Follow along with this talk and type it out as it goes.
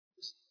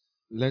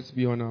Let's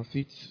be on our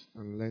feet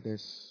and let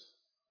us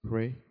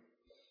pray.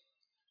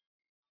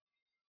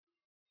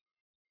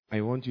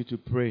 I want you to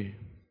pray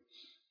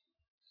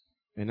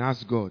and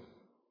ask God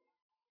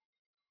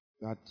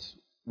that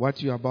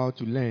what you're about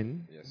to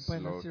learn, Yes,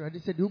 Lord.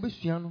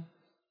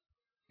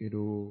 it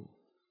will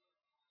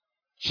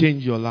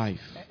change your life.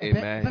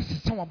 Amen.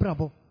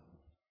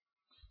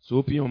 So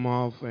open your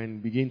mouth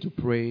and begin to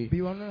pray.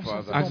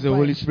 Father, Ask the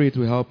Holy Spirit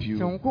to help you.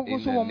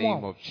 in the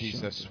name of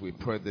Jesus, we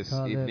pray this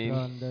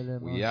evening.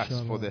 We ask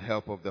for the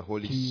help of the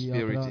Holy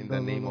Spirit in the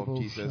name of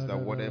Jesus, that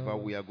whatever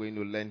we are going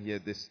to learn here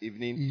this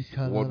evening,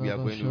 what we are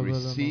going to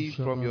receive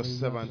from your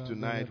servant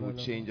tonight will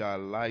change our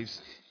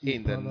lives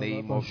in the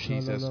name of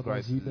Jesus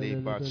Christ.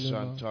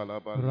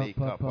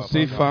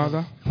 Say,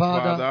 Father,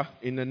 Father,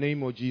 in the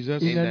name of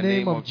Jesus, in the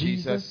name of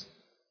Jesus,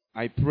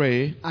 I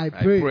pray I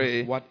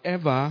pray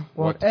whatever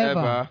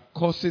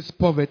causes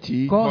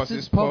poverty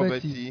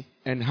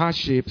and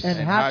hardships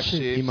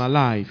in my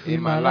life,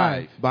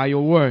 by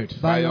your word,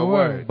 by your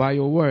word, by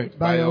your word,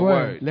 by your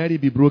word, let it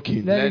be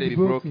broken, let it be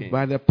broken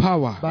by the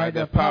power,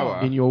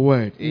 in your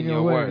word,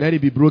 let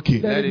it be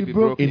broken, let it be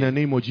broken in the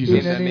name of Jesus.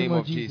 in the name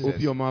of Jesus.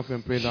 Open your mouth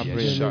and pray that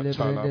prayer.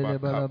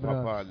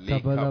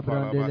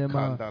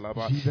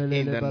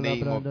 In the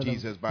name of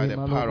Jesus, by the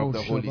power of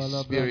the Holy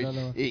Spirit,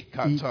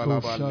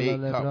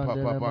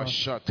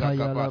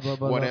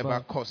 whatever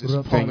causes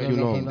poverty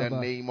in the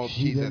name of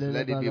Jesus,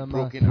 let it be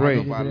broken out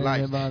of our lives.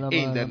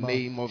 In the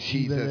name of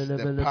Jesus,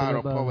 the power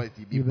of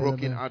poverty be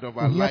broken out of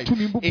our lives.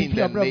 In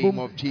the name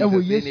of Jesus,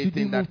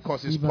 anything that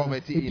causes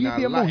poverty in our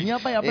lives,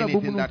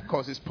 anything that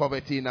causes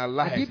poverty in our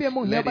lives,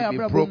 let it be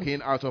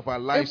broken out of our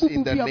lives.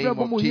 In the name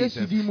of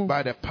Jesus,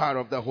 by the power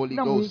of the Holy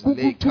Ghost.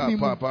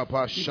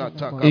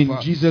 In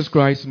Jesus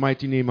Christ's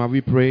mighty name have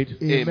we prayed.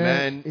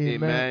 Amen,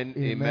 amen,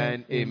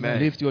 amen, amen.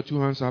 Lift your two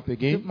hands up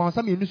again.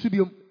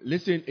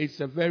 Listen, it's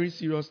a very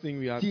serious thing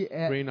we are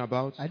praying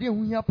about.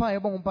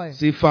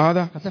 Say,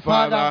 Father,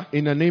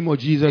 in the name of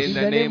Jesus, in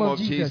the name of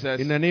Jesus,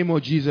 in the name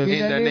of Jesus,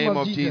 in the name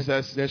of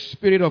Jesus, the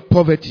spirit of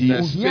poverty,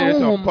 the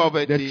spirit of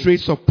poverty, the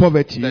trace of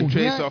poverty, the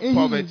trace of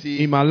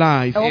poverty in my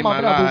life,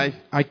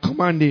 I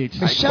command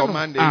it,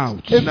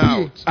 out,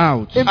 now,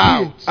 out,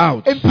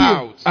 out,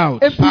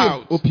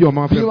 out. Open your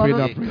mouth and pray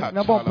that prayer.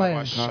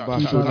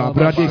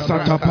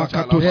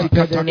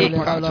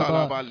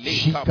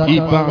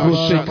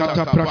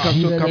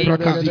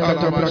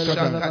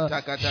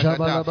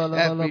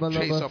 Every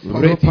trace of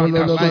poverty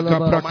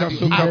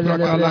in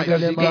our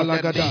life,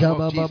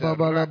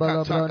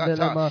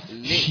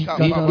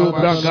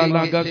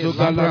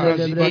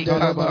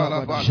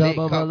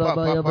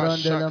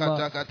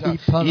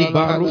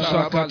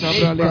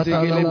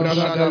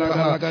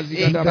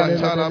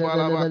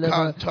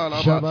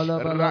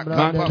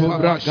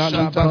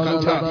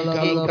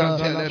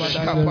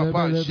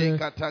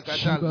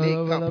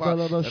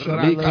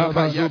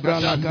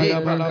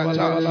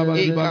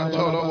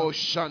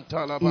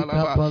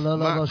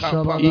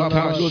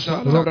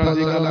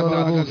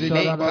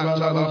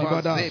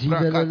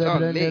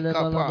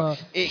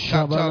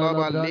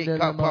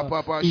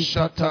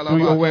 through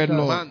your word,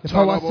 Lord,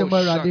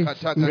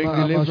 bring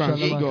deliverance,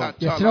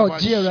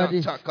 God.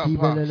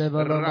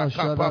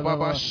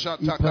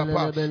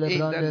 In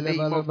the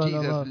name of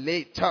Jesus,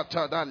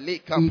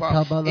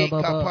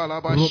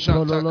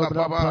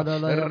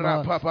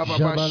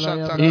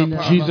 in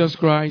Jesus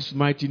Christ's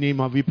mighty name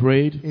have we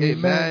prayed.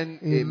 Amen,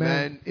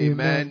 amen,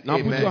 amen. Now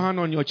put your hand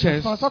on your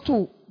chest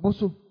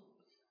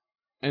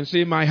and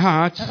say, my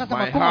heart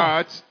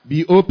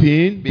be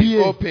open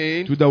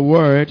to the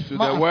word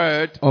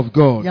of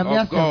God.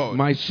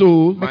 My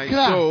soul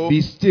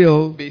be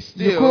still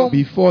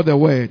before the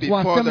word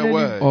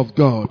of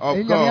God.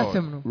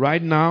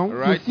 Right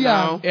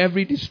now,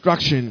 every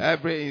distraction,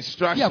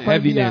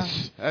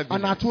 heaviness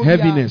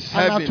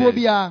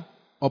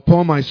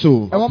upon my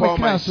soul,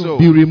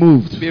 be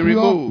removed.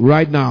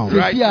 Right now.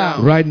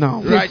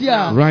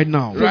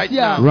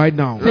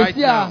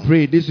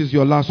 Pray. This is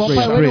your last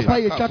prayer. Pray.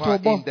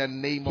 In the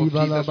name of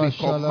Jesus, we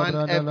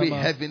command every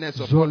heaviness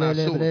upon our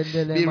soul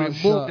be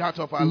removed out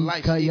of our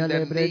lives. In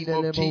the name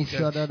of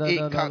Jesus.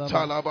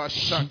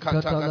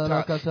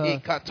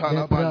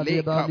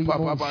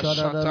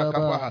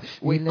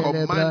 We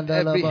command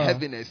every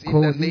heaviness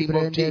in the name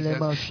of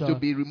Jesus to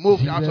be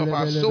removed out of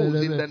our souls.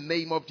 In the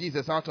name of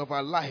Jesus, out of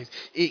our lives.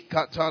 In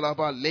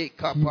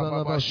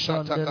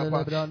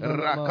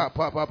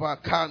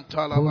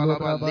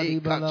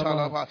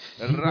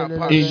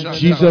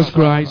Jesus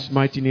Christ's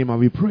mighty name have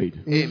we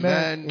prayed.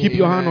 Amen. Keep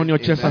your hand on your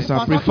chest as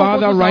I pray.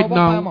 Father, right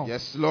now,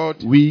 yes,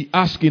 Lord, we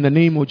ask in the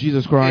name of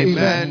Jesus Christ,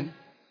 amen,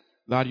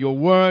 that your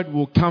word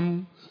will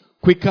come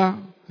quicker,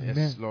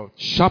 yes, Lord,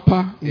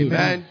 sharper,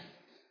 amen,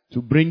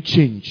 to bring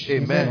change,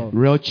 amen,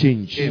 real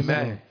change,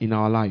 amen, in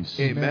our lives.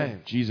 Amen.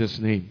 In Jesus'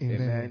 name.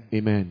 Amen.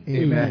 Amen.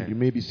 Amen. You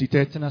may be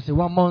seated.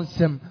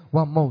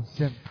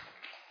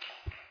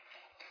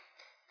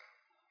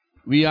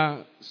 We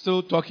are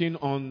still talking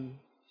on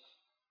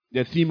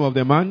the theme of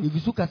the man,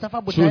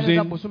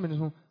 choosing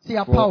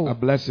for a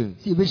blessing.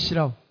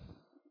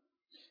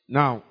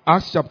 Now,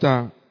 Acts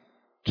chapter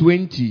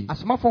 20.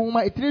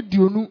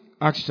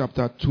 Acts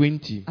chapter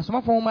 20.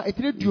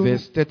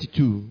 Verse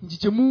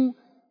 32.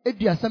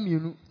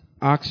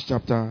 Acts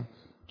chapter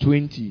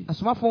 20.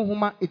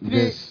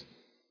 Verse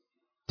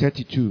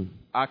 32.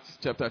 Acts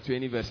chapter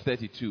 20 verse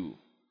 32.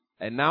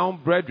 And now,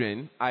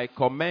 brethren, I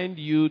commend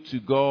you to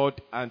God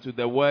and to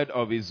the word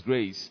of his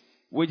grace,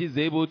 which is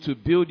able to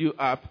build you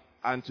up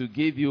and to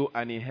give you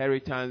an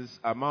inheritance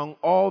among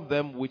all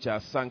them which are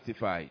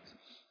sanctified.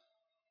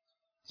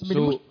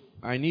 So,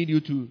 I need you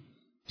to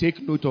take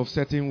note of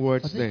certain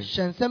words there.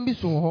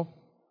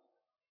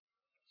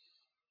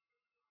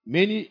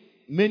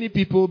 Many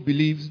people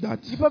believe that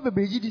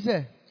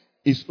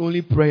it's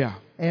only prayer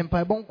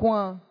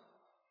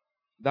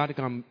that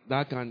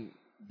can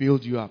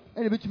build you up.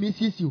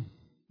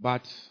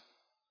 But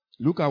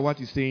look at what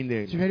he's saying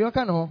there.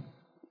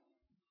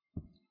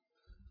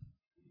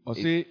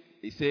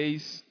 He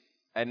says,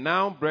 and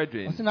now,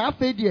 brethren,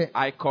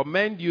 I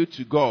commend you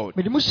to God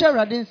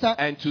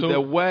and to the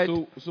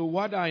word. So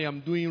what I am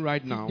doing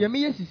right now,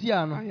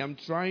 I am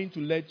trying to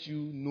let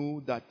you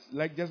know that,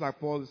 like just like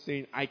Paul is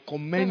saying, I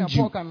commend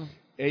you.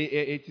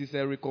 It is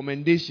a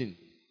recommendation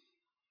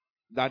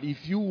that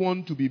if you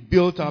want to be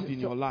built up in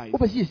your life,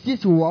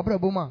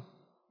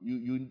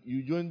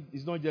 you don't,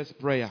 it's not just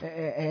prayer.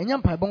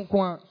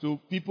 So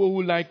people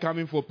who like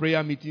coming for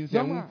prayer meetings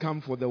and won't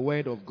come for the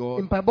word of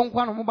God,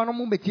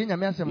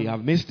 they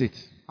have missed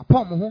it.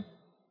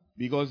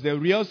 Because the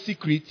real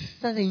secret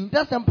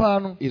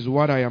is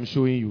what I am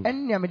showing you.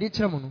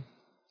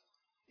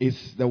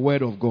 It's the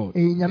word of God.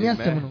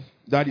 Amen.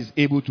 That is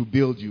able to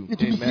build you.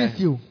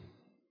 Amen.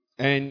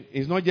 And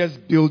it's not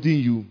just building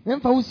you.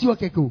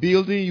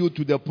 Building you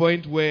to the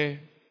point where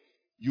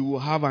you will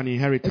have an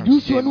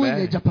inheritance.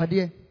 Amen.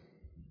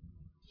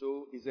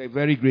 So it's a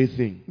very great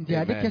thing.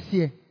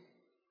 Amen.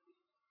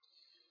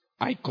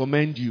 I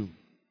commend you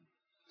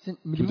to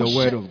the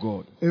word of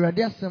God.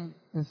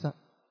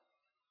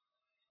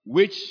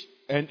 Which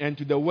and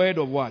to the word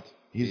of what?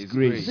 His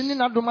grace.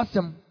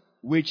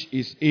 Which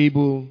is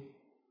able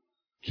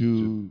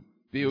to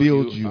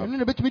build you.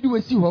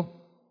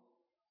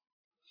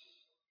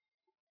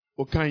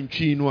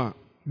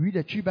 Read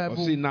the tree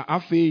Bible. Na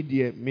afei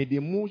die me de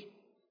mu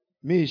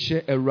me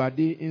hye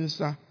Awurade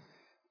nsa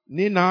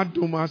ne na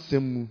adom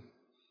asem mu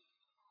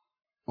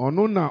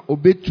ono na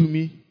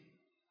obetumi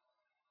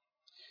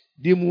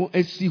de mu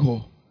asi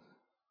ho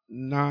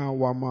na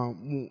wama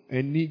mu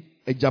ani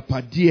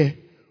ejapade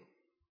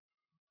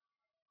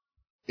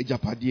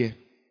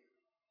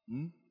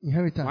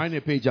inheritance. Why ne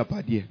pay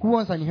ejapade? Who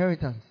wants an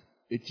inheritance?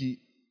 Eti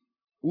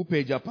you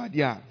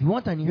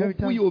want an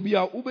inheritance?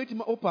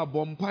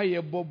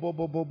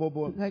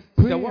 Like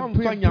pray and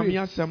pray.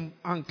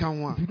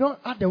 If you don't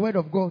add the word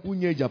of God, you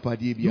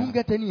won't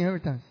get any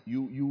inheritance.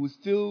 You will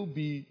still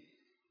be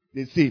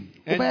the same.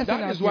 And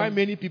that is why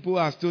many people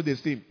are still the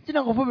same. And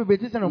they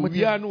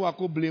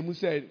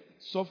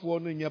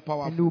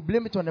will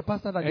blame it on the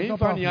pastor that is not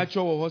powerful.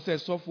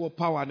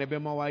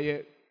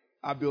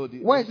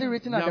 Why is it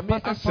written that the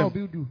pastor's power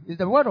build you? It's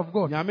the word of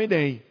God.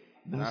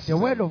 It's the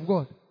word of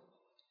God.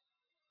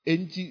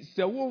 If you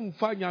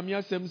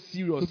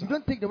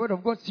don't take the word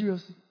of God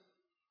seriously,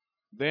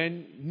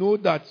 then know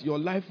that your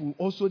life will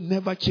also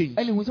never change.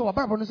 And the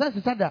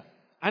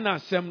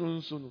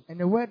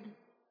word,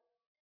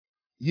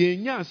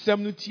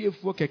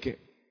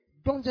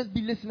 don't just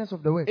be listeners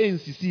of the word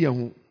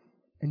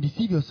and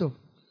deceive yourself.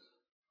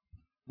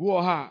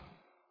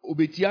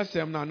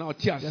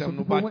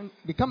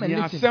 They come and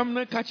listen,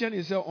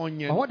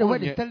 but what the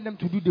word is telling them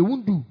to do, they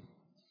won't do.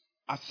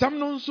 And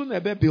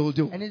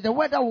it's the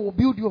word that will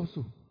build you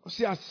also. It's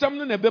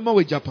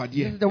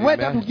the word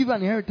that will give you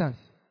an inheritance.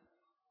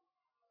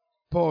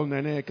 Paul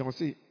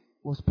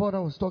was Paul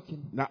that was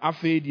talking. Now, I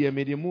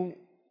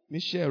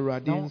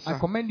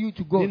commend you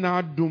to God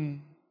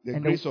the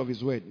grace of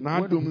his word.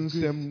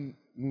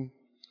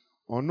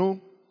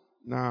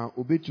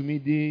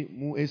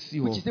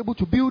 Which is able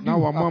to build you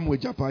up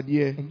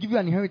and give you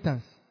an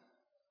inheritance.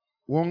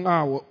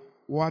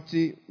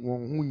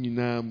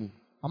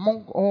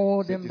 Among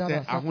all them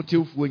that are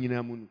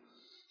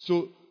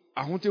so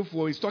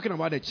is talking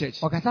about the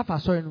church.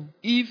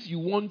 If you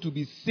want to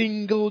be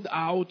singled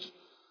out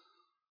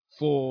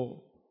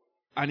for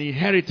an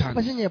inheritance,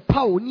 if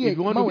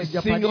you want to be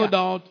singled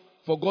out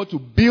for God to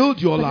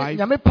build your life,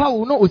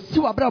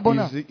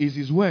 is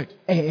his word.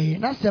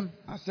 That's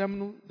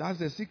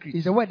the secret.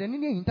 It's the word.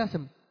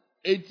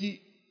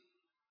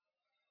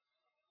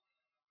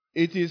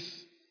 It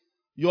is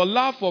your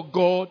love for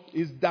God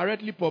is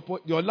directly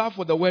your love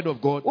for the word of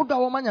God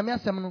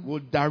will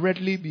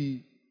directly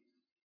be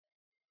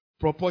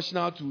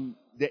proportional to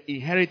the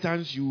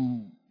inheritance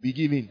you be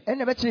given.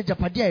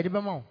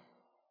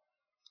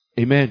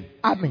 Amen.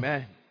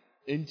 Amen.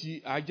 And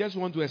I just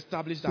want to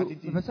establish that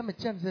it is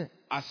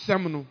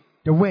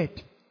the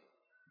word.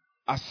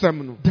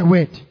 The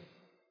word.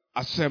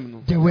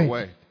 The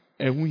word.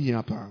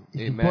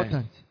 It's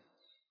important.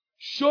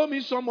 Show me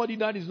somebody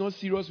that is not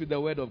serious with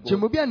the word of God,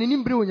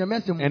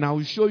 and I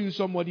will show you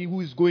somebody who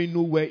is going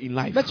nowhere in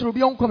life.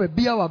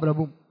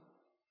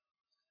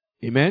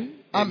 Amen?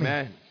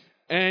 Amen.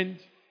 And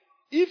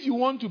if you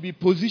want to be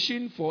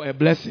positioned for a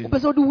blessing,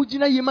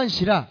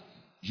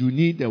 you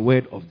need the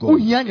word of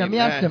God.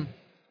 Amen.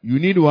 You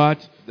need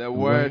what? The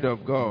word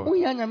of God.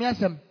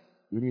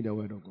 You need the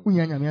word of God.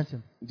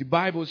 The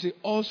Bible says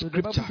all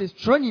scripture.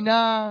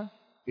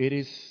 It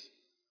is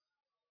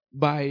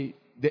by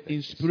the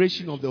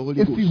inspiration of the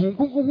Holy Ghost.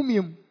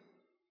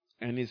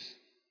 And it's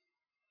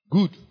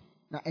good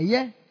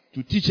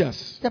to teach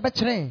us.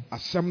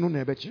 It's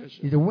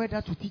the word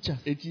that will teach us.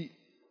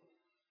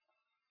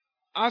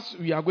 As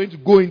we are going to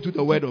go into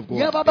the word of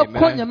God,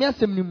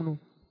 amen,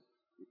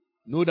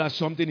 know that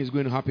something is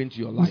going to happen to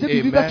your life.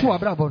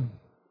 Amen.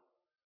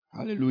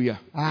 Hallelujah.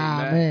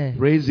 Amen.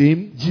 Praise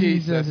Him.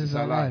 Jesus is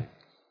alive.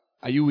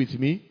 Are you with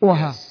me?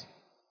 Yes.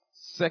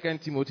 2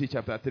 Timothy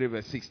chapter 3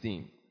 verse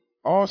 16.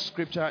 All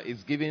scripture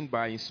is given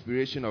by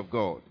inspiration of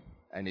God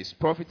and is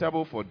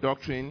profitable for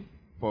doctrine,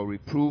 for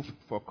reproof,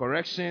 for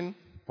correction,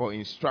 for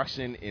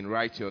instruction in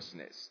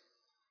righteousness.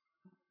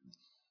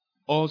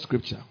 All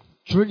scripture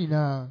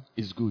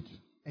is good.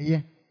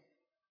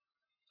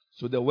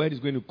 So the word is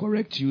going to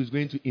correct you, is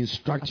going to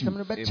instruct you.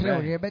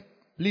 Amen.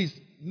 Please,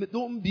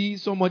 don't be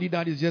somebody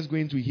that is just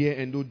going to hear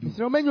and don't do.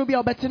 The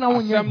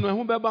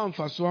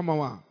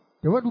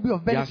word will be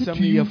of benefit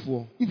to you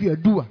if you are a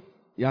doer.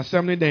 Don't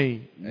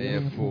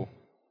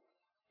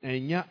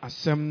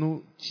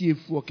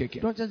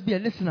just be a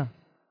listener.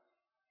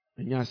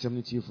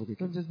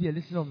 Don't just be a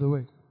listener of the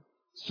word.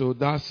 So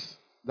that's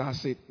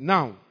it.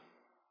 Now,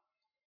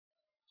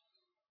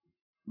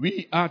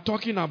 we are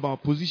talking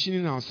about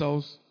positioning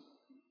ourselves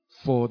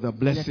for the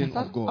blessing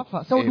of God.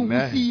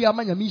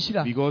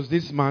 Amen. Because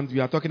this month we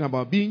are talking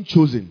about being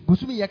chosen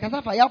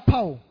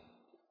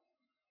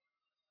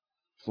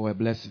for a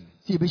blessing.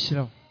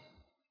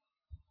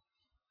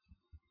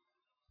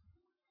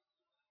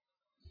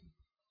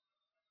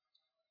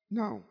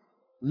 Now,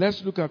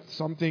 let's look at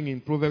something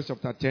in Proverbs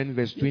chapter 10,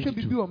 verse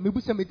 22.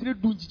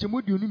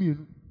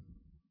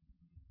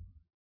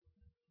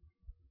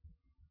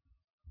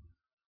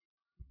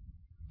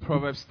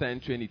 Proverbs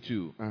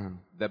 10:22.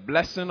 The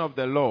blessing of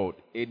the Lord,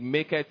 it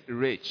maketh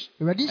rich,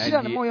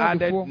 and He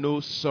added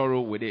no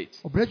sorrow with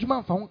it.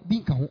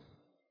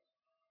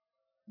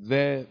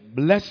 The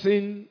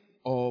blessing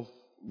of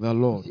the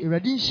Lord.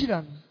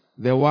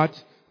 The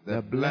what?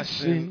 The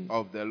blessing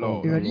of the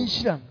Lord.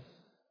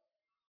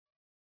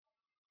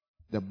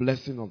 The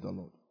blessing of the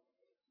Lord.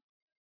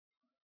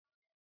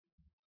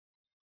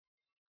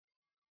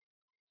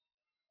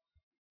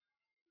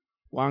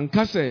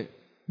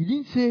 He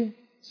didn't say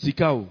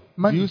Sikao.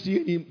 money. Do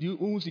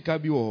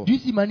you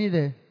see money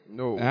there?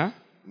 No. Huh?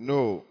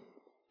 No.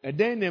 What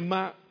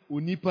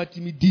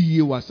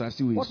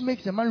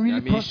makes a man really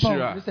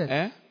prosper?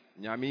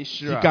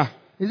 Sika.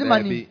 Is it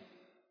money?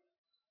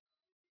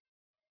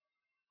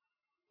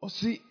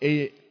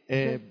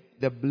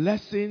 The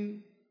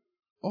blessing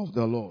of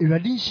the Lord.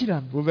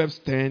 Proverbs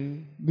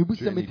 10,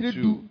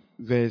 22.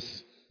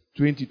 verse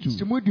 22.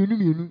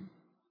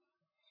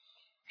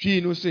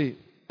 Chino say,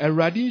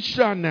 Eradin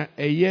shana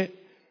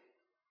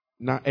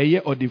na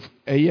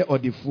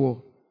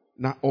odifo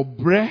na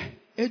obre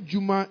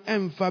ejuma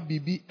emfa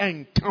bibi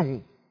enka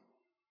ho.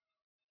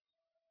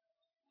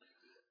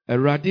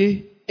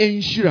 Erade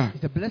enshira.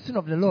 The blessing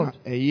of the Lord.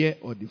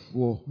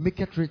 Odifo. Make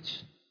it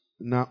rich.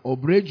 Na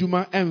obre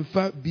ejuma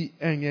emfa bi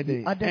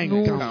enyede. Add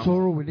no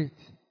sorrow with it.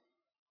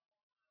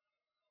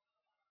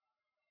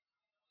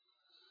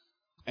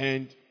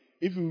 And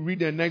if you read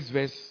the next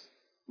verse,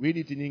 read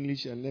it in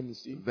English and let me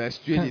see. Verse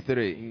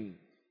 23.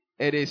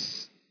 It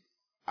is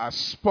a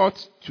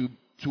sport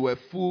to a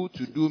fool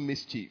to do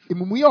mischief,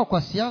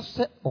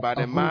 but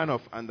a man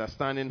of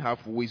understanding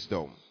have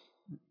wisdom.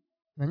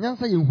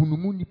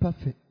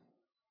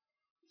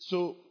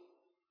 So,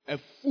 a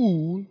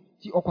fool.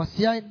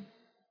 Let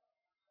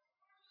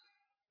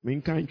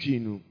me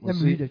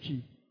read the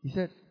tree. He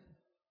said,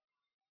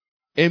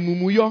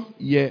 Emumuyo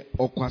ye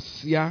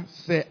okwasia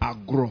se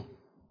agro.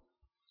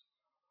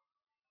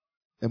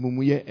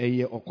 Emumuye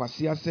eye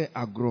okwasia se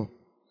agro.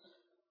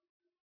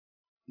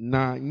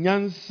 Na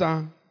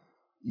nyansa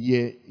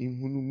ye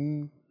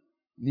inhunumu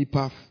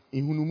nipa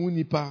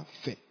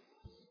fe.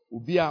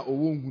 Ubia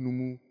owo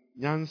inhunumu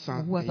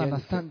nyansa. Who has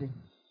understanding?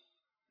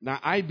 Now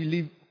I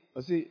believe,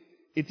 I say,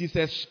 it is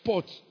a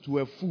sport to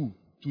a fool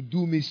to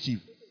do mischief,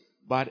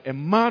 but a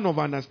man of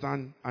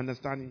understanding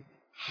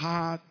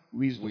had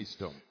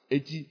wisdom.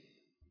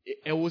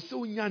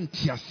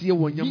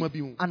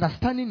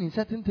 Understanding in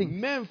certain things.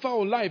 Men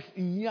for life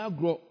in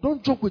Niagara.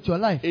 Don't joke with your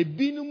life.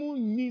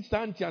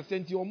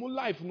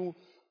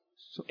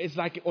 So it's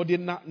like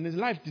ordinary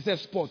life. It's a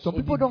sport. So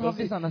people don't have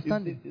this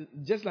understanding.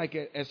 It's just like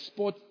a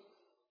sport.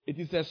 It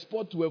is a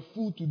sport to a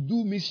fool to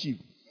do mischief.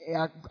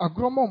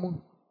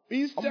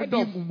 Instead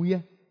of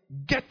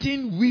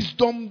getting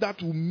wisdom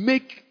that will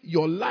make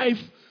your life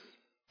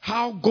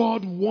how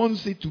God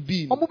wants it to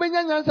be.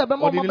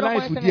 Ordinary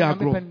life with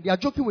they are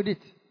joking with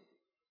it.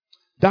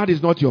 That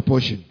is not your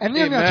portion.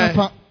 Amen.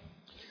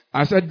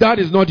 I said that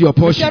is not your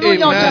portion.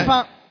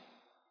 Amen.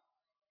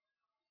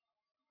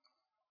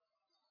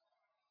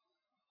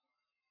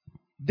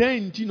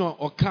 Then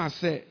or can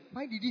say,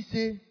 why did he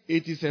say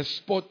it is a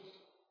sport?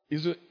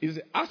 Is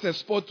as a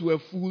sport to a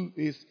fool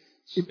is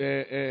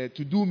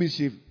to do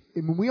mischief.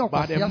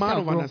 But a man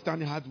of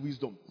understanding has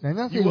wisdom.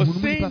 He was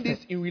saying this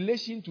in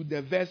relation to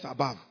the verse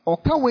above.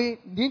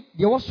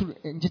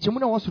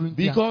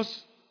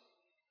 Because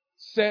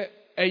say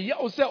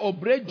it's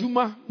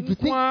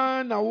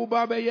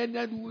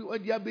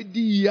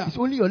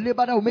only your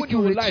labor that will make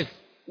you rich. Life.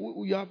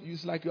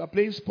 It's like you are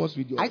playing sports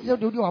with your life.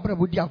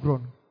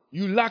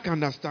 You lack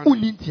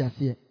understanding.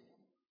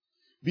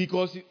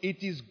 Because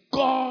it is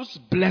God's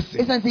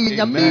blessing.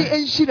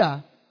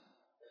 Amen.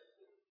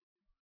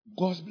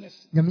 God's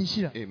blessing.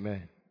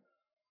 Amen.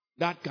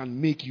 That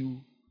can make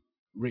you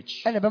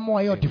rich.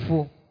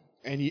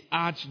 And he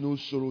adds no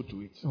sorrow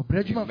to it.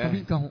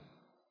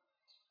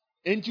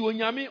 Amen.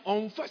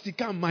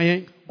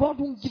 God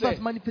won't give us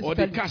money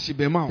physically.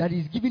 That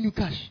is giving you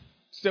cash.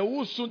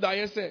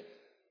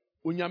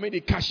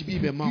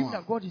 Believe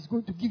that God is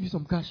going to give you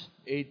some cash.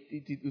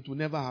 It will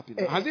never happen.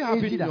 Has it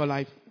happened in your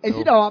life?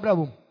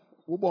 No.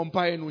 Did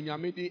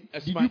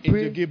you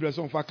pray?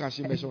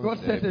 God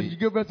said that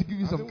Gabriel to give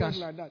you some cash.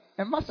 Like that.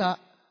 And master,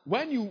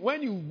 when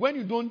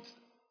you don't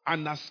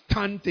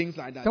understand things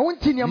like that,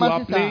 you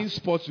are playing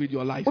sports with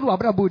your life.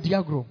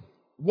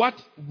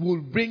 What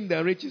will bring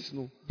the riches?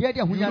 No. You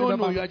don't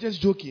know. You are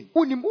just joking.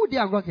 You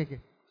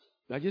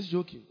are just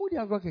joking.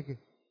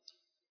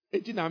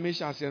 That's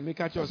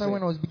why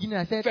when I was beginning,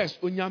 I said, first,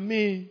 it's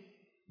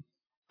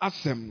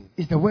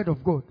the word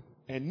of God.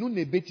 And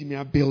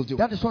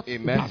that is what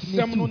Amen. It's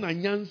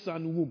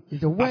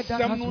the word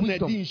that has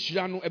wisdom.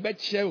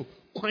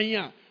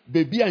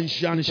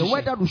 The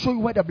word that will show you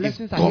where the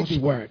blessings are. God's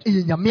word.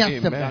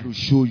 That will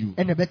show you.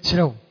 And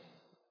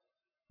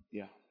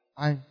yeah.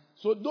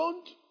 So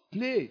don't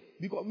play.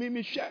 Because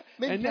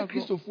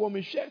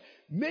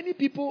many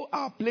people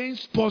are playing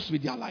sports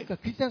with their life. The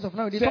Christians of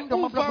now, they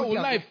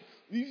life.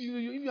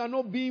 If you are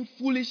not being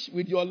foolish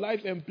with your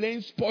life and playing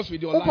sports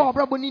with your life,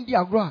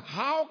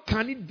 how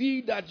can it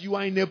be that you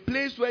are in a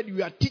place where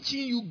you are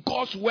teaching you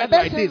God's word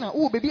like this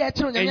and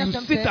you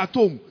sit at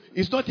home?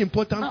 It's not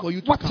important for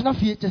you to come.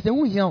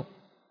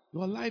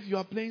 Your life, you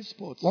are playing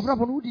sports. You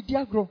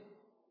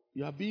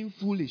are being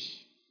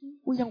foolish.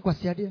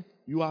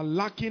 You are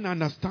lacking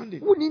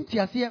understanding.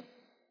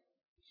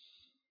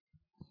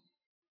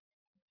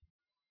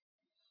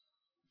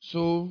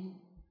 So,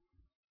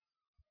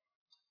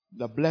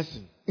 the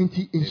blessing.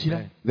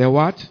 The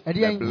what?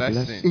 The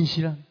blessing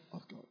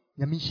of God.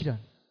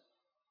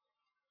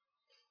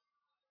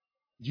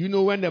 Do you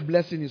know when the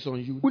blessing is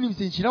on you?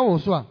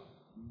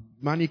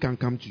 Money can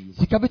come to you.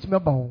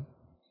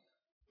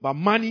 But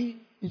money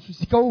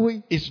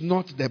is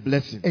not the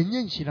blessing.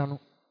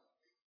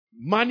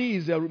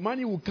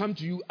 Money will come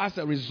to you as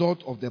a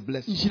result of the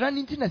blessing. So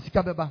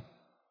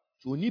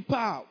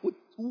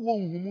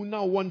one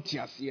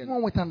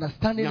with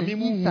understanding and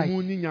insight.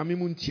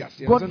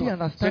 Godly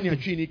understanding.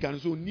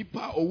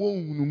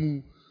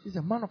 He's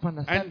a man of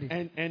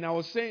understanding. And I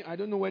was saying, I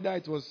don't know whether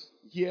it was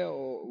here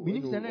or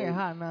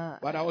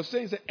but I was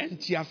saying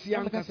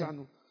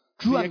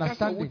true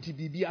understanding.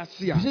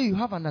 You say you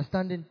have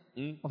understanding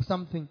of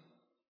something.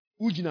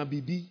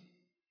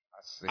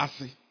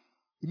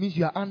 It means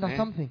you are under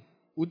something.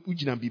 You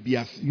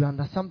are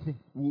under something.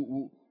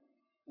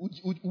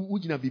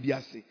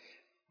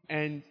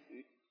 And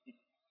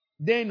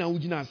then what are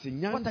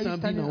you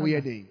standing under?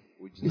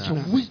 It's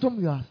your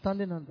wisdom you are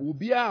standing under.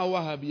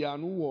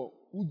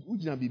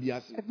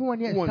 Everyone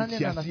here is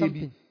standing under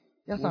something.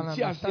 Yes, an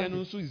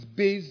understanding. Is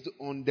based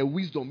on the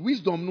wisdom.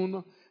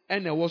 Wisdom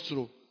and the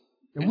wisdom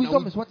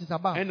is what it's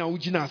about. And you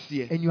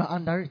are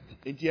under it.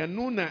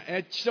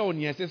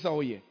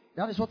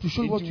 That is what to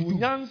show you what to do.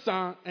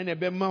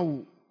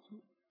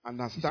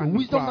 It's your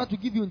wisdom that to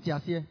give you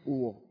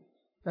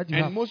that you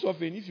and have. Most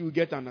often, if you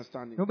get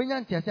understanding,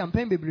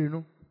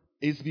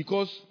 it's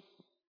because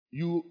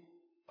you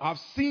have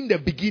seen the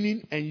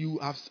beginning and you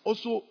have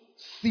also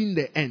seen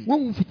the end.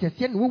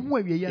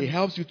 It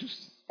helps you to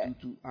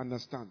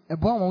understand.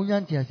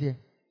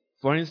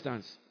 For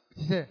instance,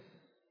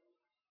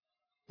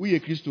 we are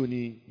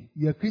Christian.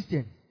 You are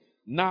Christian.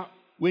 Now,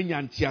 when you are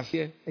and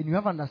you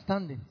have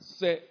understanding,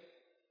 say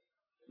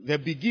the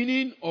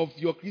beginning of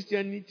your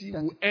Christianity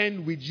will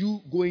end with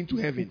you going to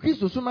heaven. When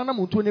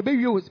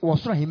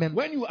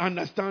you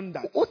understand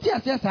that,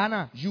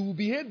 you will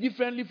behave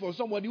differently for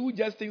somebody who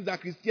just thinks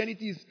that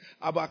Christianity is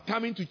about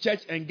coming to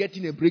church and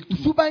getting a breakthrough.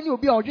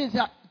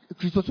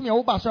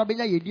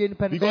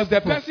 Because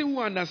the person who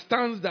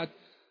understands that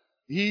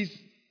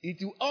it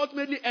will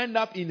ultimately end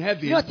up in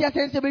heaven, he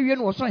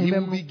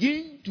will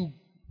begin to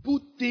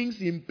put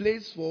things in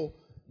place for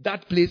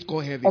that place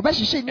called heaven and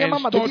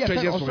store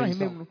treasures for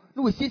himself.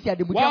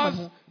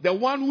 Whilst the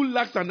one who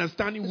lacks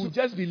understanding will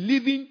just be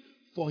living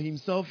for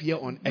himself here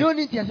on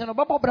earth,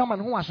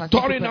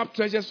 storing up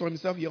treasures for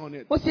himself here on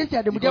earth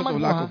because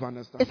of lack of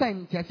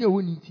understanding.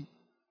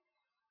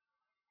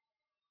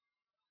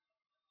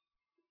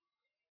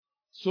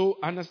 So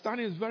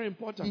understanding is very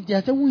important.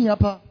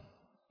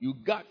 You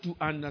got to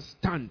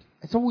understand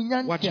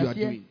what you are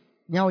doing.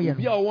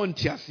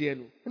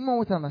 Anyone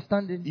with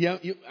understanding, they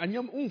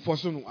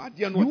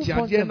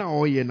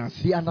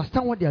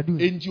understand what they are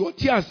doing. So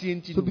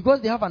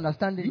because they have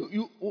understanding,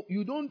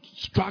 you don't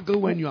struggle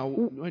when you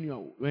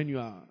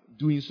are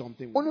doing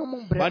something. But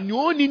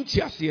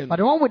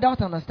the one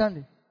without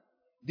understanding,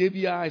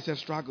 DBI is a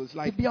struggle. It's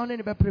like you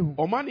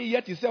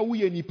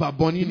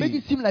make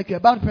it seem like you're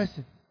a bad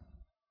person.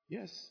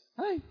 Yes.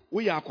 Hi.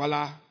 We are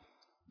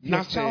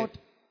your child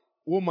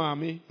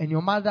and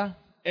your mother.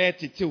 Go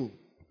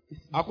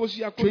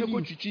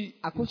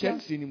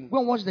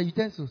and wash the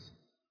utensils.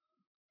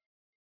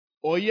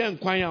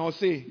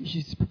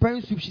 She's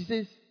preparing soup. She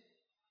says,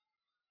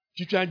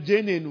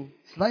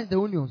 slice the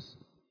onions.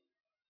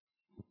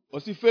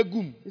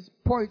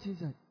 Pour it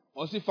inside.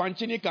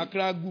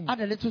 Add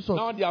a little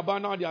salt.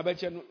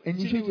 And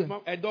you should.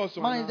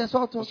 Man, is the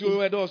salt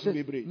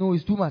okay? No,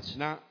 it's too much.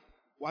 Then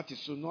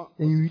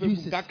you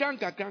reduce it.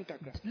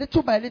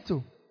 Little by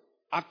little.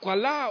 A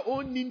child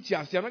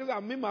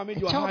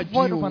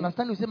void of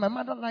understanding will say, my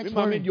mother likes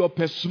worrying.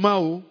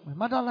 My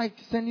mother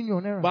likes sending you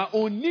on errands. But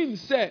onim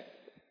say,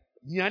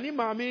 does he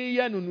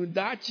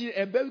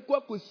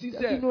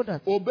know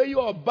that?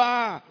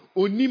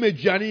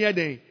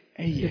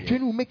 The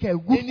train will make a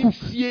good cook.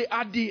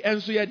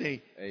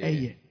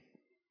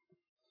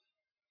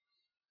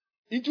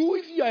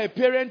 If you are a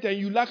parent and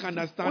you lack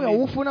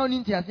understanding,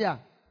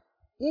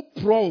 you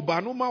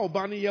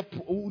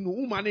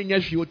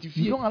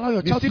don't allow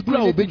your child to do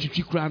anything.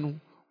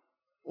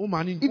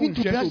 Even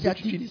to brush their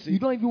teeth, you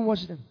don't even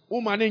watch them.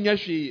 You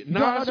don't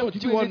allow them to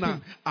do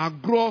anything.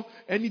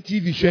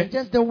 You're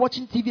just there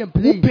watching TV and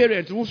playing.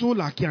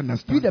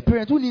 You the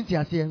parent who needs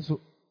to see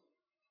so.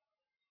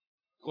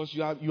 Because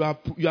you are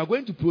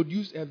going to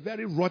produce a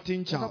very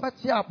rotten child.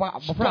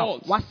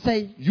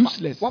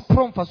 Useless.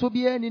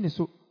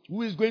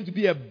 Who is going to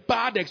be a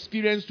bad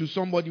experience to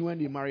somebody when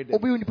they marry them.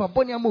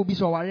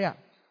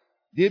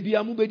 They be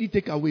a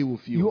take away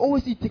with you. You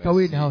always see take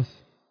away in the house.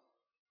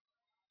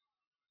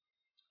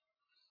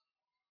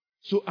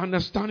 So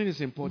understanding is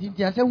important.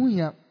 You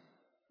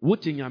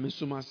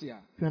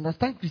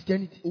understand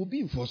Christianity. I'm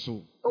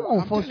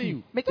telling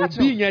you.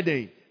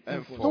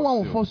 No one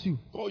will force you.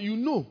 Oh, you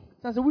know.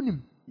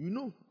 You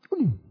know.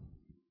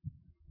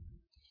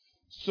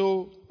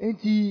 So,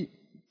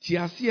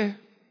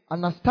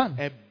 understand.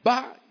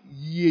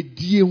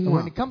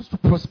 When it comes to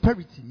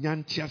prosperity,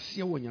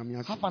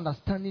 have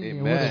understanding in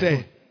your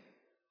word.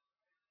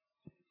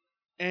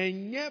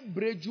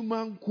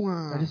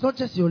 That is not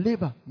just your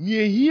labor.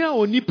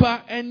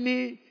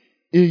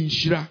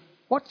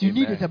 What you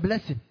need is a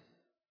blessing.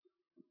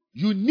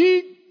 You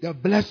need the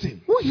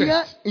blessing.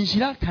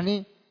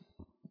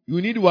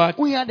 You need what?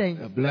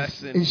 A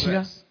blessing.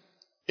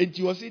 And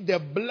you will see the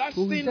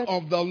blessing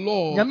of the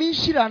Lord. I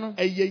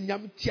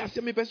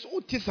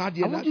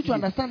want you to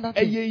understand that.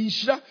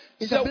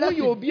 It's a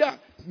blessing.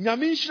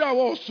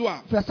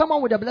 For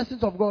someone with the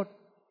blessings of God,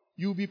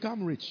 you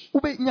become rich.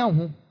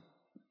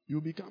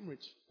 You become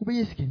rich.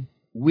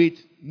 With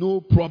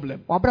no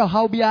problem.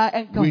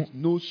 With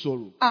no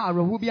sorrow.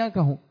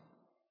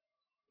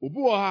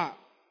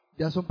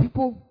 There are some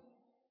people,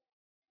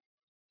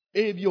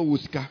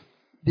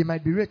 they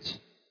might be rich.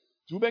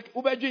 You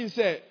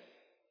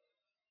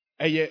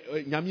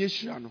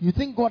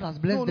think God has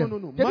blessed them?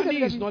 No.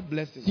 Money is not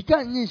blessing.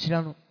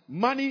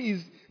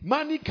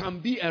 Money can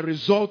be a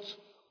result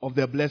of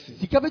the blessing.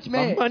 But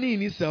money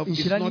in itself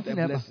is not a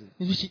blessing.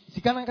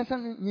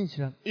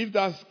 If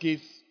that's the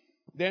case,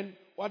 then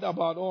what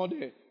about all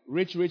the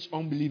rich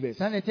unbelievers?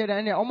 Does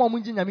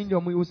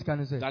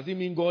it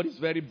mean God is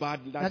very bad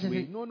that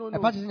way? No.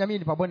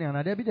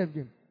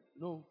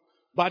 No.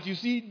 But you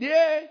see,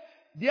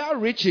 their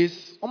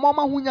riches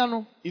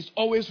is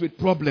always with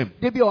problem.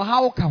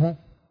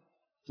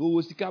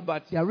 So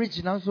they are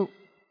rich now. So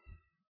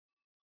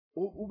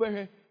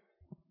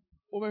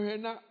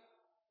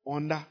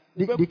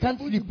they can't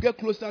sleep. Get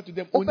closer to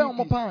them.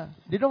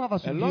 They don't have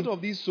a lot of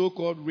these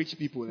so-called rich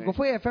people.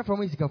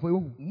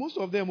 Most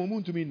of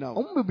them to me now.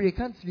 They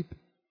can't sleep.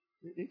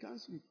 They can't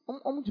sleep.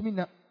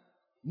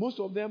 Most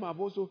of them have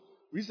also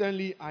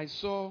recently I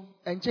saw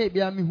a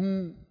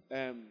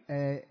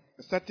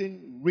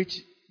certain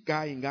rich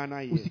guy in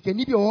Ghana here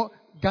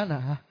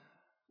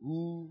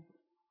who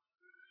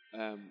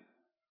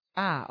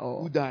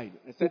died.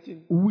 A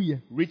certain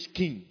rich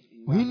king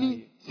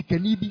in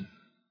Ghana here.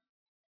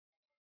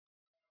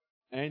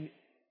 And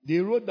they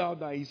wrote down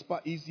that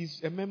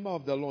he's a member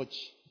of the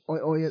lodge,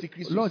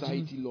 Secret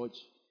Society Lodge.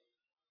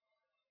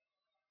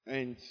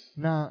 And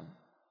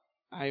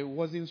I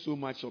wasn't so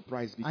much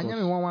surprised because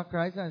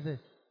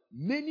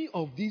many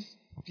of these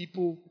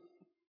people,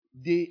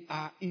 they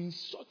are in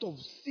sort of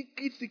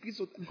secret because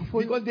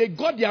they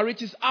got their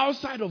riches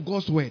outside of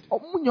God's word. That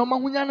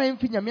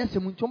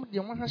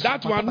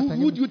one,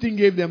 who do you think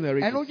gave them the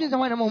riches?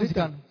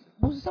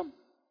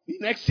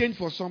 In exchange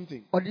for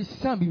something.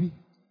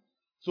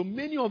 So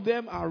many of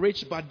them are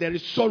rich, but there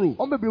is sorrow.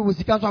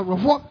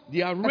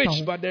 They are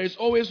rich, but there is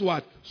always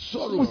what?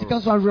 Sorrow.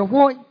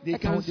 They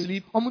can't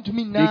sleep.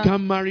 They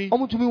can't marry.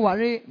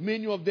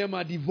 Many of them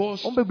are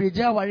divorced.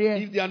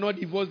 If they are not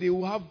divorced, they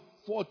will have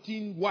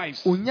 14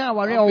 wives.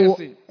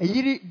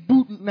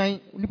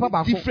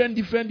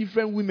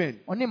 Different women.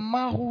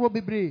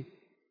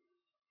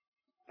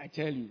 I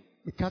tell you,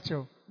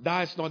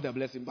 that's not the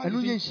blessing. But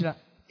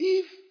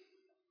if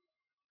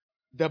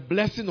the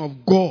blessing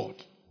of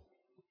God,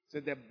 so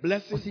the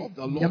blessing of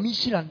the Lord, the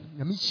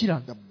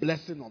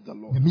blessing of the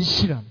Lord,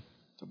 the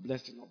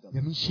blessing of the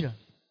Lord.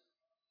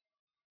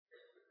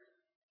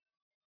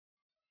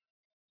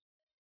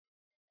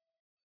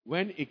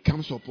 When it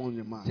comes upon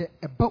the man,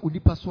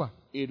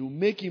 it will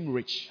make him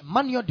rich.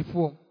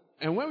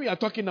 And when we are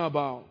talking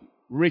about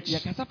rich,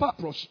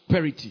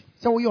 prosperity,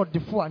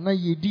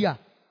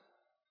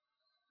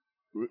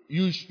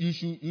 you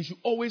should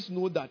always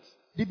know that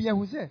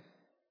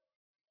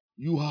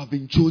you have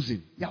been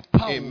chosen.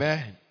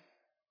 Amen.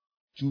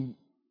 To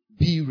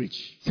be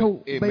rich.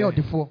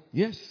 Amen.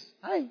 Yes.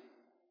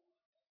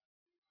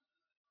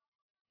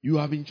 You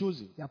have been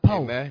chosen.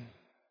 Amen.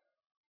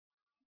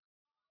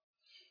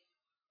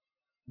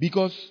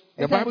 Because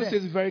the Bible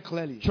says very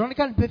clearly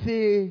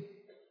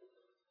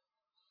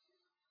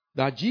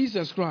that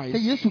Jesus Christ,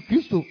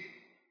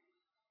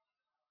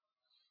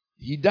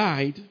 He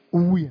died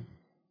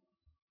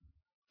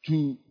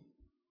to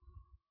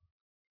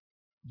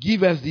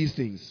give us these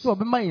things.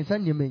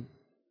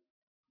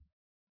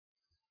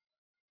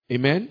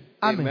 Amen?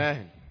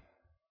 Amen.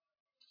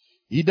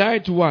 He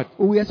died to what?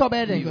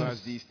 Give us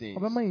these things.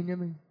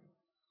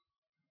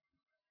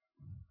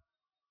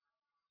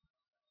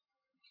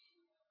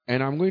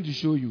 And I'm going to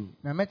show you.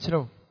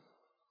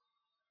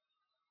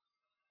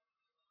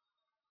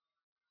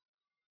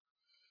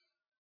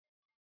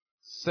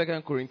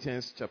 2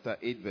 Corinthians chapter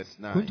 8 verse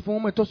 9. For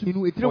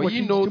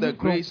ye know the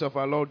grace of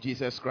our Lord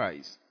Jesus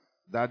Christ,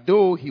 that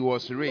though he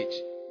was rich,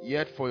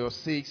 yet for your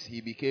sakes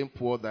he became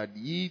poor, that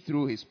ye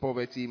through his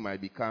poverty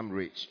might become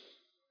rich.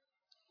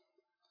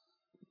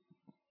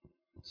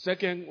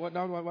 Second, what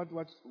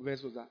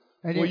verse was that?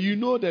 For you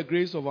know the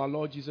grace of our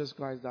Lord Jesus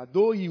Christ, that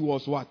though he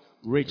was what?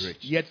 Rich.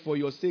 Yet for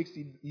your sakes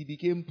he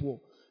became poor,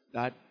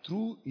 that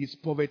through his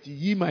poverty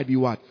ye might be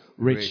what?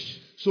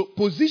 Rich. So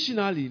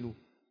positionally,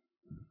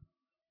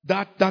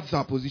 that's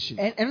our position.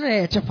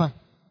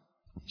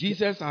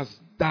 Jesus has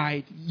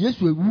died. He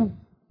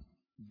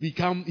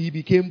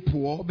became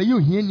poor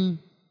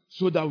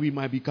so that we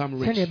might become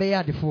rich.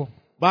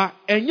 But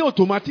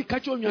automatic.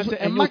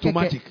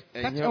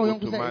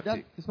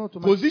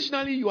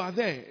 Positionally, you are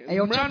there.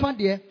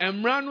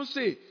 Emrano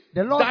say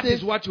that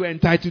is what you are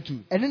entitled to.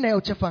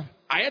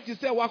 I had to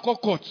say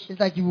court. It's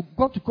like you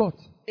go to court.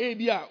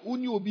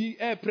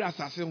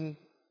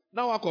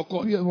 Now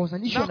court. It was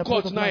an issue on the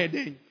court of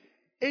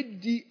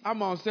and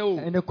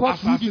the court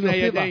ruled in your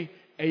favor.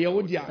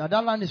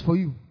 That land is for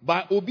you.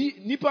 But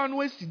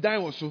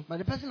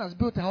the person has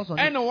built a house on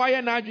it. And why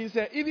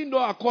even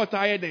though a court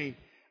the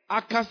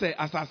person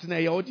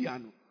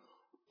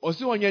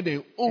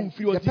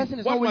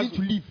is not willing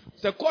to leave.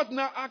 The court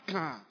now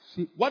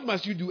what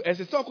must you do?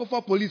 As a talk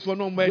for police for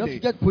no you have to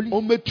get police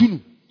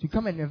to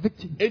come and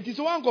evict him. It is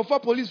one go for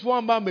police for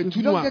one man. If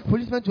you don't get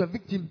policemen to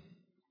evict him,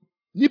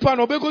 he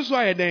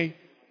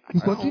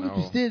continue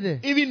to stay there.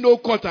 Even though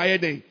court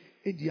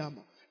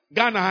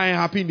Ghana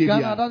happen.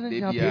 Ghana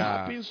doesn't happen. It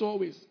happens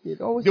always. They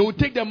will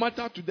take the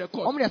matter to the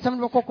court.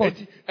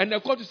 And the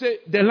court will say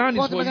the land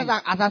is for you.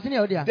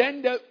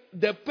 Then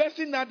the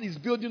person that is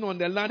building on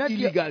the land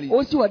illegally,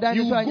 you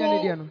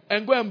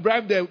go and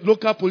bribe the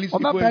local police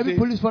people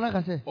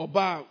and say,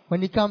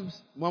 when he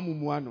comes,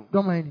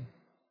 don't mind him.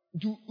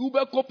 To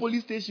Uber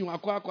police station, you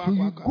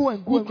go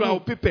and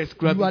papers,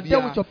 you are there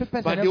with your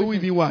papers, but they will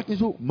be what?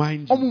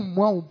 Mind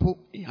you.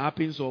 It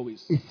happens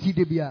always. This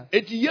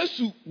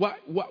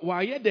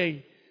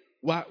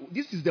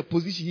is the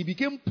position. He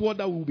became poor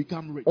that will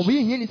become rich.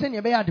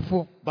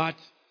 But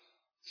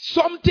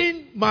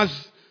something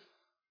must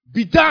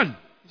be done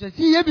to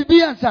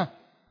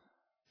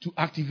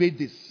activate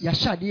this.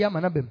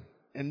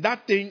 And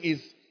that thing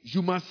is,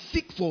 you must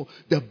seek for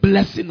the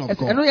blessing of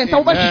God. Amen.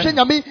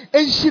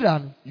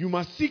 You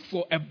must seek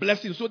for a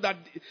blessing so that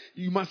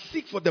you must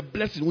seek for the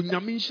blessing. Do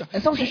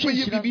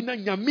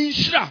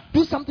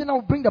something that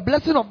will bring the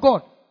blessing of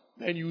God.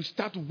 Then you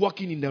start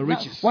walking in the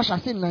riches.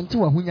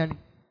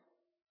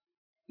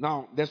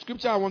 Now, the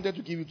scripture I wanted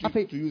to give you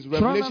to use,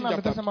 Revelation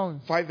chapter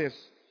 5 verse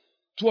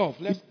 12.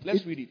 Let's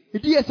read it.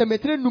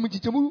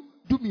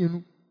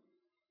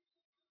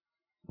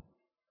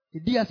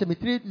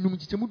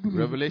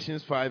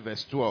 Revelations 5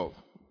 verse 12.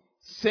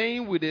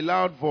 Saying with a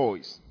loud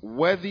voice,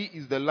 worthy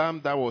is the lamb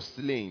that was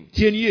slain.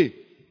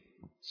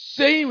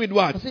 Saying with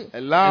what? A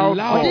loud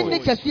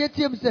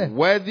voice.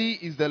 Worthy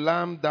is the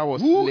lamb that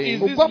was slain. Who is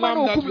this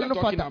lamb that we are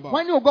talking about?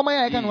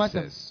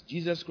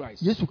 Jesus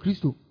Christ.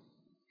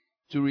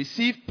 To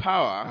receive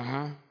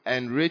power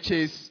and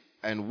riches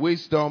and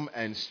wisdom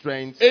and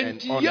strength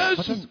and honor.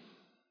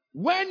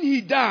 When he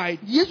died,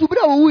 this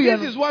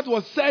is what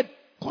was said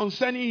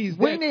concerning his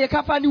death,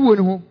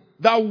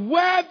 that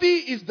worthy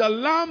is the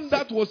lamb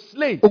that was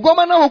slain.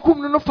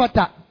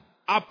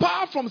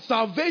 Apart from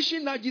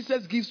salvation that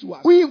Jesus gives to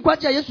us,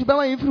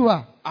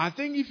 I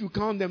think if you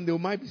count them, there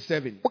might be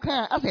 7.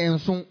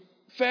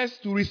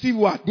 First, to receive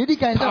what?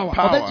 Power.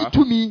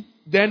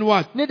 Then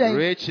what?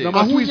 Riches.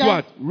 Number 2 is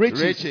what?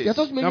 Riches.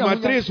 Number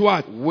 3 is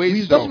what?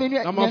 Wisdom.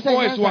 Number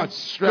 4 is what?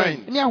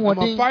 Strength.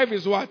 Number 5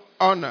 is what?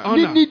 Honor.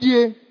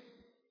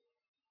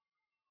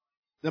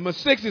 Number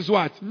 6 is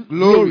what?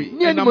 Glory.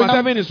 And number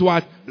 7 is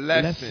what?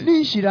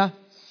 Blessing.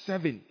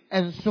 7.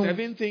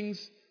 7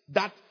 things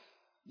that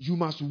you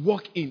must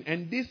walk in.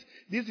 And this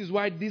is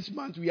why this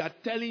month we are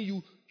telling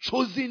you,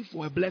 chosen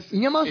for a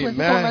blessing.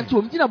 Amen.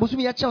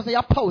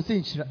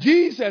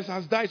 Jesus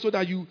has died so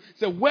that you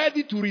say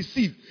worthy to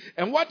receive.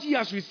 And what he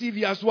has received,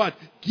 he has what?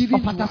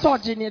 Given to us.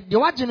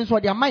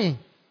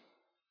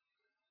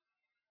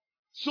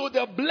 So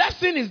the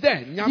blessing is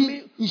there.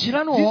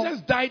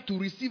 Jesus died to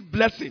receive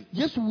blessing.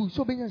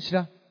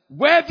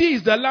 Worthy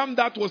is the lamb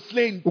that was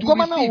slain to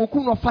receive.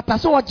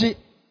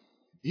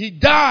 He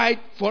died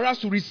for us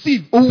to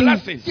receive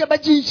blessings.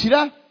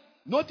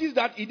 Notice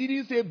that he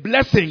didn't say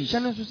blessing. He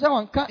said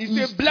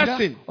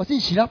blessing.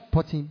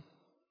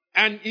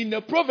 And in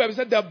the Proverbs, he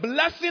said the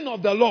blessing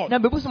of the Lord.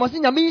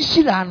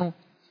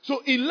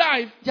 So in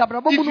life, if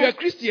you are a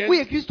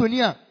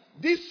Christian,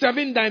 these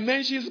 7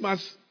 dimensions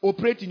must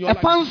operate in your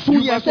life.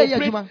 You must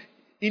operate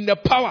in the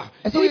power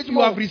if you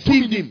have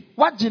received him.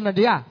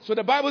 So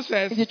the Bible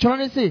says,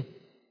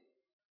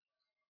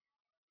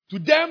 to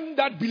them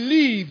that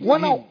believe in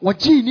him,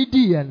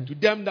 to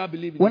them that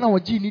believe in him,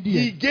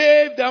 he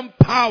gave them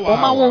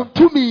power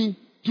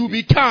to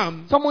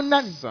become sons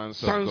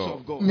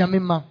of God.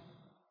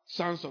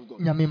 Sons of God.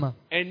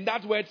 And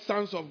that word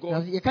sons of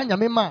God,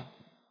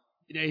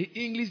 the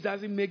English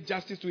doesn't make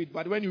justice to it,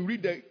 but when you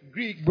read the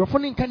Greek, it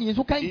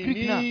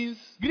means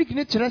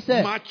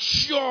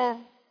mature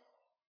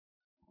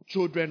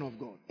children of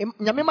God.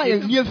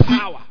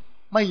 Power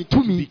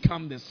to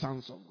become the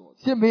sons of God.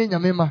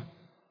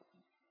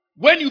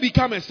 When you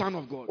become a son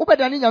of God,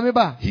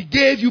 he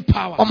gave you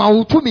power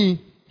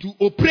to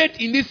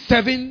operate in this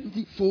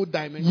 7-fold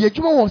dimension.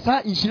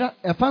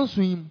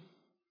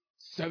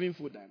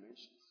 7-fold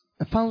dimensions.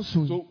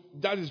 So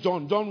that is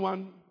John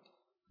 1.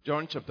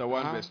 John chapter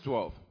 1 verse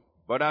 12.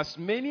 But as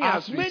many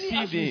as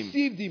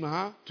received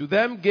him, to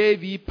them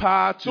gave he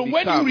power to become. So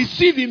when you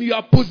receive him, you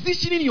are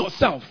positioning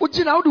yourself.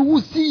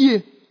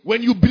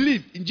 When you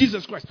believe in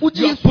Jesus Christ,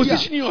 you are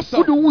positioning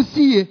yourself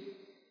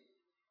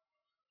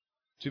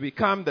to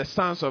become the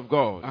sons of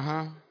God,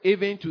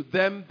 even to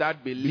them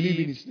that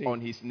believe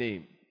on his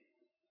name.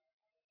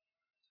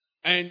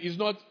 And it's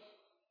not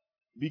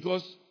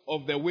because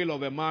of the will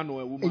of a man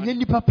or a woman,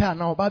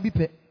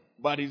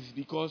 but it's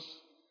because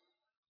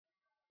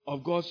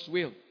of God's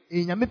will.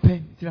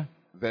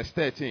 Verse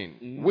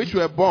 13. Which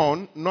were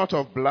born not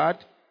of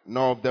blood,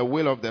 nor of the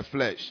will of the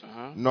flesh,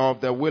 nor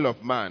of the will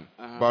of man,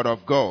 but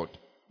of God.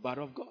 But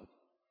of God.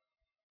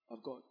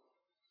 Of God.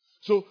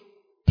 So,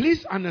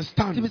 please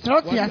understand.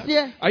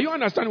 Are you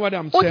understanding what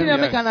I'm saying?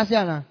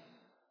 Yes.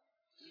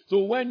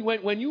 So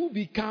when you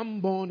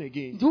become born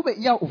again,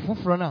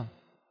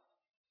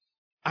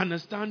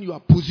 understand you are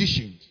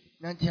positioned.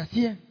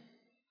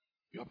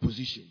 You are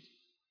positioned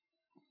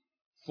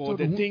for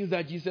the things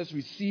that Jesus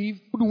received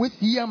because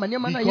he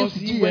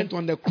went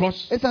on the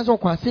cross. It's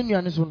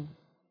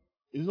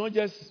not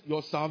just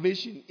your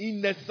salvation.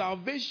 In the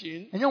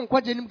salvation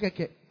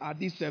are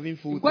these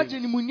 7-fold things.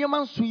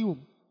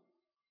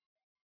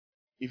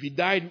 If we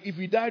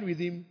died with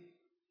him,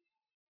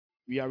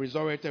 we are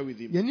resurrected with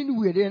him. And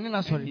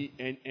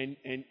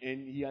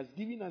he has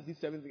given us these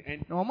 7 things.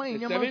 And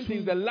the 7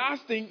 things, the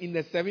last thing in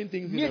the 7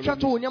 things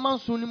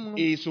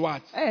is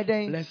what?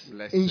 Blessing.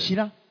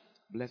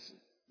 Blessing.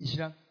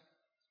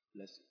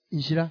 Blessing.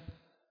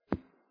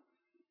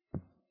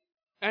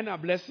 And a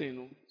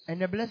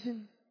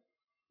blessing.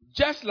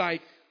 Just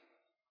like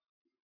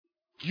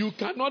you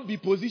cannot be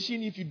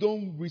positioned if you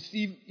don't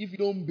receive, if you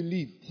don't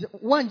believe.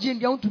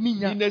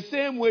 In the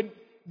same way,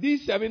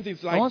 these 7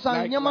 things like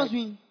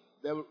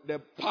the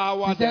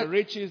power, the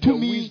riches, the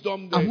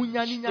wisdom, the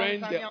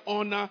strength, the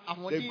honor,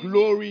 the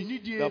glory,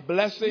 the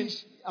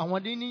blessings.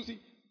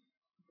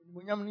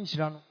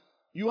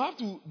 You have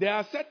to, there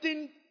are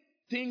certain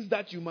things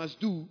that you must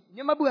do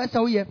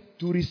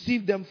to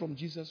receive them from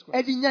Jesus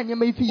Christ.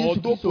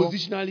 Although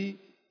positionally,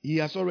 he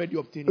has already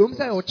obtained it.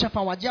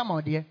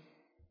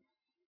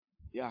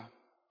 Yeah.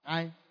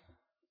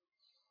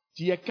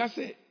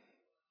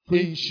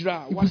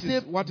 What is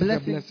the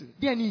blessing?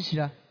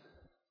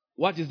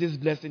 What is this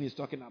blessing he's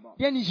talking about?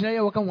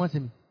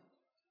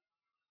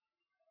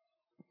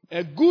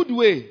 A good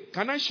way.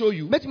 Can I show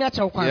you?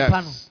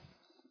 Yes.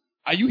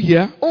 Are you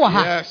here?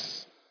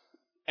 Yes.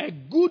 A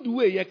good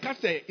way. If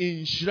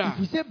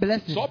you say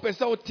blessing,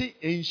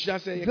 if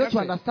you want to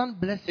understand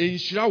blessing, you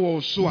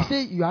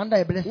say you are under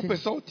a blessing.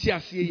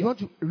 You want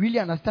to really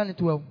understand it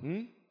well.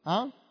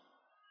 Huh?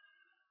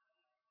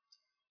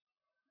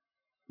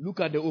 Look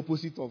at the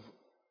opposite of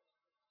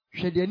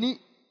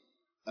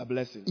a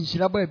blessing.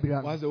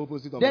 What's the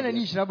opposite of a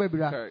blessing?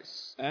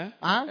 Curse.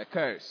 A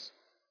curse.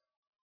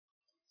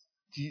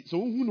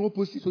 So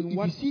opposite. So if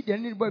you see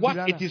the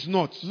what it is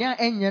not,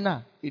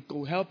 it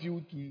will help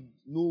you to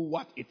know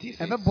what it is.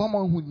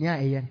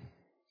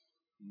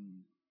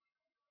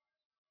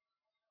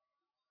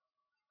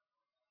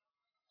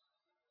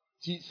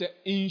 If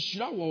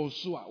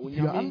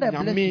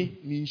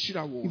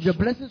the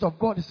blessings of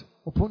God is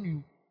upon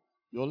you,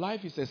 your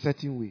life is a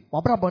certain way.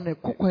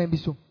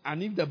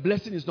 And if the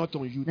blessing is not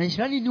on you,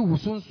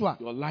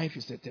 your life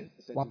is a certain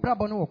way.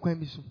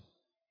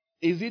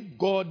 Is it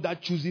God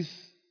that chooses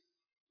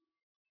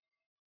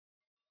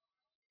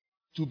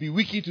to be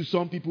wicked to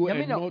some people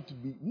and not to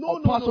be?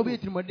 No.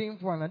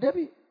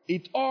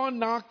 It all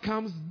now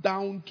comes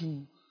down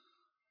to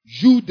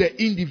you,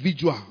 the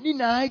individual.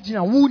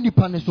 Your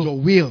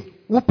will.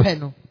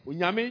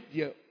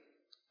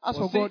 As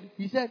for God,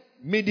 He said,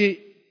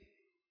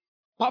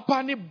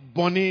 Papa ni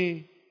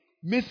bone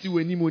mesi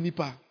weni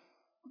monipa.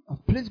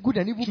 I've placed good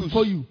and evil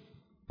before you.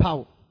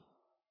 Power.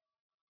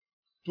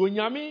 To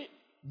nyame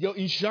your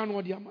insurance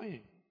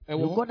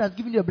God has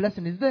given you a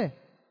blessing, is there?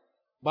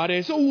 But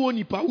there's so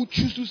nipa who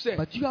choose to say,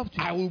 but you have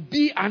to. I will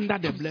be under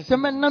the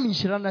blessing.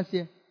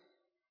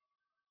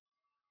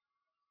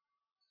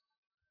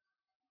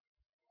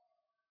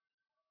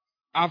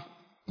 I've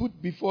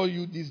put before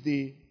you this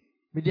day.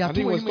 I think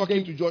he was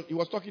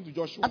talking to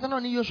Joshua.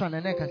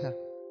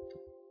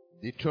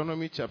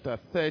 Deuteronomy chapter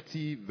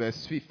 30,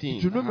 verse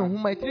 15.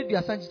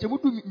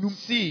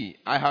 See,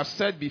 I have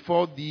set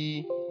before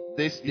thee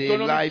this day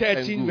Deuteronomy life 13,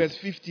 and good. verse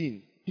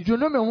 15.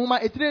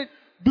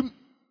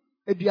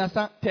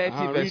 30,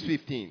 verse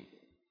 15.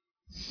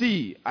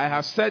 See, I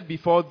have set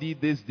before thee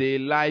this day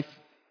life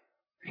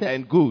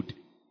and good,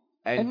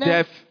 and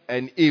death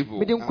and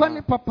evil.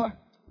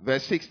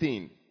 Verse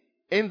 16.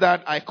 In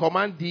that I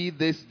command thee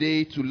this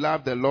day to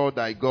love the Lord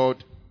thy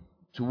God,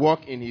 to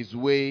walk in his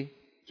way,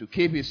 to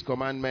keep his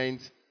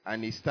commandments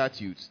and his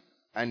statutes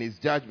and his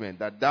judgment,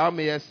 that thou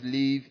mayest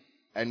live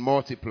and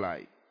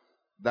multiply,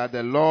 that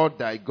the Lord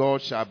thy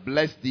God shall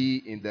bless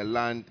thee in the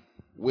land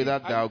whither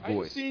thou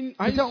goest.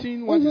 I've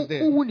seen what is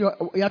there.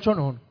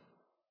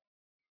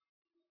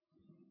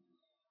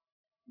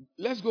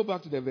 Let's go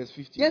back to the verse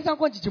 15.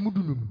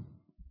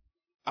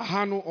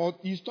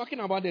 He's talking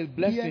about the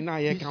blessing.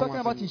 He's talking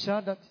about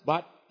that.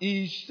 But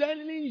he's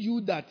telling you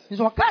that you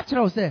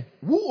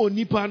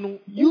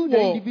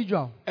the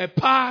individual a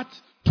part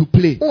to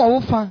play.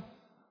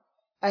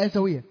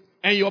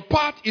 And your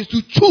part is to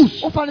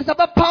choose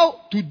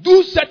to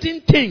do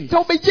certain things.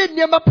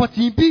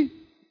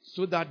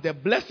 So that the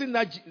blessing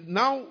that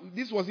now,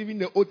 this was even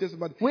the Old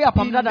Testament.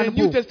 In the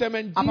New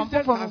Testament,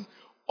 Jesus has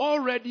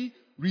already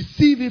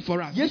received it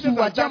for us. Jesus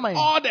has done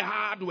all the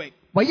hard work.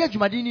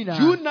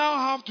 You now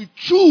have to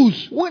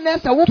choose to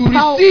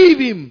receive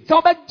him,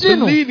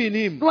 believe in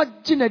him,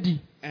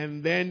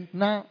 and then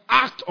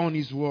act on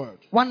his word.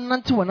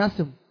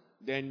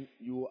 Then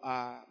you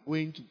are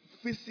going to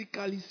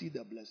physically see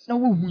the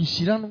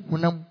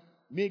blessing.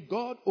 May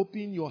God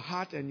open your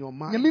heart and your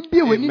mind.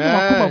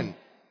 Amen.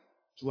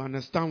 To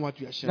understand what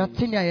you are sharing.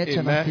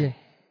 Amen.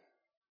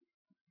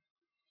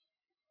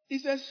 He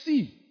says,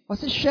 see,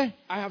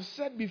 I have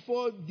said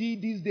before thee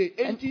this day,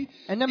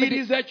 it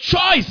is a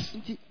choice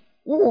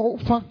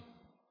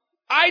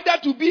either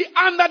to be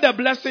under the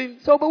blessing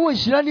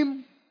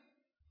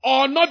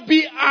or not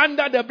be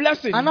under the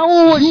blessing.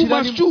 You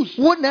must choose.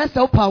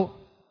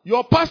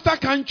 Your pastor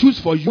can't choose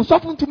for you.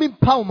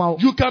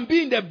 You can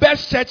be in the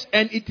best church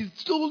and it is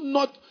still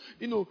not,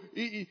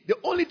 the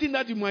only thing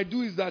that you might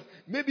do is that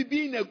maybe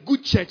be in a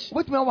good church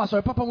will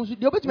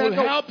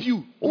help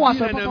you to be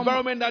in an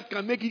environment that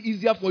can make it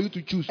easier for you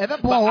to choose. But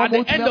at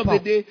the end of the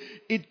day,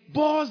 it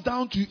boils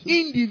down to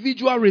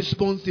individual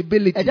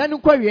responsibility.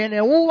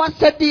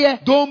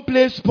 Don't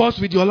play sports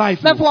with your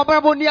life.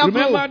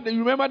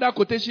 Remember that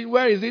quotation?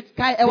 Where is it?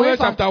 Proverbs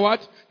chapter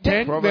what?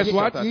 10 verse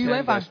what?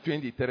 10 verse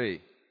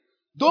 23.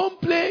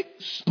 Don't play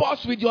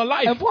sports with your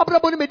life.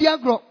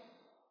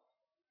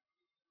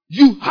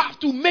 You have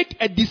to make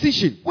a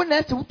decision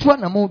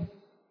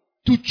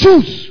to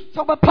choose.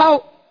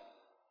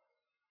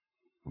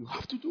 You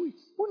have to do it.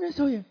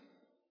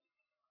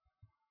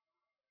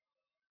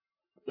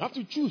 You have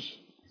to choose.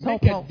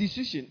 Make a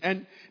decision.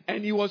 And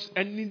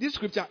in this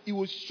scripture, he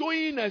was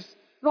showing us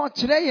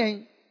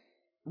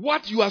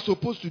what you are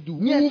supposed to do.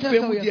 Your part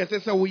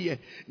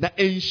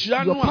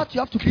you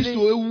have to play.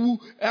 The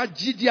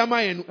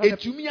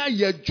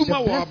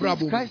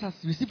blessings Christ has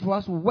received for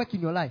us will work in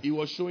your life. He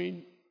was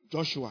showing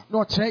Joshua.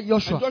 And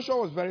Joshua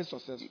was very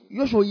successful.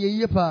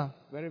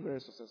 Very, very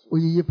successful.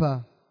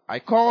 I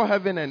call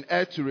heaven and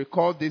earth to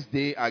record this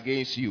day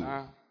against you,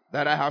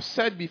 that I have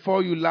set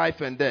before you life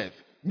and death.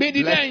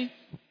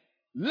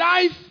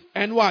 Life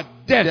and what?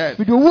 Death.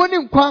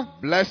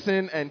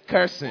 Blessing and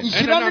cursing.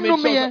 And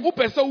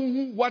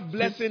then what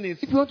blessing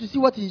is. If you want to see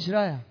what is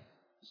Israel,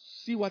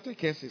 see what a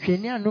curse is.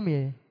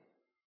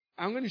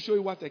 I'm going to show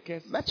you what a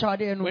curse is.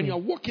 When you're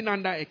walking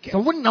under a curse.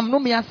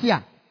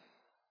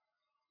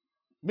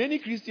 Many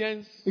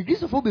Christians,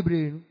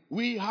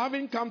 we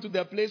haven't come to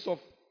the place of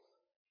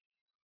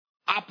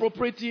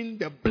appropriating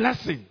the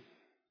blessing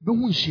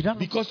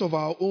because of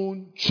our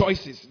own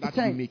choices that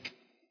we make.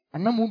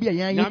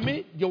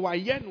 Nyame, your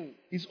ayenu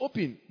is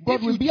open.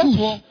 God will be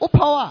choose,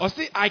 or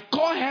say, I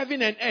call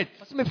heaven and earth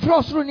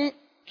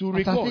to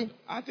record.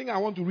 I think I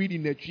want to read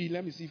in the tree.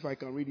 Let me see if I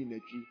can read in the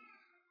tree.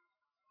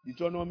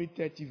 Deuteronomy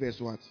 30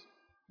 verse what?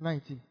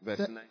 19.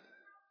 Verse 9.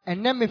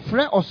 And then me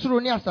friend osuro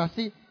ni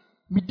asase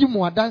me di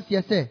mu adanse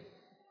ese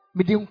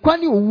me di nkwa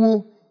ni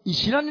owuo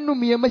inhyira ne no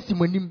me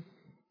masimanim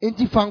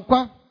enti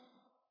fankwa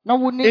na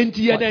wo ne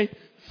enti yeden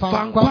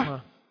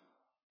fankwa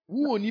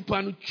wo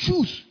onipa no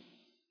choose.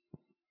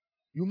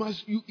 You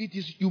must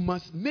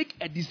make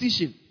a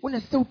decision. I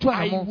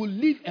will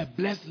live a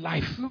blessed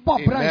life.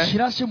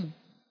 Amen.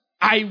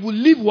 I will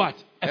live what?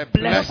 A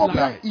blessed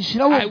life.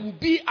 I will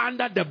be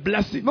under the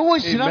blessing.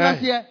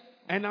 Amen.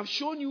 And I've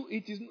shown you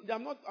it is.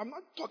 I'm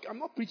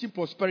not preaching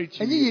prosperity.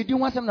 I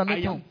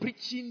am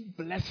preaching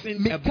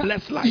blessing, a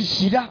blessed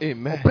life.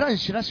 Amen.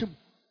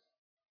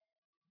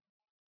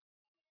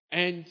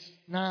 And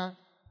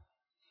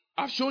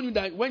I've shown you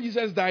that when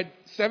Jesus died,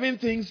 7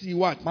 things he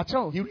what?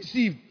 He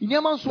received.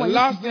 The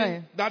last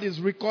thing that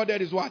is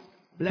recorded is what?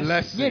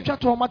 Blessing.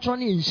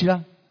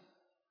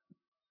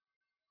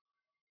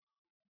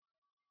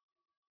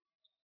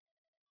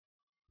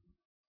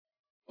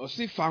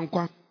 Osi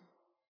fankwa.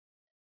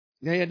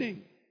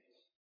 Nyayedeng.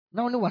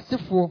 Na one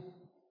wasefo.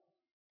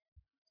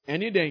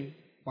 Anything.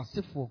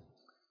 Wasefo.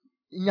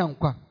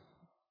 Inyankwa.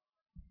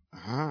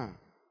 Aha.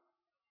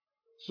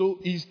 So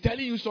he's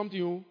telling you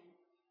something.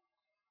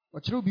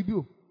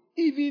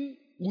 Even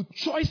with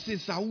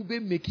choices I will be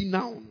making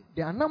now.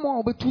 There are no more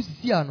over 2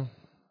 cc.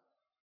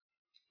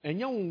 And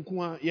young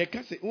ye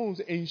can say,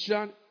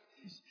 insurance.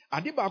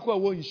 Adibakwa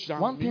wo inshira.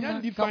 One thing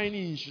that define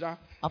inshira.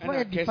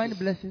 I define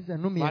blessings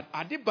and no me. But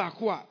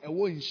Adibakwa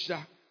wo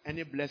inshira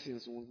any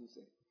blessings won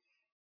say.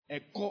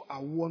 Eko I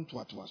want to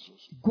it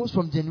goes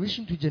from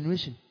generation to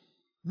generation.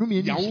 No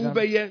me inshira.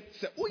 Yawo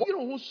say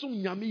o ho sum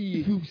nyame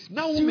ye.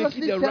 Now we make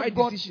the right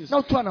decisions.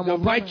 The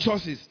right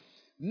choices.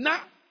 Na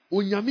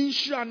onyame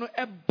inshira no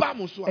eba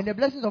mo so. And the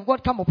blessings of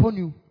God come upon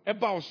you.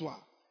 Eba so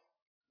a.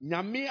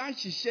 Nyame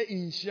ahihye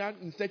inshira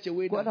in such a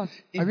way that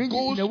it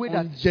goes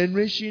from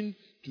generation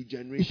to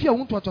generation.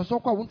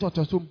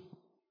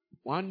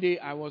 One day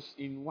I was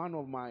in one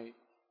of my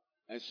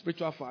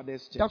spiritual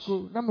father's church.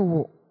 And,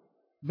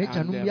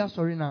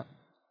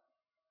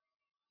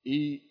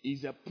 he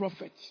is a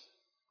prophet.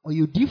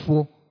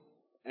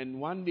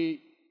 And one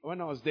day when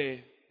I was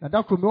there,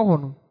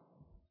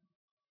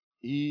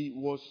 he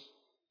was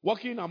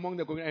walking among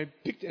the congregation and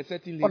picked a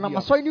certain lady.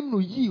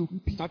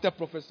 Started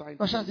prophesying.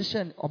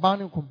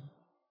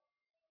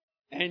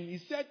 And he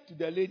said to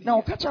the lady,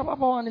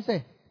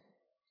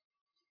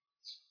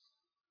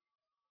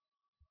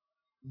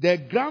 the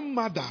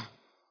grandmother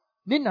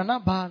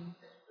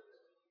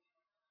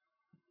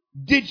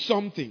did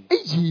something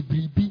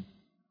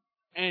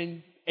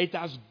and it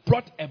has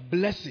brought a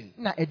blessing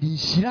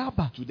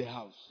to the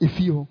house.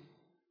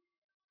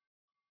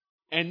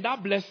 And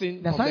that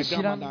blessing of the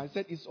grandmother, I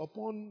said, is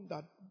upon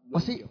that.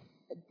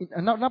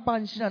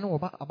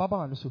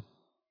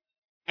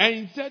 And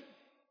he said,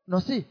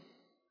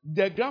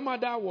 the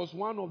grandmother was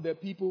one of the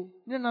people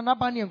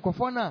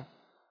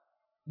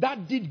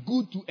that did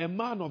good to a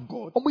man of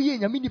God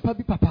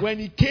when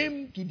he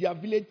came to their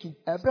village to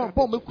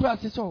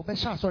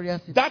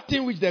that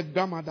thing which the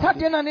grandmother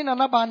did,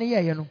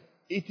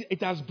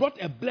 it has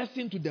brought a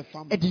blessing to the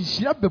family.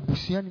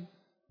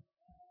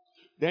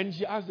 Then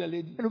she asked the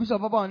lady,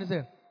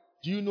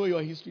 do you know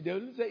your history? They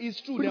say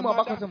it's true.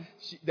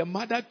 The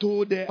mother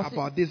told her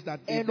about this, that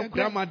the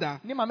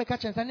grandmother,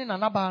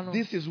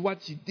 this is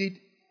what she did.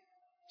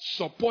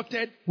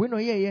 Supported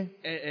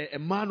a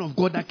man of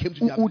God that came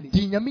to their village,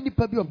 bring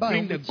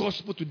the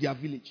gospel to their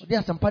village. And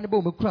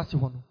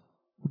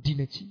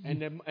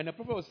the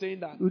prophet was saying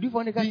that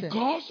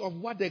because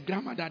of what the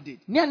grandmother did,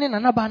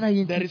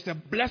 there is a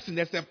blessing,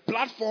 there's a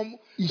platform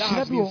that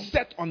has been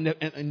set on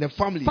in the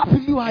family,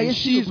 and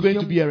she is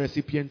going to be a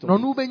recipient of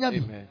it.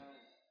 Amen.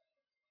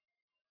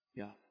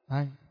 Yeah.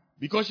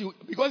 Because he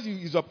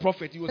is a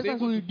prophet, he was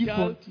able to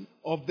tell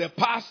of the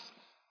past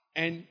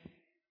and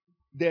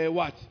the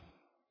what?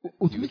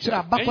 And you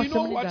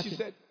know what she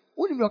said?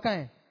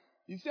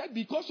 He said,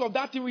 because of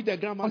that thing with the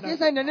grandmother,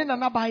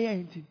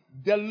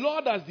 the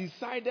Lord has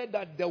decided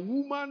that the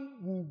woman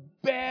will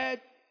bear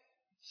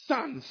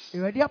sons. He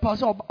will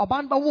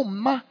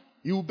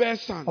bear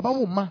sons.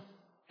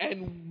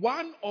 And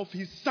one of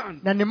his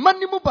sons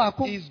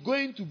is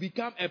going to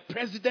become a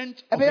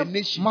president of a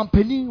nation.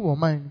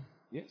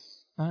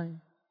 Yes.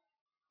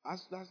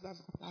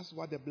 That's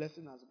what the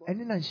blessing has brought.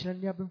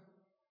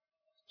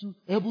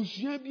 They're doing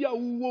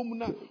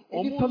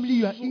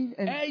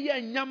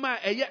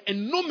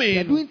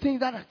things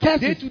that are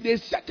cursed. They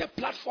set a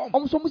platform.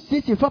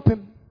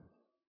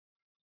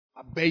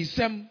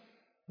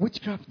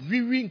 Witchcraft.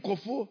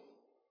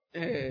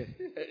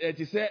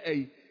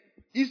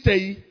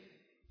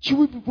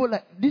 Chewy people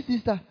like this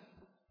sister.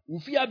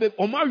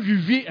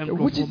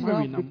 which is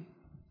now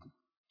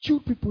chew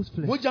people's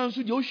flesh.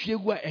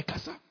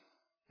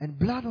 And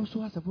blood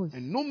also has a voice.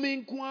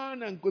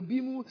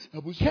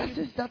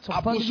 Curses that's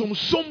upon you.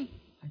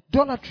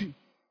 Idolatry.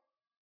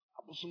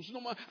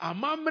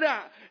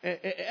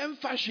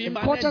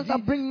 Importance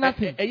that bring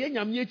nothing.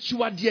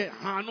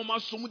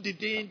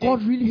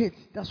 God really hates.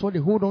 That's what they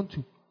hold on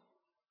to.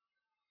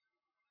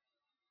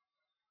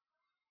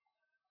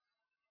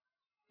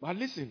 But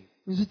listen.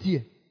 Is it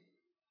here?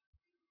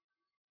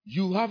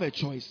 You have a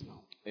choice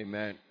now.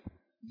 Amen.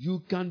 You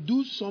can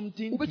do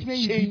something to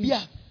change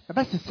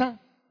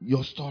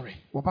your story.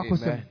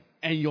 Amen.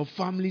 And your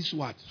family's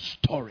what?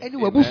 Story.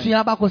 Amen.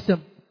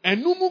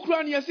 And no more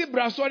crying. You say,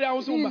 "Brasori,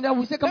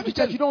 we say come to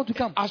church. You don't want to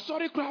come."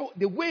 Sorry, crowd.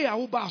 The way I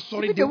will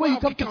sorry. The way you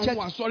come to church.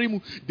 Sorry,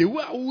 the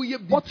way I will.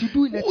 What you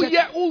do in the church?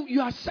 Oh,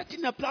 you are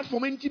setting a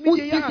platform. Understand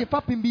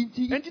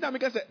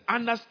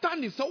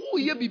it. So,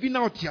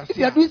 if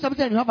you are doing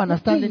something and you have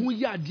understanding,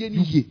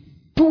 you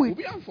do it.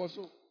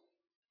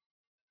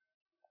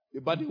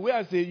 But the way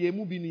I say, you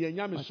move in the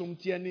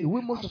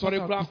way most of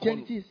our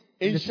Christianity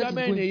is.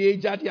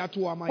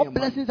 What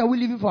blessings are we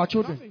leaving for our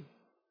children? Nothing.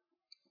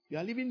 We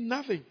are living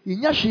nothing.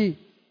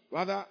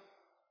 Rather,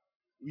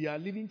 we are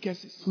living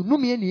curses.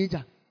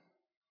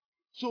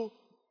 So,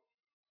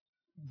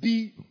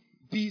 be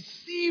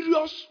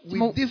serious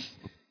with this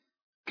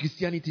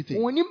Christianity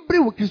thing. Be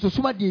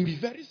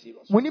very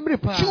serious.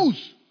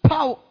 Choose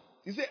power.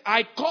 He said,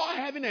 I call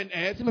heaven and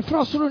earth to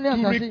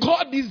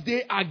record this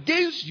day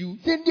against you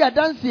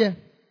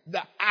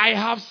that I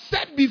have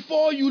set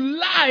before you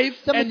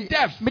life and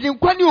death.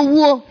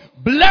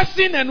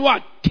 Blessing and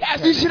what?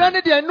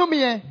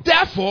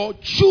 Therefore,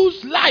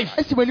 choose life.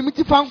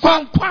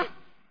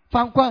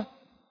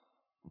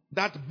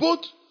 That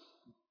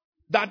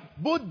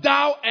both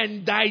thou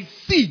and thy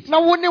seed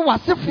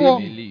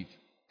may live.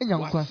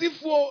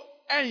 Wasifo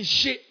and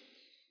shit.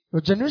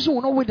 Your generation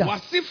will not wither.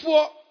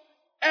 Wasifo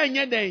and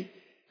your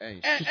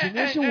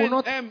generation will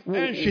not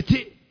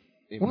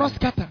will not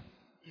scatter.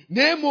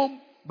 Nemum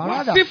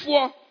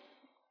wasifo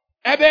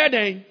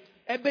ebe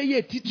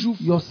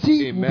your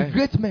seed will be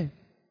great men.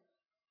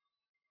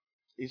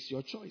 It's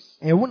your choice.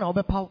 And when I'll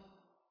be power.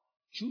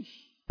 Choose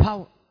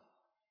power.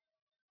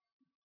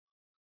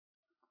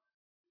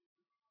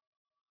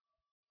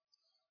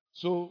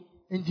 So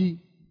indeed,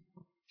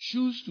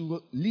 choose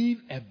to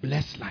live a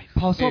blessed life.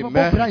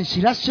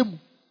 Amen.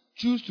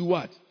 Choose to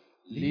what?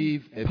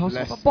 Live a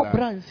blessed life.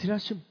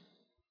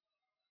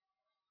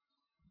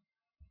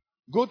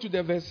 Go to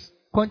the verse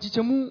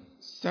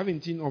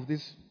 17 of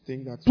this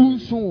thing. That's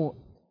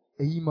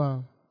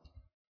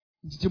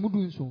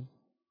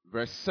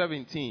verse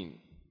 17.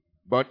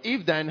 But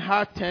if thine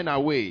heart turn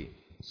away,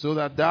 so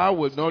that thou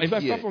wilt not hear. If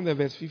I start from the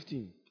verse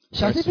 15.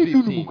 Verse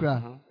 15.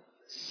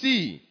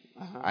 See,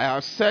 I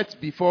have set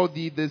before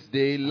thee this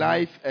day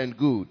life and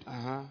good,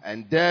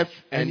 and death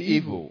and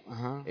evil.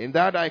 In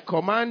that I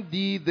command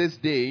thee this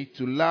day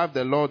to love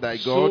the Lord thy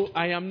God. So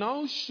I am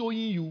now showing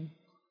you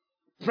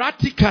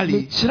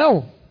practically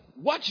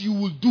what you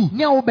will do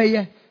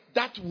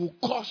that will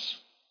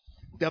cause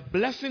the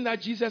blessing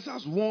that Jesus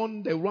has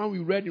won, the one we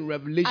read in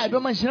Revelation.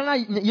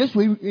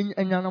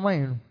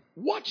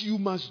 What you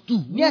must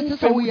do.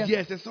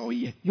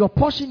 Your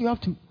portion you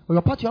have to, or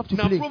your part you have to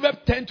play. Now Proverbs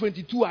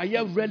 10:22 I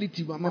have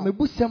relative.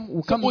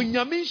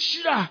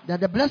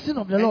 That the blessing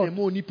of the Lord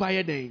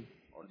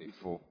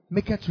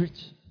make it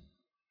rich.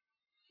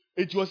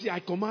 It was I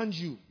command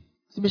you.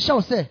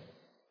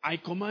 I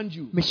command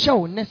you.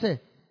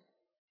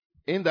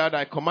 In that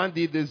I command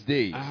thee this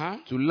day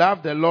to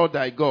love the Lord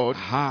thy God.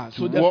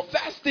 So the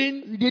first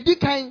thing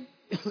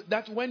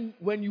that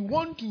when you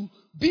want to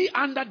be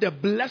under the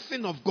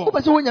blessing of God,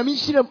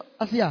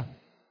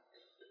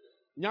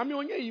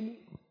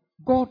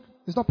 God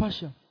is not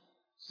partial.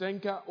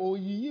 You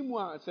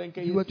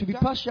were to be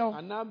partial.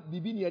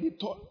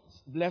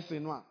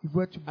 Blessing. You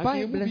were to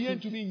buy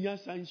blessing.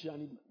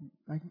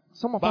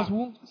 Some of us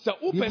won't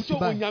be able to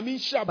buy.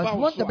 But you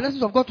want the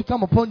blessings of God to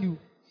come upon you.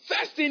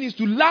 First thing is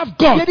to love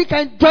God.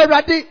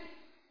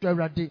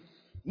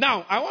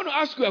 Now, I want to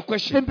ask you a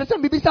question.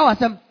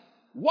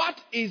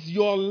 What is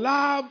your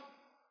love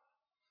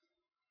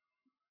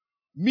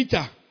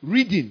meter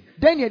reading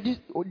when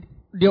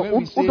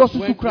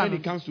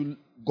it comes to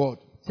God?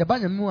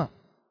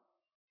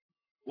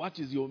 What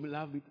is your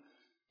love meter?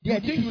 Do you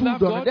think you love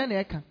God?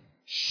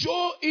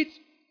 Show it.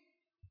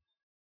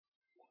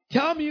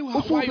 Tell me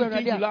why you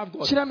think you love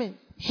God.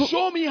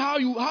 Show me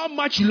how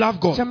much you love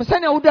God.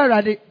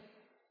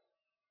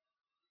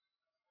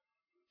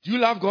 Do you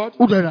love God?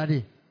 Do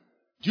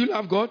you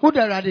love God?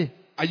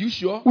 Are you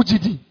sure?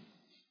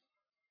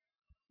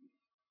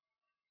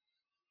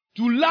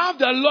 To love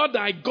the Lord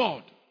thy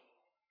God.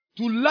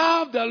 To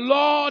love the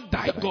Lord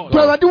thy God. To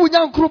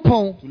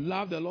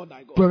love the Lord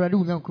thy God.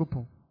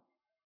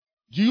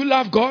 Do you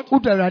love God?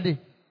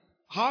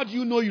 How do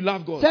you know you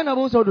love God?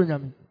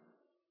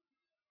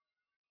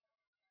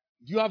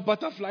 Do you have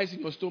butterflies in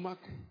your stomach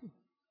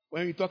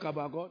when you talk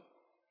about God?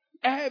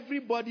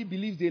 Everybody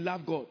believes they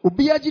love God. But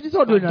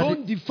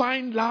don't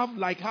define love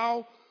like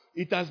how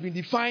it has been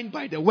defined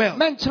by the world.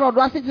 Define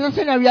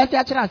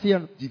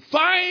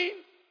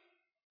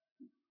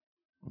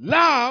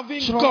love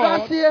in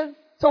God.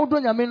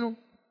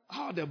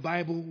 How the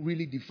Bible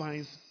really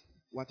defines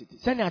what it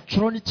is.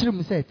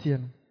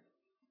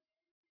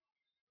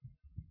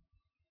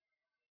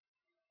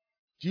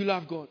 Do you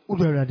love God?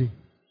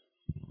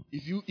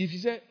 If you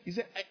say,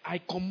 I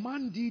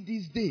command thee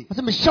this day. He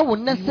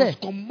was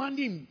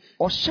commanding him.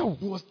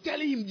 He was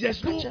telling him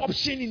there's no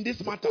option in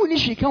this matter.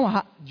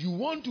 You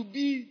want to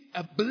be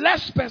a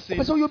blessed person.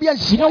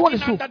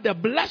 Walking under the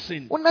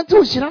blessing.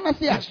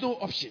 There's no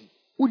option.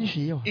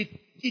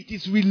 It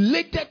is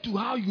related to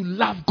how you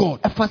love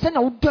God.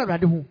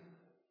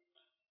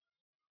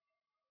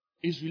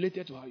 It's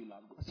related to how you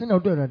love God.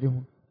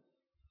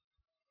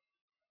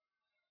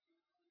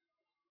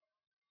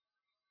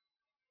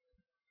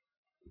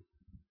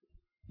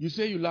 You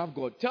say you love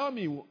God. Tell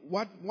me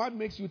what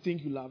makes you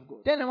think you love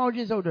God?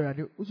 Anybody?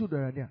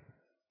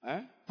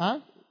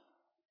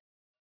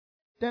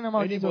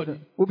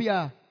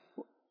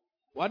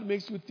 What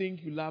makes you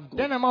think you love God?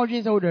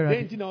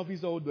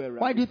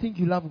 Why do you think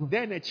you love God?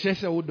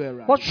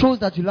 What shows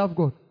that you love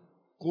God?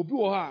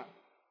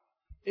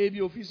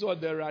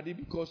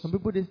 Because some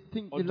people they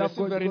think they love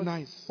God very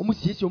nice. So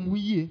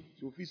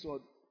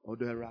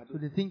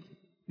they think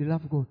they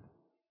love God.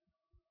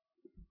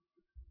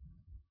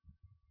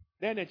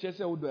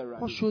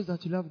 What shows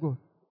that you love God?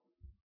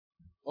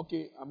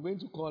 Okay, I'm going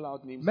to call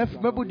out names.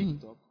 Mebodi.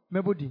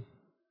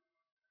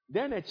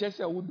 Then what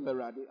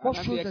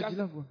shows that you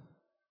love God?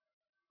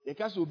 You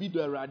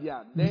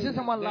say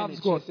someone loves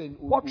God.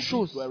 What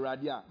shows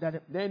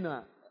that?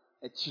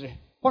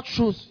 What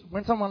shows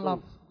when someone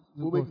loves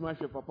God?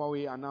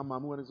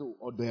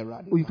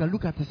 Or you can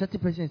look at a certain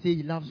person and say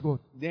he loves God.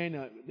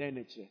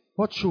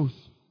 What shows?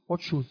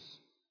 What shows?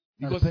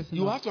 Because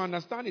you have to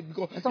understand it.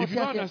 Because if you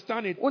don't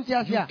understand it, you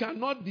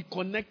cannot be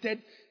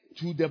connected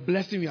to the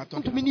blessing we are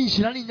talking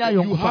about.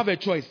 You have a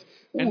choice.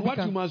 And what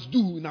you must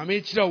do,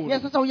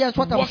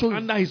 walk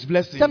under His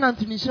blessing. You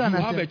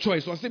have a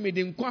choice.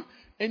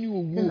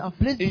 And I've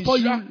placed before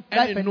you life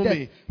and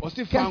death.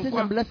 Curses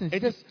and blessings.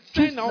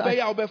 Choose life.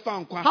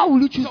 How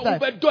will you choose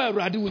life?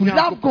 To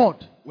love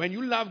God. When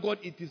you love God,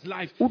 it is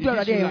life. It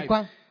is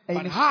life.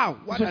 But how?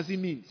 What does it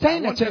mean? I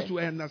want us to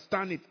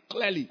understand it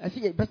clearly.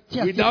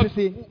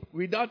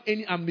 Without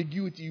any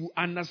ambiguity, you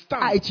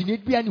understand.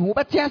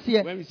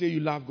 When we say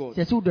you love God,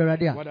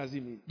 what does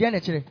it mean?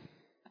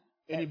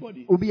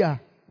 Anybody?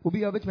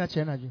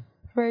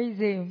 Praise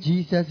Him.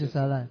 Jesus is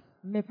alive.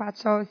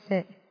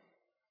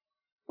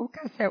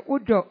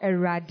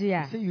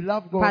 Say you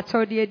love God.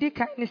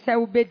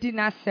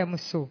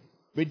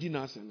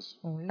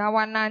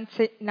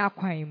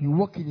 You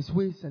walk in His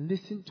ways and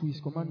listen to His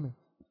commandments.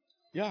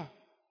 Yeah.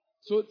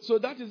 So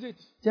that is it.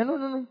 Yeah,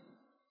 no.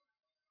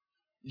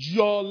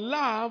 Your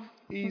love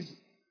is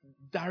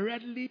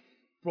directly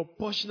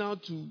proportional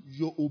to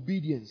your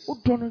obedience. If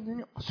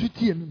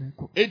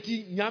you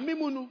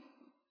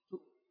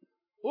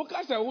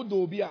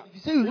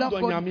say you love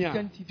God,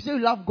 if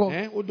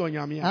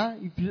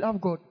you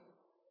love God,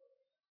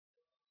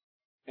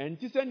 and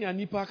it's not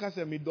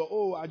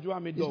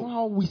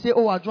how we say,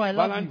 oh, Adjo, I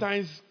love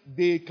Valentine's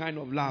Day kind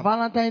of love.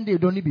 Valentine's Day,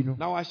 don't even know.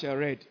 Now I share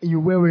red. And you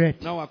wear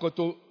red. Now I got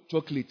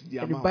chocolate.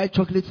 And you buy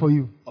chocolate for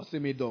you.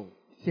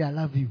 Say I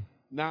love you.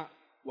 Now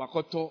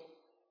wakoto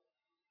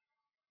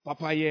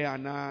papaya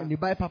and you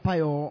buy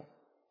papaya or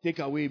take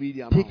away for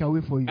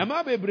you.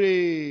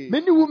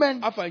 Many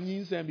women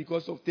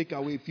because of take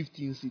away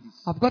 15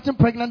 cedis. I've gotten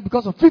pregnant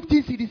because of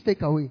 15 cedis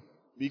take away.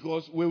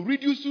 Because we're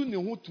reducing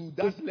to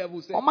that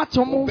level. Not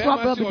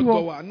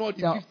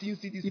the 15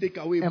 cedis take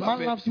away. A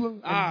man loves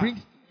you and brings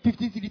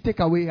 15 cedis take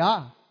away.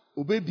 Hotel.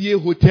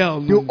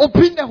 They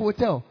open the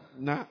hotel.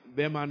 Na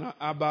bemana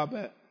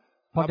ababe.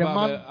 For the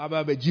man.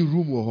 Ababe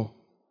room.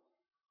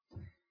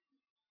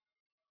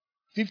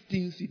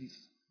 15 cedis.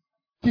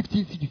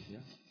 15 cedis.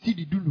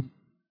 CD dulum.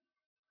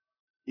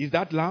 Is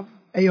that love?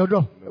 Where your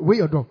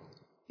door?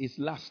 It's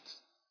lust.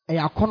 So you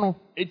have to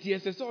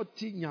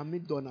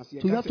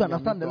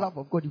understand the love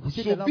of God. If you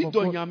say the love of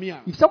God,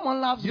 if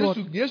someone loves God,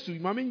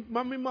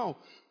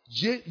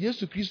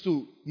 Jesus Christ,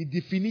 the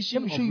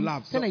definition of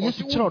love. He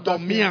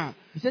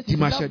says, if you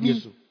love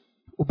me,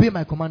 obey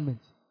my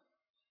commandments.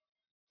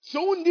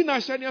 So you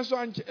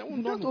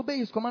don't obey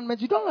His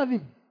commandments, you don't love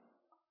Him.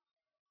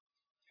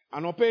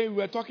 And we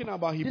were talking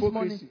about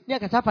hypocrisy.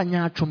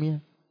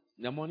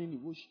 The morning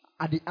devotion.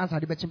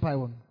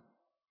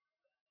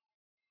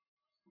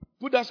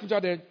 Put that scripture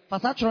there.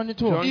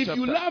 If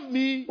you love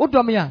me,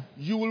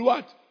 you will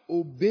what?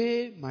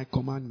 Obey my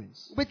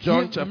commandments.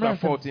 John chapter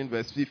 14,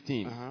 verse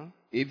 15.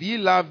 If ye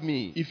love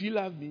me,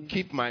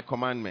 keep my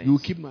commandments. You will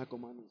keep my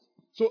commandments.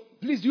 So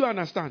please, do you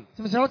understand?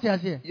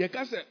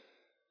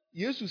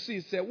 Jesus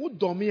says,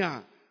 obey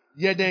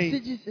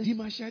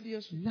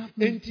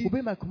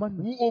my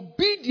commandments.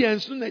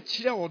 Obedience is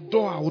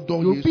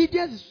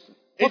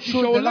what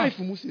shows the life.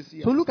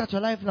 So look at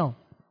your life now.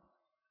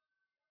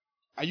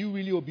 Are you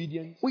really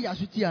obedient? Or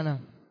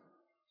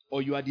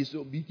you are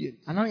disobedient?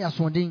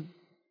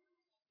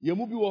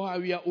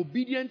 We are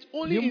obedient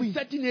only in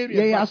certain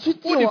areas.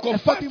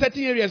 Only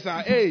certain areas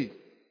are. Hey.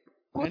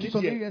 Go to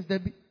some areas there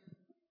be.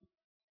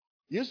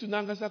 Yes, to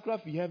Nangasakra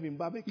if you have in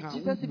Babylon.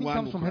 Jesus, if he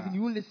comes from heaven,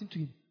 you won't listen to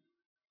him.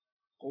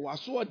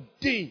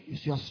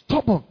 If you are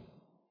stubborn,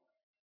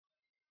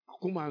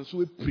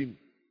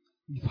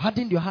 you've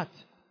hardened your heart.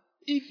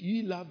 If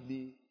you love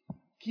me,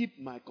 keep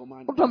my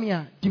commandments.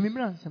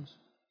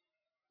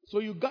 So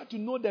you got to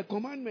know the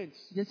commandments.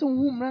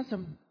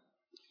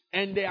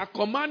 And there are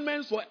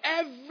commandments for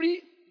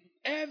every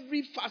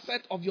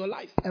facet of your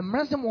life.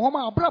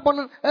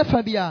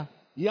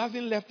 He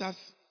hasn't left us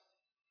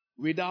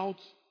without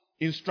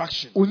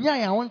instruction.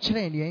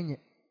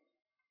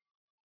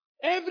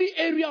 Every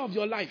area of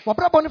your life,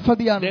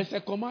 there's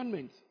a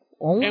commandment.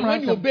 And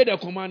when you obey the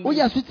commandment,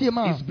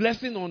 His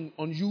blessing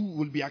on you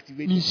will be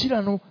activated.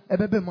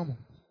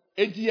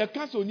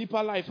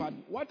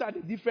 What are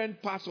the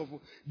different parts of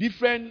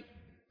different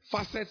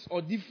facets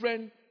or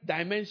different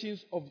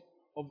dimensions of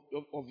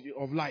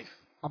life?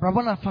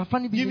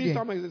 Give me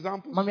some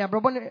examples.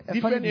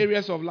 Different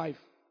areas of life.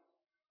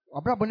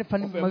 Of a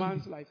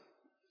man's life.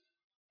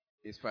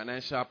 His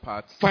financial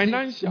part.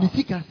 Financial.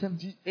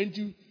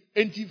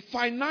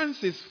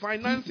 Finances.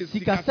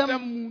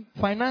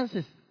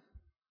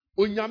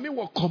 Onyame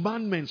were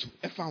commandments.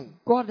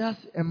 God has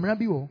a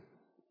mrabi.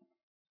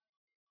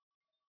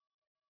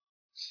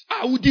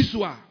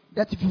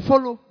 That if you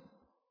follow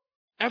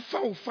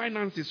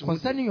finances,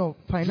 concerning your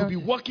finances,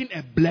 you'll be walking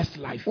a blessed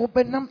life.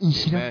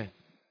 Amen.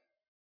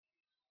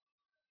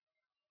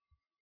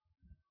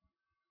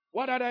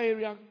 What other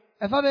area?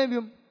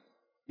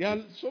 There are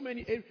so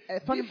many areas.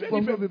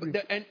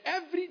 And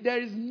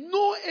there is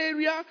no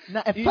area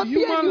in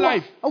human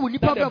life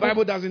that the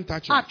Bible doesn't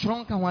touch on.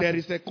 There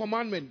is a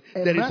commandment.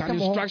 There is an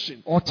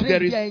instruction.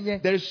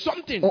 There is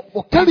something.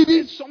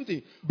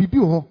 Something.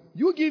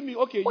 You give me,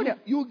 okay,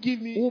 you give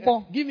me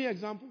an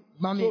example.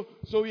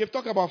 So we have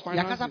talked about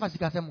finances.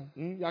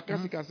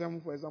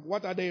 For example.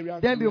 What other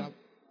areas do you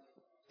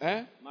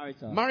have?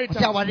 Marital.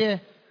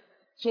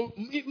 So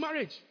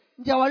marriage.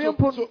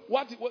 So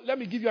let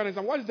me give you an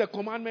example. What is the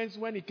commandments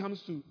when it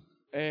comes to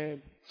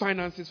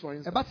finances, for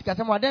instance?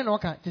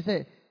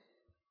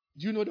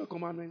 Do you know the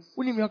commandments?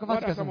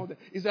 What are some of them?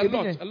 It's a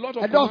lot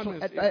of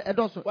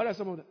commandments. What are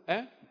some of them?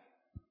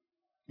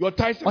 Your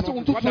tithes and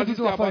offerings. What does it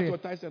say about your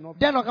tithes and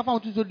offerings?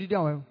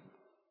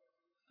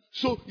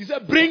 So he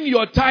said, bring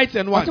your tithes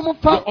and what? Your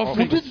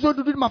offering.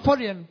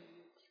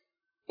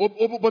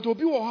 But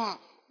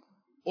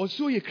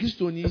also a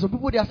Christian. Some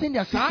people they are saying they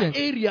are Christians.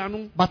 Area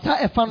no. But they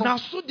are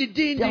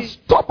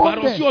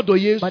stubborn.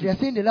 But they are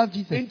saying they love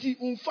Jesus.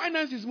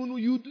 Finances,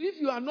 if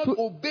you are not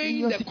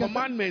obeying the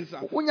commandments,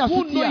 who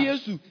know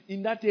Jesus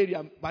in that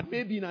area, but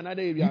maybe in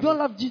another area. You don't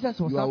love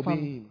Jesus or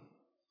obeying him.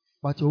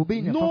 But you're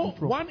obeying him. No,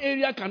 one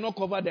area cannot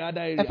cover the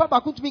other area.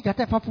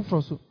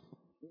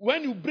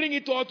 When you bring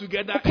it all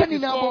together, it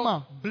is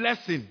called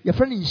blessing.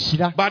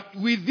 But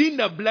within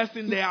the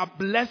blessing, there are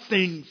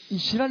blessings.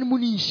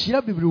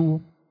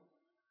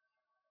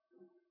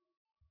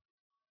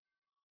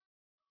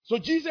 So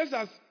Jesus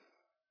has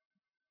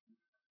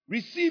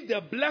received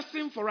the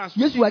blessing for us.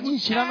 Yes, we are in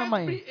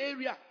every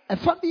area.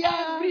 Every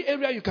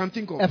area you can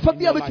think of.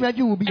 Every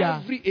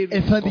area.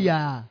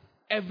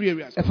 Every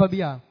area.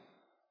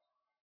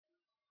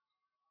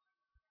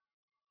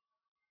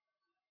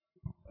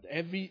 But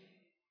every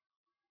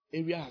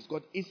area has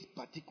got its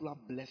particular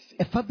blessing,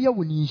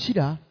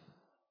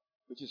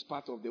 which is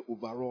part of the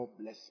overall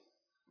blessing.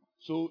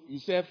 So you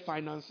say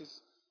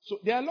finances. So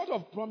there are a lot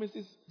of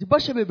promises.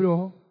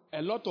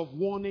 A lot of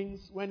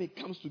warnings when it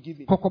comes to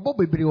giving.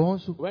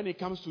 When it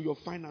comes to your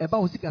finances.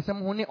 So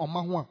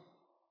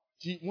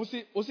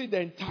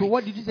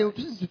what did you say? And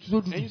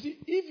you see,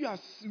 if you are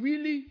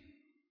really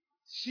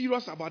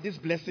serious about this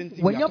blessing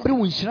thing,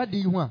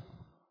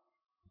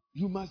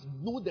 you must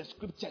know the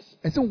scriptures.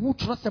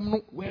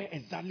 Where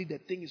exactly the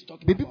thing is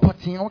talking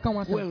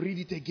about. Go and read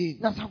it again.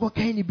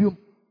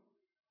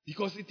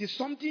 Because it is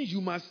something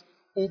you must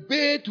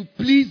obey to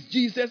please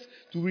Jesus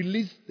to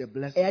release the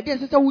blessing.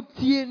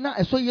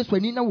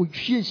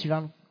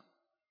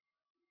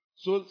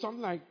 So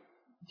something like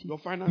your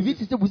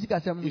finances,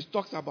 it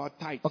talks about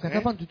tithes. Let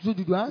me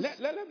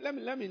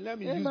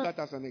use that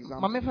as an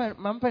example.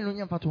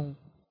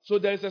 So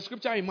there is a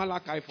scripture in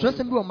Malachi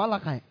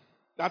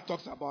that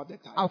talks about the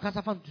tithes.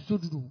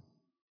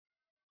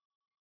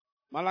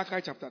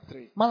 Malachi chapter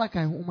 3.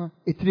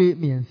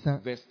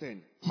 Verse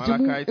 10.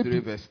 Malachi 3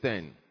 verse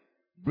 10.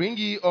 Bring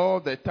ye all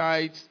the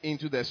tithes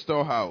into the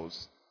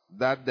storehouse,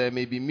 that there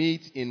may be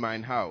meat in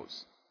mine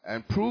house.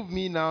 And prove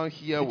me now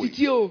herewith.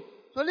 So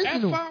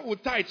listen,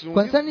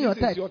 concerning your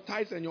tithes, your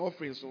tithes and your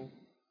offerings.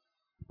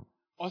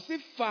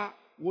 Osifa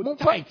would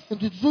tithes.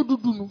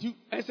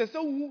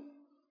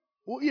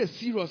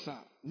 Serious.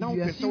 Now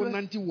this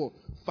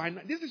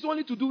is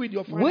only to do with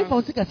your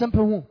finances.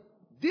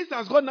 This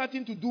has got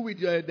nothing to do with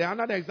the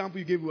another example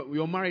you gave with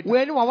your marriage.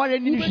 Pay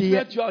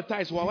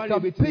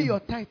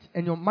your tithes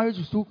and your marriage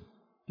is so.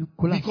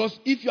 Because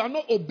if you are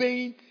not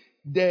obeying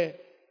the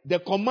the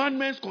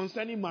commandments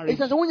concerning marriage,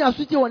 you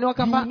will not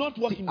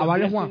walk in the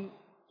blessing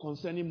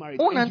concerning marriage.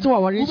 You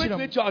will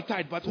pay your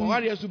tithe, but you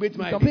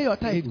can pay your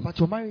tithe, but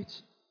your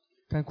marriage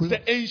can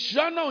collapse. If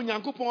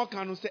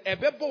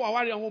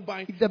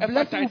the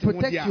blessing will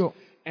protect you,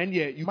 and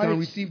you can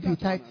receive your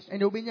tithe,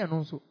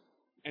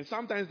 and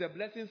sometimes the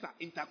blessings are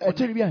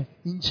interconnected.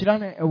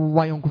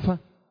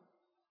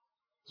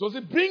 So say,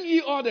 bring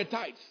ye all the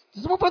tithes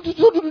into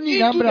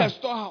the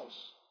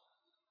storehouse.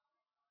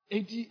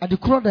 At the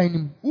crowd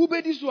who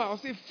be this one? I'll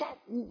say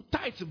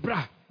tithes,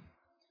 brah.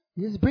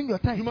 Yes, bring your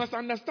tithe. You must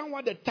understand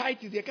what the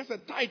tithe is. If you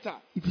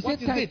say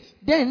tithe,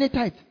 then it's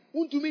tithe.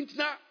 You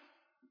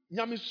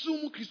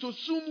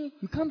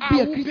can't be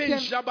a Christian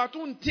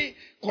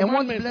and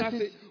want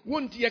blessings.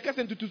 But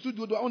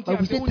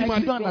we say tithe,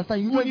 you don't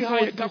understand. You don't know how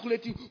to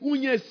calculate.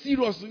 You're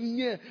serious.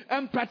 You're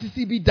not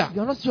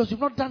serious.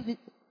 You've not done it.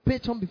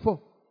 Paid on before.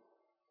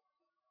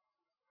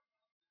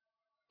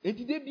 So it's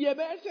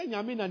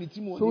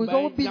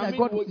all been like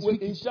God is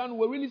speaking.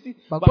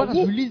 But God has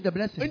released the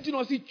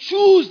blessing.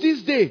 Choose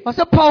this day. I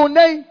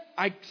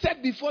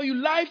set before you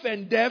life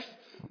and death,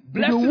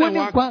 blessing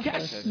and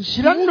curse. You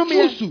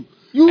choose.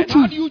 And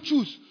how do you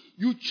choose?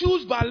 You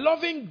choose by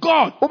loving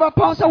God.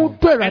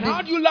 And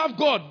how do you love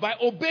God? By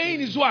obeying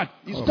His word.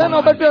 His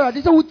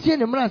commandments.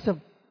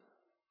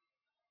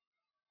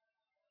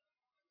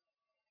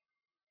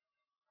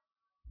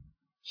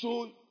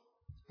 So,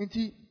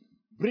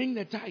 bring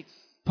the tithes.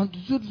 So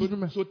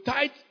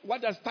tithe,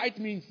 what does tithe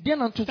mean?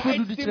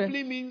 Tithe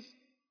simply means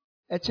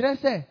a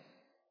tenth.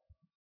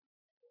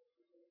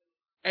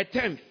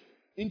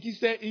 Inti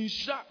say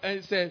insha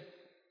and say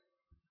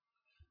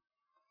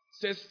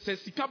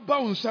sika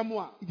bound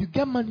somewhere. If you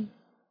get money,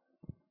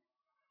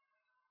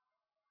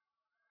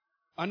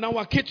 and now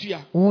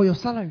waketuya. Oh, your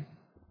salary.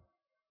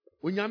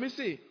 When you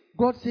say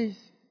God says,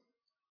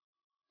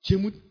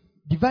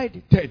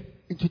 divide 10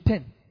 into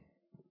 10.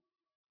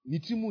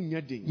 It's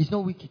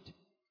not wicked.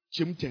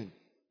 10.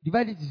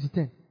 Divide it into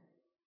 10.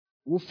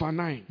 Wofa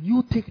 9.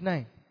 You take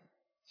 9.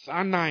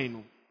 Sa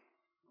 9.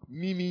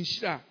 Mimi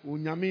nshira.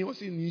 Onyame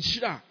osi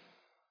nshira.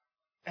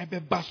 Ebe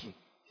basu.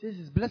 Says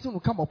His blessing will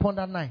come upon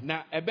that 9.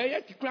 Na ebe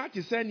ye tikra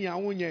ti se ni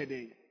awonye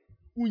den.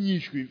 Unyi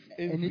hwe.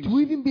 And it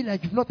will even be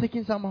like you've not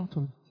taken some out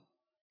of it.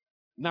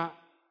 Na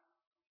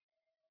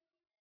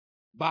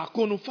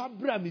bakono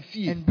fabra mi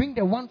fie. And bring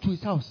the one to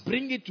his house.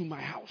 Bring it to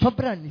my house.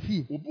 Fabra mi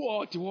fie. Obu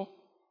o ti wo.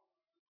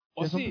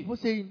 There's some people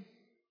saying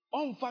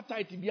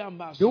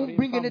they won't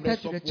bring any tithe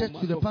to the church,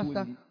 to the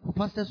pastor, for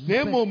pastors to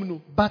spend.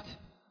 But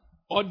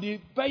they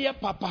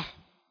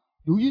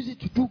will use it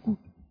to do good.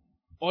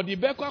 They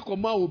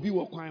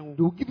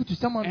will give it to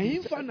someone on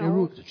the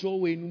road.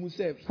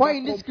 Why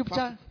in this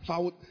scripture?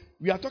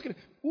 We are talking.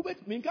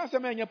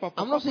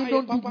 I'm not saying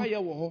don't do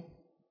good.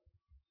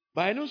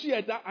 But I know see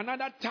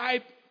another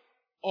type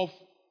of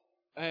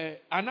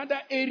another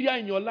area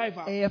in your life,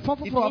 it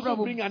also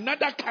bring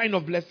another kind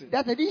of blessing.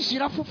 But when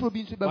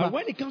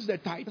it comes to the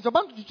tithe,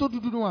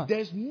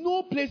 there's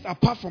no place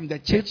apart from the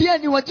church. So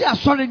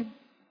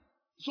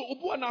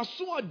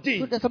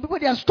there's some people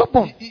they are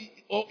stubborn.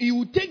 Or you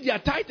will take their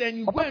tithe and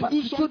you go and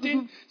do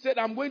something. Said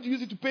I'm going to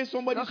use it to pay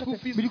somebody's school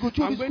fees. I'm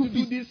going to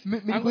do this.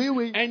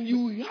 And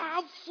you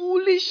have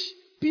foolish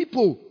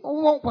people.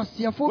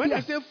 When I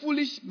say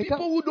foolish, people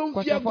who don't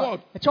fear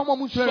God,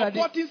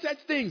 supporting such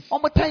things.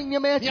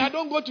 I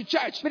don't go to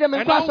church. And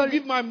I don't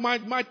give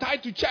my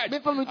tithe to church. I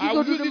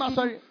will use it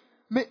to...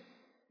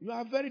 You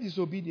are very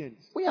disobedient.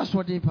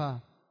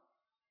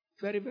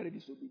 Very, very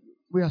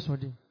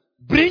disobedient.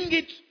 Bring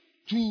it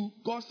to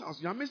God's house.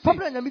 You understand?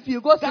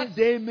 That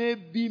there may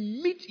be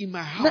meat in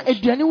my house.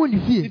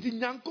 It is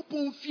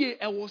Nyankopon fear.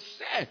 I was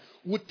say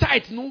with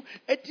tithe no.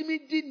 Tithe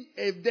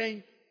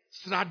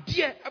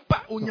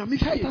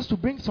has to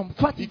bring some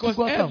fat because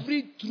into God's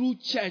every true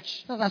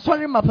church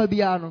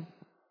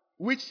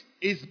which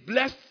is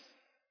blessed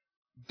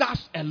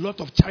does a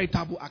lot of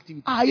charitable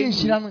activities.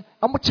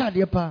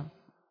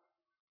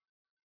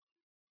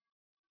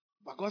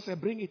 But God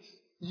said, bring it.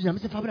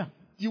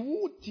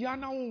 If you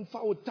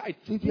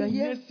are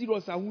here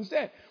serious, I will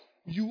say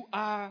you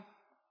are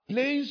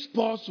playing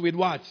sports with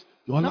what?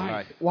 Your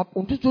life. When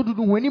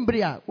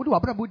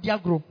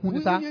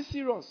you're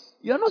serious.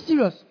 You are not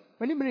serious.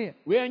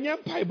 We are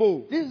not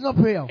Bible. This is not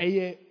prayer.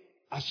 It's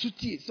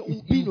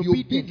being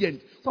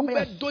obedient.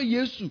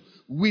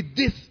 With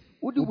this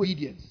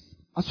obedience.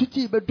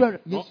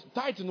 No,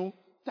 tithe no.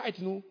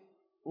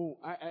 Oh,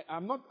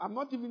 I'm not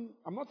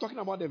talking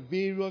about the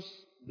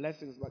various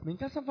blessings, but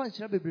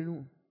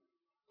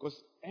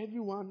because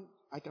everyone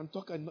I can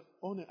talk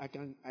on it, I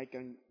can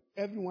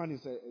everyone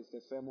is a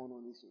sermon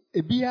on this.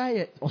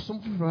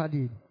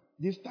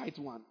 This tithe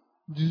one.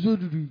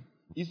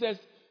 He says,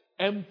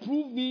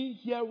 "Improve me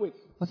herewith,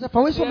 says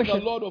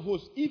the Lord of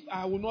hosts, if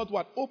I will not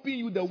what? Open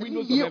you the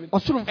windows of heaven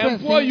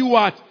and pour you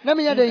what?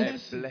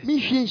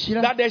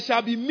 That there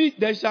shall be meat,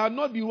 there shall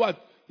not be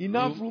what?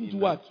 Enough room to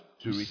what?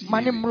 To receive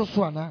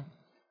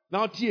it."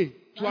 Now,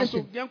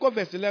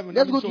 verse 11.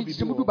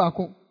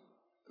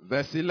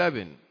 Verse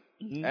 11.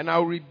 And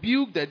I'll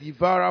rebuke the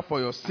devourer for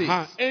your sake.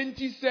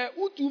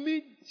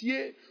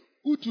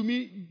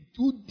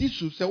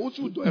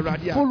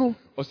 Follow.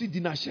 Says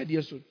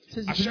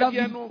if you love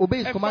him,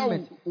 obey his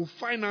commandments.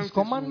 His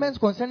commandments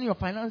concerning your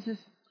finances.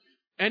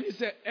 And he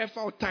said, and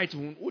your tithe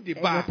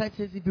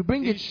says if you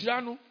bring it,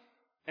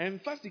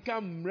 and first he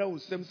come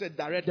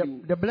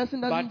directly. The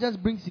blessing doesn't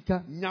just bring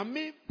sika.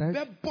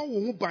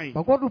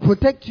 But God will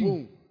protect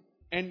you.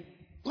 And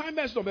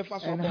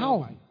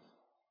how?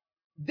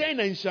 Then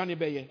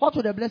what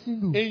will the blessing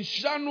do?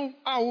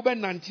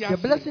 The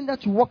blessing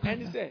that you walk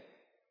and he said,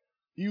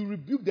 you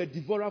rebuke the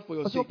devourer for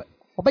your sake.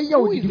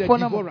 Who is the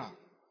devourer?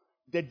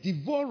 The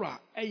devourer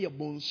is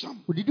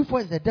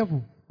the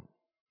devil.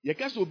 You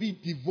can't be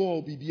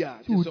devoured.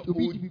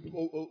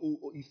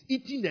 He's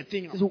eating the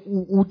thing up.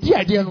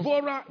 The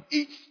devourer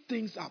eats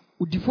things up.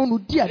 And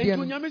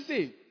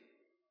say,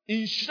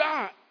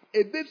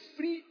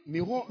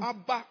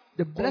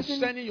 the blessing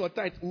concerning your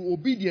tithe,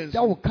 obedience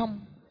that will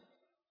come.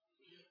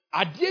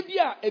 Anything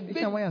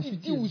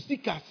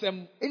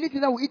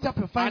that will eat up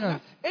your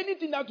finance.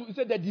 Anything that will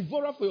say the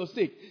devourer for your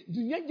sake.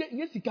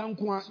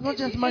 It's not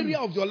just money.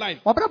 Area of your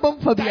life.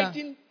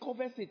 Tithing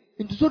covers it.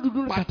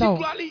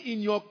 Particularly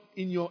in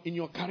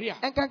your career.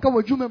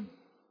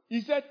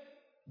 He said,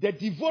 the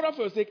devourer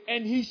for your sake,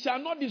 and he shall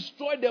not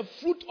destroy the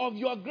fruit of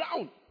your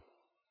ground.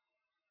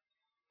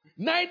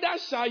 Neither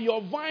shall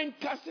your vine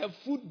cast her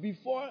fruit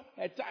before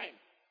her time.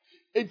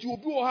 It will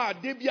be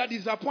hard. There be a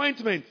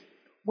disappointment.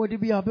 Or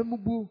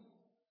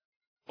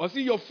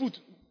see your fruit.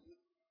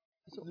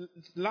 I told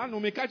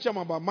you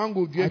about the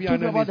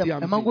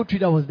mango tree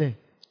that was there.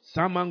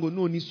 Some mango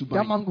no needs to buy.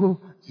 That mango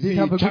didn't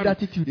have a good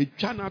attitude. They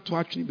try not to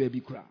actually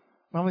baby cry.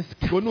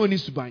 No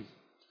needs to buy.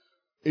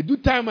 A do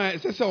time I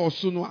say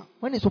Osunwa.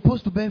 When it's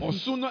supposed to bear fruit.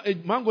 Osuna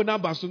mango na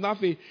basuna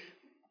fe.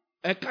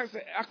 I can't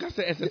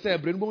say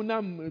SSL brain bo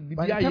na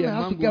bibia ye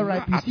mango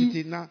na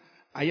atite na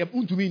I am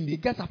untumindi.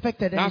 It gets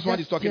affected. That's what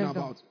he's talking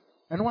about.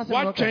 And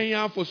what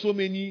train for so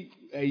many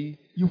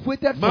you've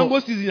waited for mango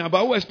season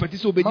about who expect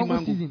so many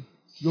mango. Season.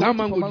 Some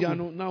mango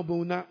diano now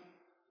bona.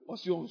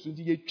 What's your so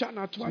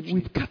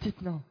we've cut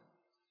it now.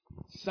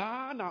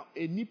 Sana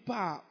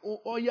enipa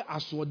oya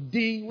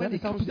asodin when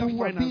it comes to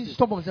finances.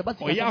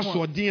 Oya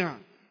asodin.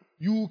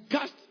 You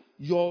cast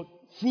your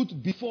fruit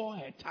before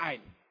her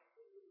time.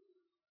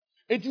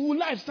 It will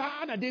life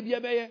sana de bia.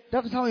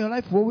 That is how your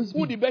life will always be.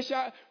 Who the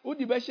besha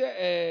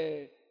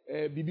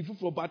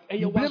bibifufu but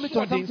you blame it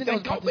on something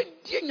else.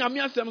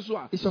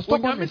 It's your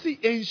stubbornness.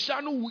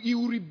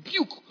 You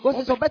rebuke. Because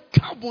it's a bad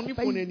carbon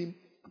for him.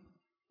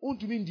 On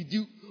to mean the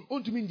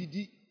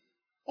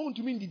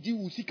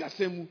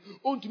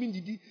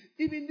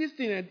even this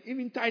thing,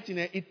 even tithing,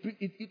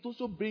 it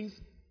also brings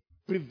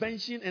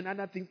prevention and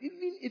other things.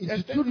 Even it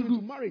extends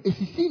to marriage.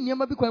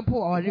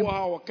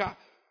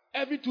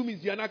 Every 2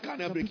 minutes, the other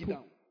can break it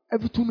down.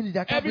 Every 2 minutes,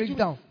 they can break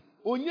down.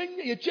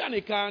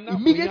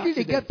 Immediately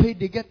they get paid,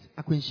 they get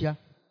acquaintia.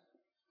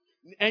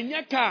 And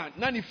your car,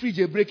 not the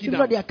fridge break it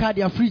down. Their car,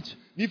 their fridge.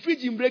 The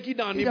fridge break it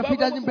down. If the fridge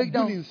doesn't break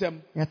down,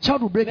 your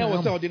child will break it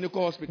down.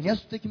 He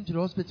has to take him to the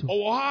hospital.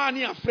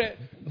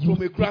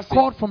 From a crash.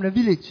 Called from the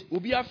village.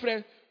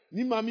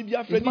 Ni mami bi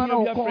afre ni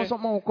mami bi afre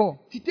someone will call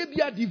tite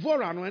bia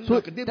devourer no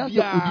so that's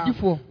the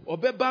odidifo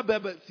obeba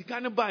beba sika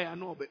ne buy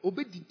na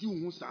obedidi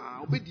wo sa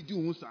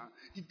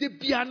tite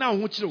bia na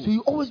ho kire wo so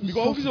you always be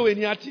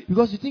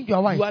because you think you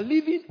are wise. You are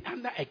living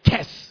under a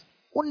curse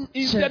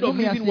instead of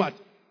living what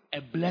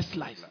a blessed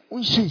life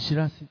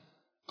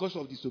because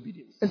of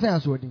disobedience.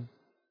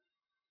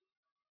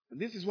 And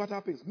this is what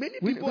happens.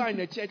 Many people are in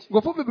the church.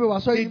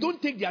 They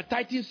don't take their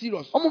tithing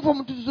serious. You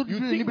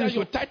think that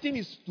your tithing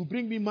is to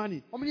bring me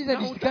money. Now,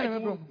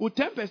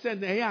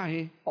 10%.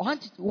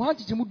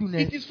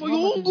 It is for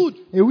your own good.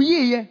 It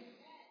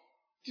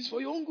is for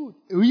your own good.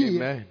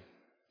 Amen.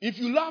 If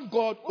you love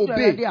God,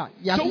 obey.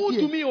 So who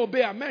to me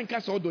obey?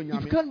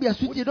 If you can't be a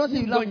sweet, you don't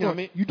say you love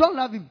God. You don't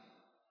love Him.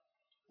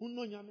 You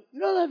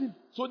don't love Him.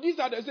 So these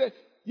are the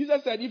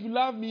Jesus said, if you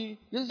love me,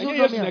 is it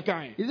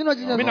not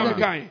Jesus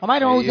Am I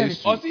the one who said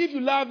it? Or see if you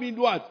love me,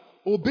 do what?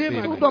 Obey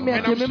my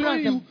commandments. And I'm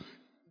showing you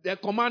the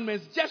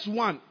commandments, just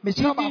one,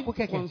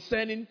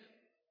 concerning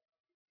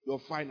your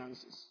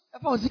finances.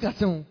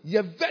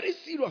 You're very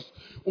serious.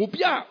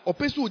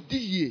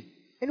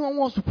 Anyone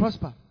wants to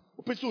prosper?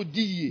 If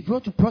you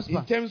want to prosper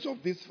in terms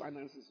of these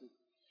finances,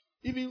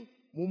 even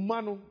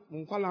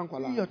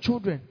your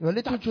children, your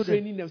little children,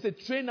 training them. Say,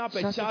 train up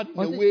a child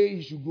in the way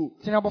he should go.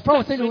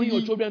 Training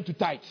your children to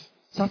tithe.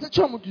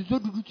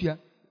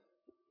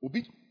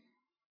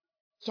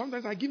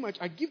 Sometimes I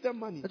give them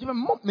money.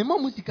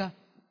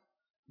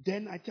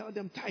 Then I tell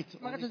them tithe.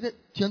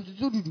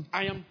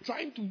 I am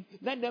trying to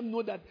let them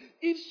know that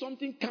if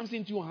something comes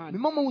into your hand,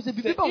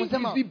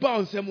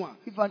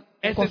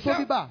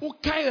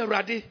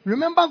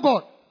 remember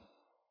God.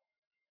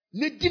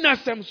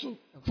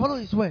 Follow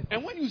His word.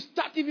 And when you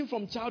start even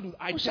from childhood,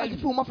 I tell you.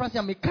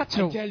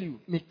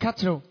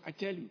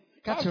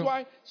 That's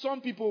why some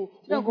people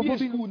will be in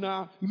school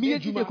now.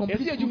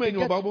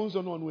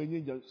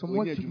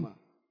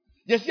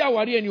 There's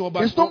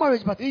no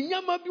marriage, but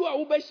some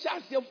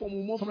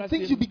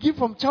things you begin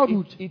from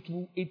childhood. It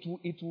will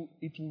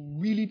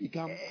really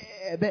become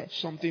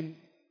something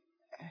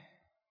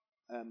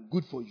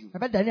good for you.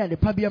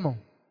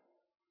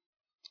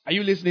 Are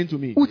you listening to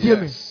me?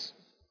 Yes.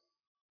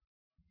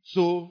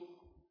 So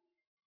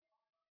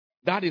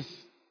that is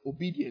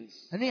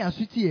obedience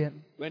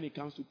when it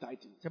comes to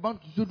tithing.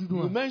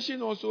 You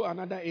mentioned also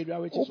another area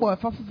which is marriage.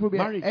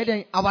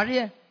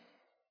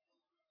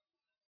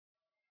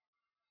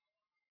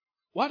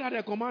 What are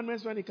the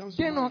commandments when it comes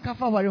to marriage?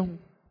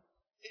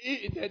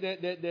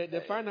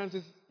 The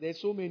finances, there's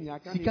so many. I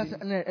can't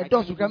even,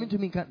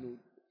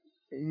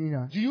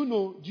 Do you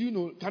know?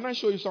 Can I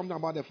show you something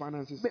about the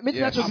finances?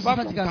 Yes.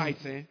 Apart from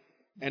tithes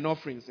and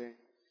offerings,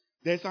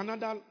 there's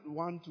another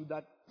one to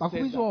that.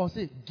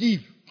 Says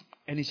give,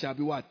 and it shall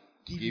be what?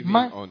 Given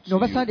unto you.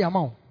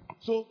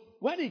 So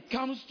when it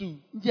comes to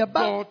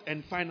God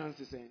and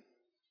finances,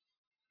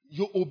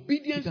 your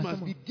obedience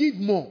must be give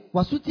more.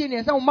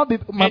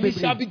 And it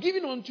shall be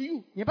given unto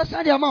you.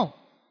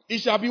 It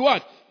shall be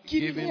what?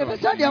 Given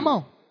unto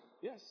you.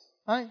 Yes.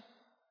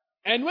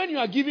 And when you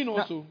are giving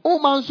also,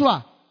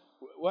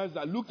 what is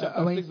that? Luke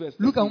chapter 6 verse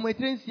 13.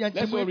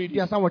 Let's all read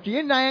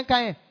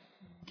it.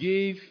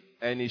 Give,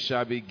 and it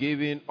shall be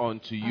given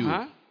unto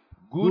you.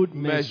 Good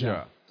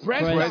measure,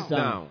 pressed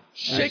down,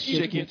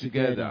 shaking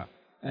together,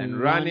 and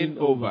running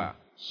over,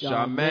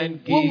 shall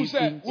men give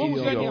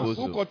into your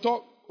bosom.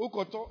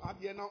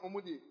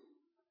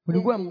 When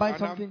you go and buy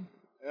something,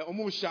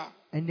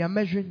 and they are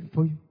measuring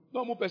for you. They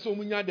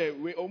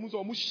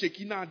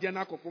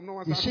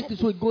shake it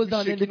so it goes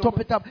down, and they top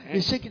it up.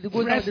 They shake it, it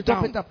goes down, they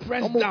top it up.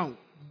 Press down.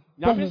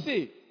 Now,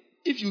 say,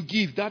 if you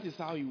give, that is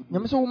how you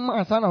do.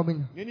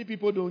 Many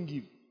people don't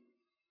give.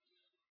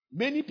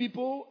 Many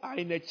people are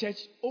in a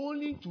church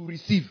only to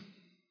receive.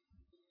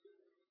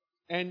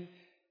 And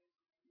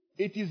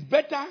it is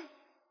better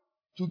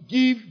to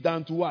give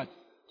than to what?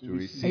 To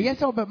receive.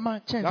 That's what the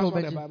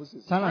Bible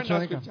says.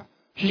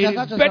 It is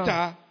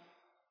better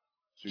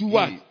to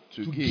what?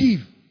 To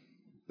give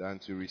than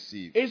to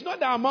receive. It's not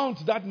the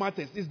amount that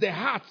matters. It's the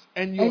heart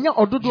and your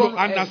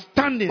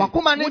understanding.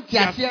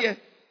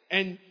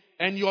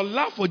 And your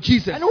love for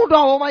Jesus. And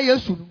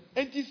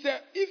he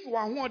said, if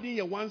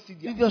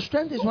your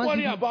strength is don't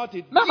worry about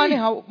it. Man,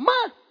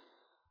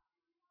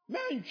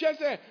 you just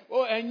say,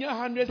 oh, and you're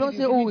 100. Don't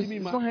say, oh, it's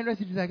not 100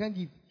 cities I can't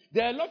give.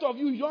 There are a lot of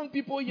you young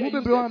people here.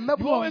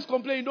 You always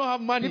complain you don't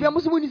have money.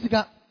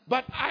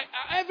 But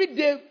every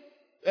day,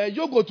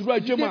 you go to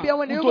Rajema.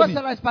 When you go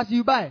to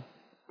you buy.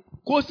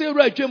 Go say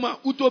Rajema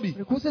Utobi.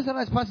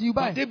 You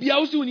buy.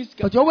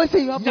 But you always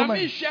say you have no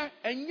money.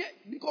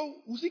 Because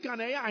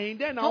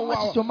how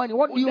much is your money?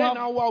 What do you have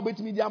that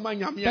you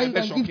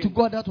can give to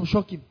God that will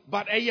shock him?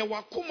 But it's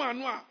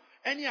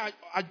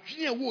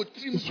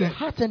your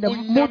heart and the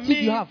motive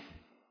you have.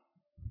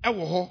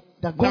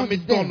 That God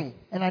is there.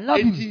 And I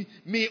love him.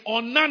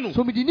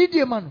 So me need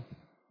the man.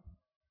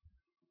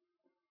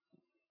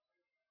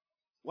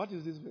 What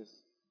is this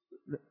verse?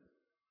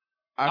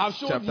 Acts I've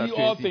showed you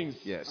all things.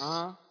 Yes.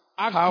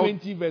 Acts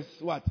 20 verse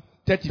what?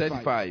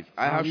 35.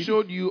 I have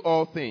showed you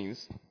all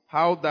things,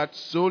 how that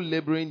so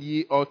laboring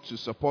ye ought to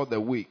support the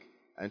weak,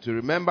 and to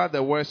remember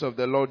the words of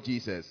the Lord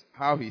Jesus,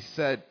 how he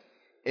said,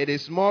 it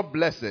is more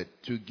blessed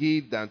to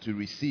give than to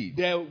receive.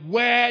 The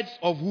words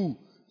of who?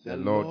 The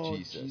Lord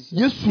Jesus.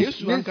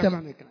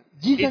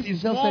 Jesus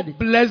is more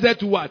blessed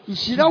to what? Give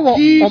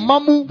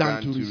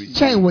than to receive.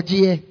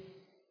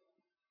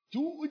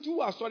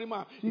 You are sorry,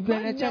 man. You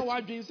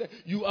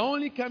are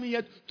only coming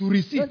here to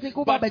receive.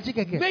 But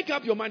make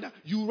up your mind that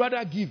you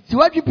rather give.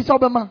 Because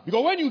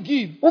when you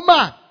give,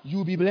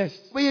 you'll be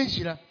blessed.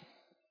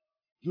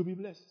 You'll be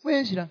blessed.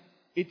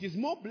 It is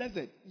more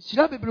blessed.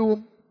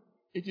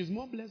 It is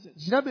more blessed.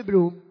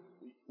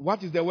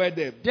 What is the word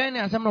there?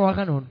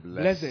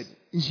 Blessed.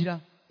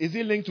 Is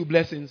it linked to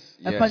blessings?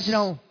 Yes.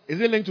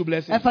 Is it linked to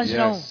blessings?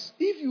 Yes.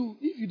 If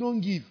you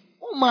don't give,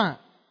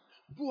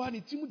 they are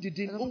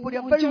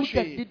very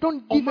wicked. They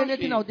don't give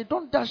anything out. They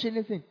don't dash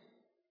anything.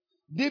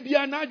 Their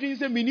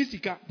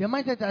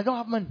mindset, I don't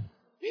have money.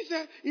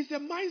 It's a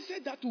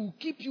mindset that will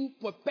keep you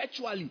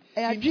perpetually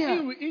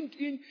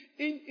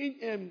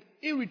in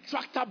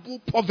irretractable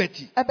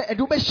poverty.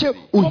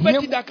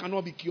 Poverty that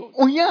cannot be cured.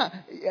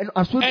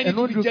 And it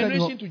will be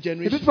generation to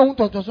generation.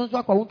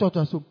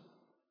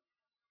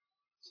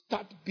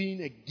 Start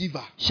being a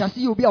giver.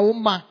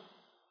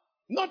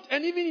 Not,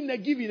 and even in the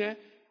giving, even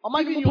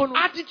your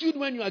attitude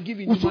when you are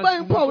giving. You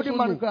must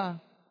know.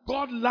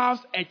 God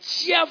loves a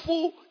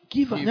cheerful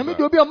giver.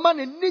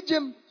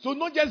 So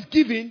not just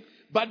giving,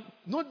 but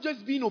not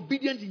just being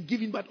obedient in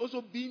giving, but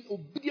also being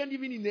obedient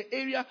even in the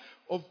area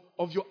of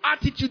your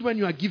attitude when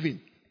you are giving.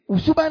 So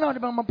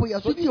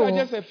these are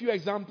just a few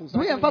examples.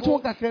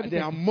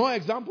 There are more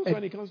examples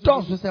when it comes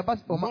to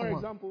more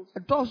examples.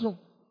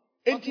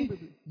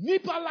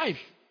 Nipa life.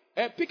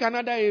 Pick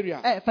another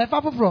area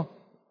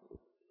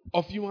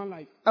of human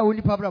life.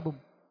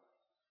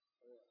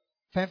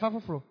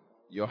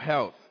 Your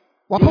health.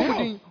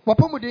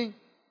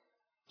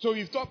 So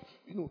we've talked,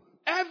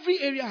 every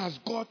area has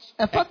got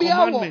a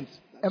commandment.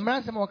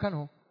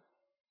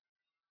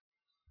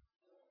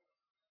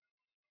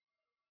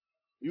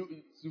 You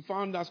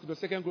found that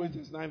scripture, 2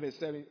 Corinthians 9 verse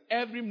 7.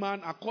 Every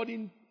man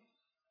according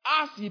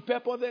as he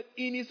purposed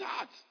in his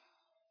heart,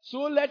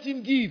 so let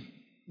him give,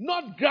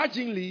 not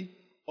grudgingly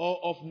or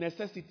of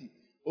necessity.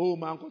 Oh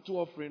man, to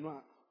offering.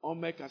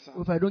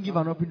 If I don't give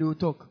an offering, they will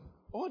talk.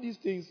 All these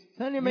things,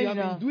 we have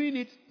been doing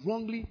it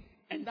wrongly,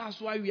 and that's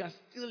why we are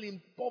still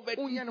in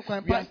poverty. We are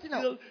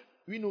still,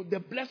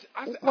 the blessing.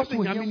 And it's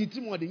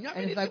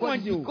like,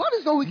 God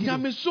is not wicked.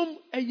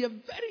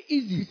 Very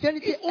easy.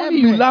 If only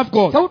you love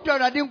God.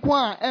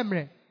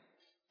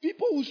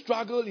 People who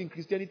struggle in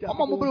Christianity are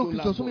people who don't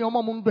love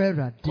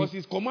God. Because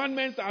His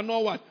commandments are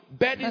not what?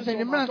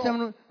 Burdensome at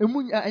all.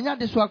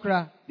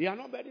 They are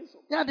not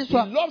burdensome. He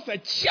loves a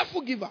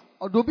cheerful giver.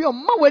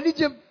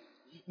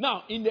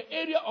 Now, in the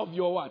area of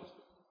your what?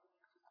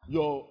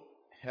 Your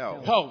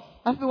health.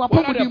 What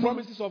are the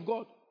promises of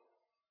God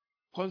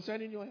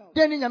concerning your health?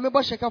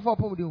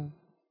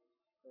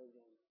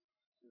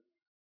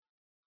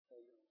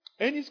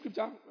 Any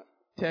scripture?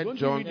 3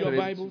 John, read your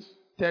Bibles?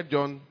 3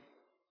 John.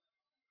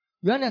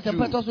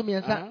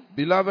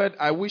 Beloved,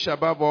 I wish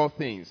above all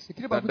things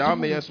that thou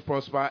mayest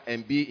prosper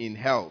and be in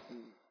health,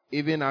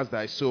 even as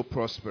thy soul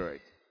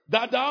prospereth.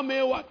 That thou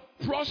may what?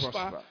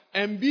 Prosper.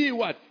 And be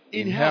what?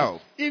 In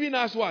health. Even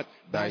as what?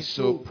 Thy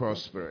soul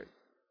prospereth.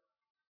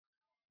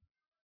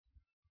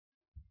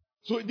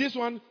 So this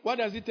one, what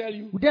does it tell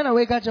you?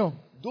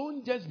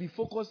 Don't just be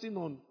focusing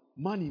on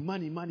money.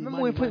 But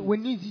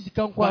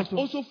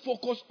also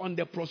focus on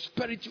the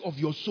prosperity of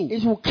your soul.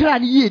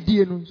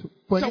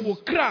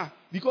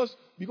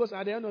 Because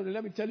at the end of the day,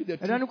 let me tell you the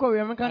truth. At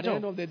the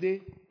end of the day,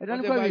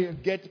 whatever you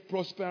get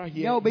prosper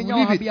here, you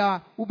leave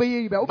it.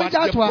 But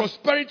the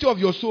prosperity of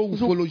your soul will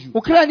follow you.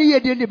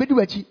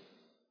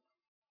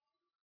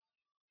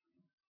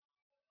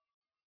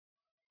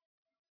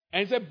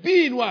 And say,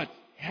 be in what?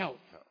 Health.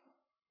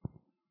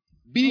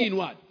 Be in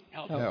what?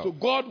 Health. So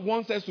God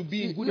wants us to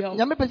be in good health.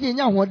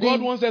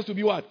 God wants us to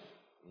be what?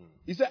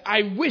 He said,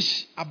 I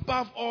wish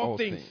above all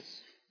things.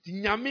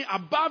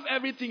 Above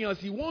everything else,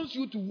 He wants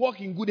you to walk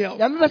in good health.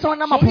 So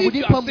if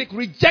you are sick,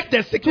 reject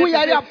the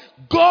sickness.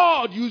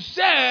 God, you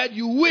said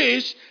you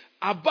wish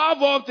above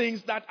all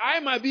things that I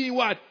might be in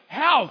what?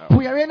 Health. So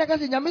where is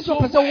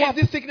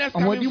this sickness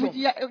coming from?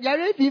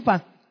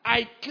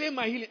 I claim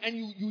my healing, and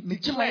you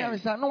declare.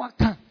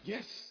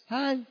 Yes.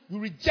 You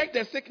reject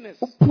the sickness.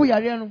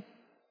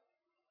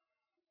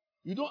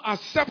 You don't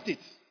accept it.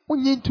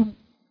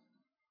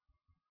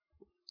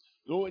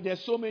 So there's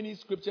so many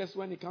scriptures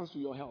when it comes to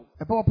your health.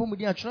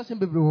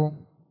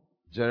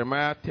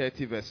 Jeremiah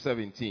 30 verse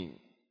 17.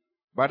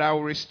 But I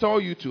will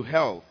restore you to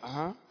health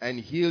and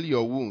heal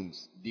your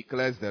wounds,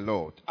 declares the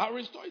Lord. I'll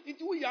restore it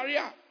into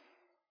Yaria.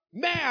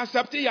 May I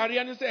accept it,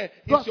 Yaria, and say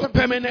it's your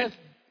permanent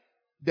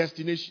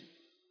destination.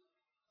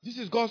 This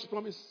is God's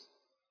promise.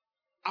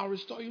 I'll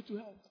restore you to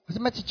health.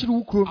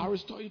 I'll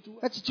restore you to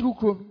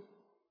health.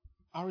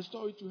 I'll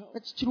restore you to health.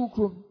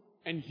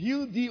 And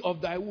heal thee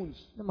of thy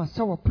wounds.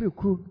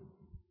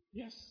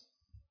 Yes.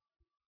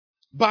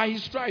 By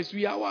His stripes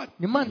we are what?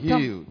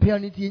 Healed.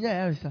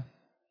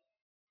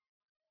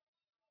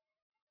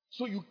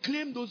 So you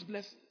claim those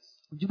blessings.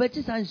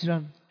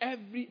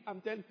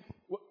 I'm telling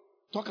you,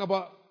 talk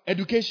about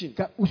education.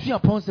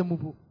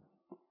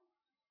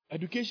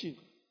 Education.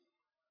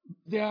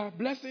 There are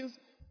blessings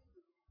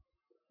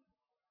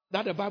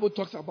that the Bible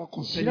talks about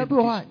concerning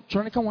education.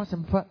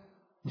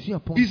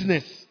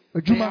 Business.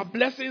 There are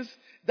blessings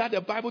that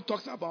the Bible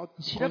talks about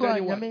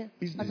concerning what?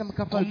 Business.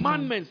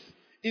 Commandments,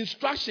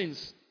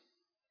 instructions,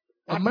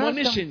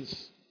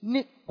 admonitions.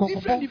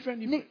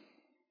 Different.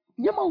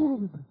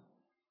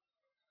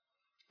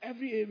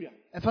 Every area.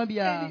 Any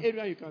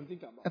area you can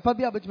think about.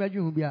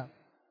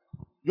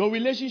 Your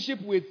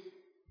relationship with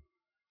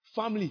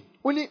family.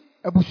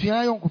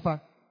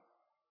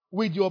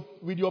 With your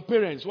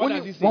parents. What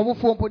does he say?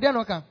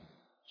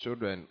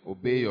 Children,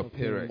 obey your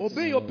parents.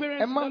 Obey your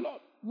parents in the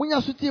Lord.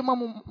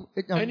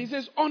 And He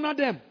says, honor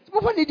them.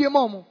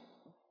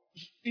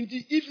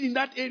 If in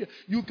that area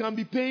you can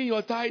be paying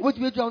your tithe,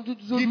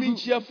 giving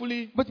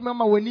cheerfully,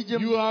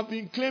 you have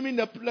been claiming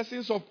the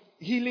blessings of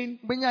healing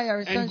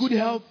and good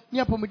health.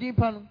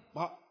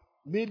 But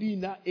maybe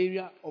in that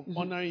area of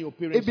honoring your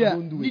parents, you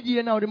don't do it.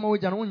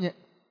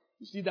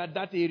 You see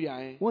that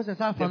area,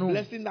 the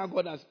blessing that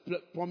God has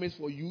promised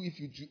for you, if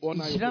you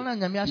honor your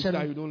parents,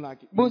 you don't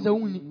like it, you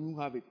won't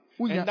have it.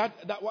 And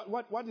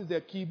what is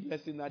the key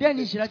blessing that He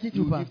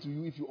will give to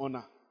you if you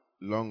honor?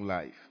 Long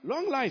life.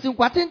 Long life. And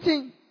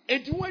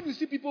when you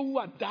see people who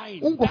are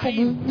dying,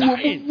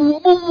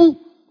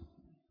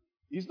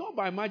 it's not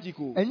by magic.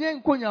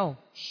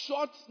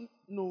 Short,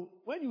 no.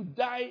 When you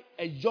die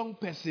a young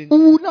person,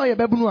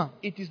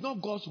 it is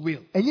not God's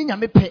will.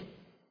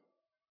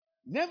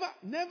 Never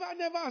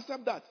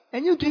accept that.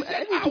 He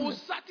said, I will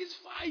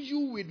satisfy you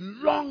with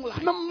long life.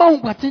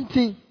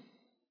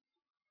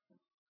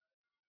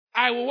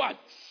 I will what?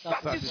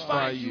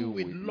 Satisfy you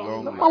with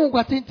long life.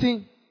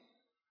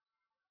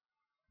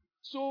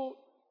 So,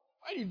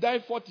 When you die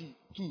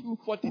 42,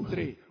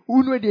 43.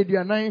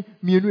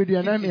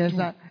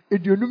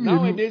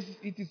 Nowadays,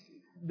 it is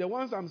the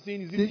ones I'm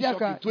seeing is even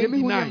shocking.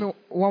 29.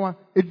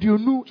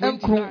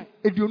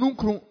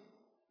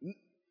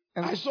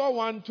 I saw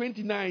one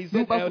 29. He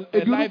said a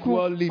life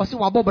well lived.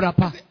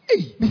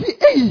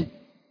 Hey.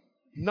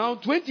 Now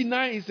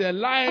 29 is a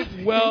life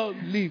well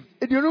lived.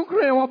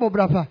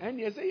 And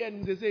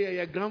they say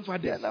your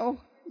grandfather.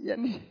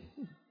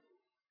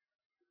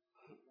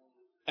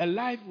 A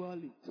life well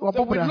lived.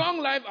 So with long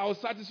life I will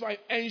satisfy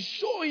and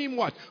show him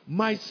what?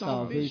 My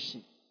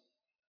salvation.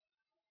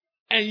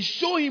 And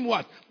show him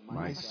what?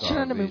 My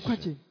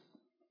salvation.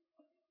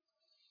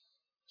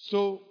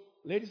 So,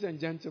 ladies and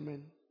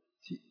gentlemen,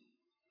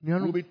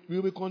 we'll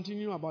be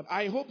continuing about.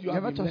 I hope you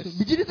have been blessed.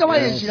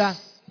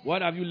 Yes.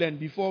 What have you learned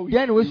before we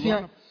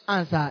answer?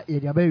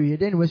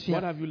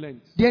 What have you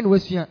learned?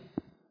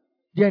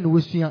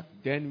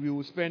 Then we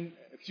will spend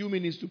a few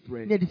minutes to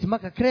pray. And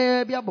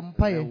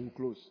we'll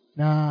close.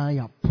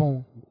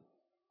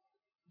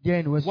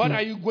 What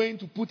are you going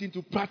to put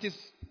into practice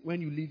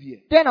when you leave here?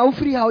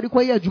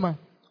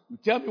 You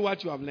tell me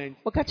what you have learned.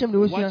 What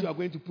you are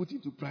going to put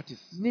into practice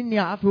when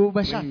you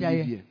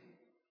leave here.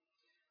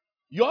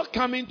 You're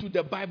coming to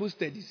the Bible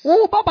studies.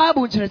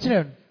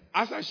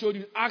 As I showed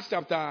you, Acts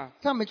chapter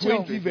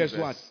 20 verse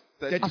what?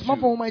 32.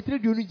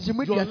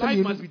 Your life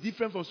must be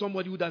different from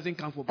somebody who doesn't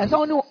come for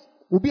Bible.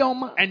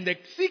 And the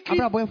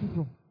secret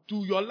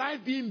to your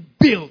life being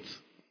built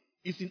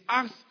is in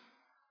Acts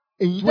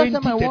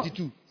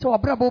 20:32,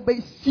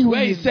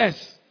 where it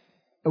says,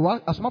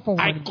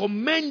 I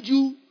commend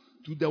you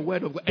to the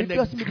word of God and the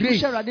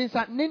grace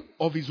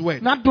of his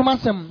word,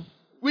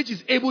 which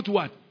is able to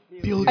what?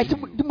 Build you.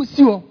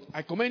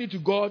 I commend you to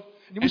God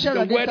and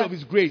the word of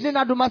his grace,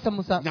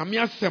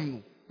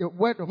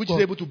 which is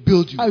able to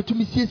build you.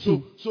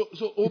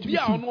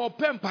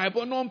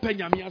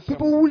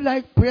 People who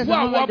like prayers and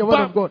don't like the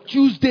word of God.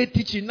 Tuesday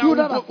teaching now, your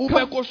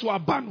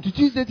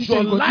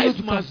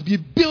life must be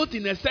built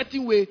in a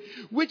certain way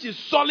which is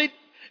solid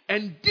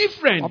and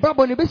different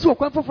from the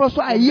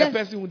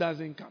person who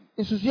doesn't come.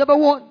 Do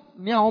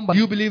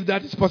you believe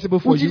that is possible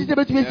for you?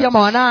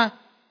 Yes.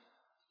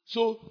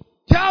 So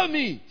tell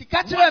me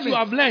what you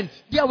have learned.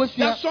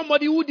 That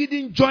somebody who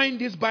didn't join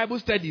these Bible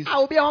studies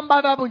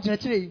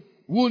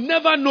will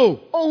never know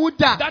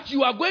that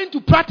you are going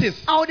to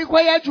practice,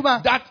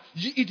 that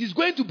it is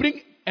going to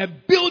bring a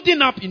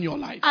building up in your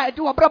life.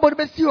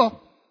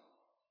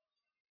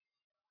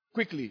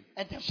 Quickly,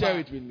 share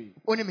it with me.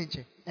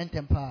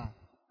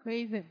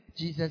 Praise him.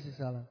 Jesus is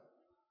alive.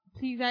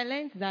 Please, I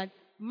learned that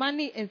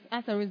money is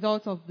as a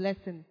result of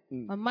blessing,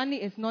 but money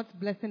is not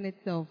blessing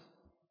itself.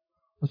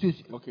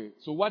 Okay,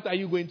 so what are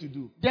you going to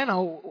do?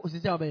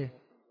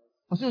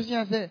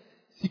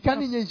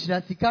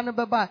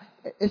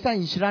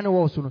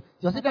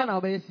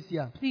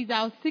 Please,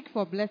 I'll seek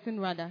for blessing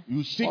rather.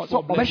 You seek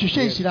for blessing.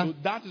 Yes. So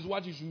that is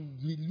what you should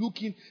be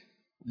looking,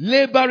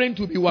 laboring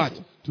to be what?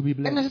 To be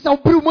blessed.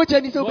 Not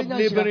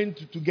laboring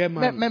to get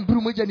money.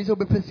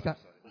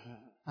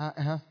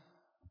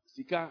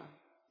 Sika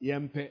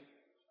yempe.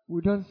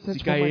 We don't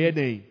search for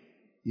money.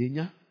 We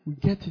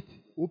get it.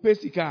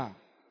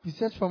 We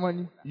search for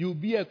money. You'll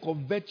be a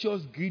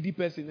covetous, greedy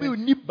person. Bible,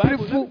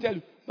 let me tell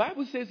you,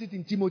 Bible says it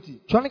in Timothy.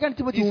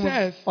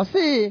 It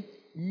says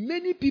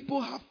many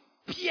people have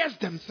pierced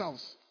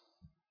themselves.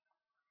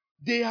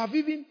 They have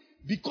even,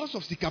 because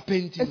of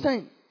sikapenti,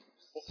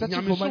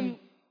 searching for money.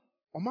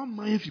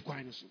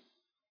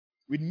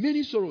 With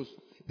many sorrows.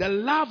 The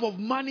love of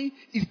money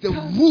is the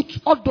root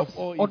of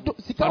all evil.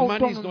 But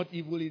money is not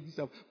evil in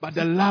itself, but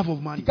the love of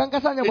money. I'm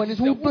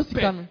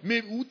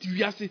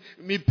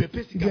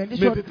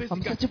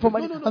searching for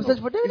money. No.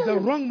 It's a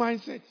wrong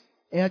mindset.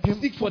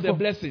 Seek for the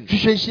blessing.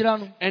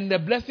 And the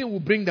blessing will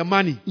bring the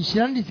money.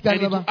 And it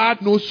will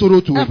add no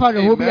sorrow to it.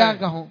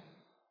 Amen.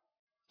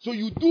 So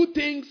you do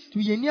things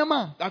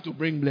that will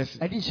bring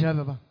blessing. 1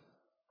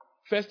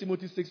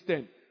 Timothy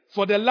 6:10.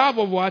 For the love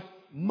of what?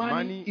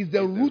 Money is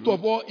the root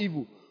of all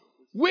evil,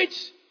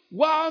 which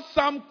while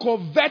some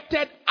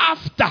coveted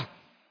after.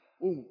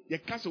 Look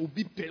at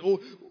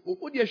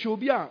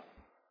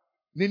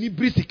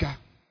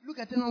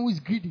anyone who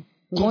is greedy.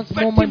 Wants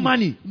more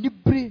money.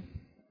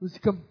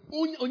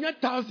 Only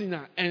 1,000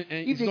 and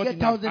if it's not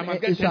enough. I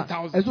must get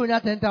 10,000. It's only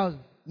 10,000.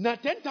 Now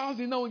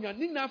 10,000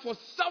 now for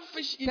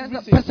selfish reasons.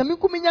 Not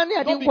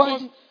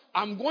because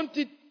I'm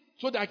wanted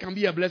so that I can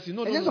be a blessing.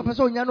 No.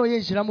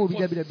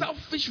 For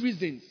selfish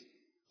reasons.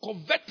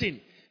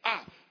 Coveting.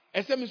 I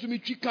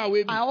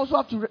also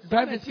have to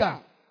drive this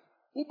car.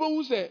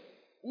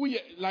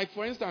 Like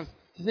for instance,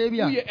 you're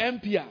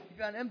MP.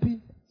 You're an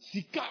MP.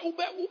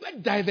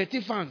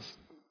 Diverted funds.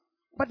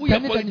 If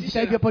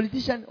you're a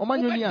politician,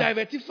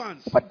 diverted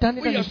funds.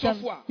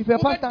 If you're a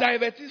pastor,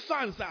 diverted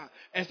funds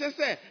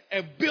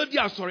a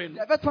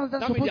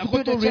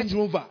building Range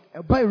Rover.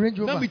 Buy a Range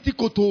Rover. And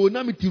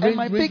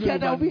my big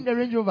head will be in the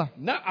Range Rover.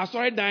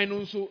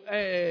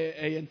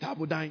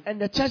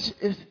 And the church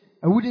is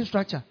a wooden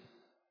structure.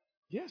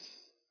 Yes.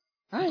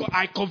 Because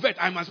I convert,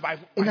 I must buy.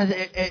 No.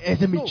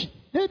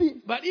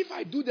 But if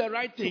I do the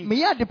right thing,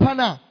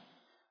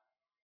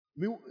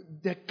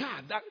 the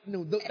car that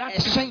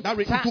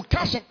it will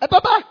come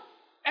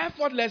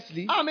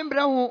effortlessly.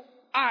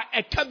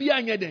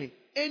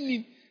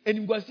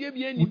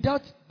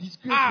 Without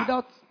disgrace,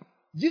 without.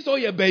 It's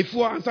only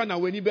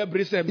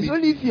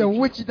if you're a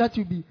witch that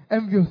will be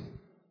envious.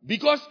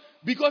 Because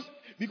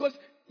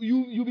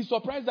you'll be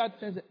surprised that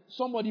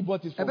somebody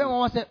bought it for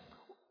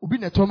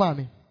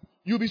me.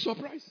 You'll be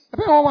surprised.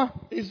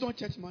 It's not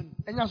church money.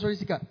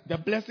 The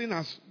blessing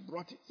has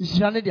brought it.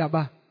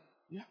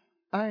 Yeah.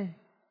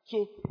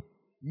 So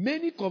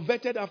many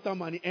converted after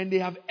money, and they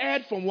have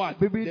erred from what?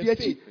 The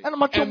faith. And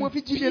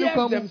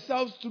pierced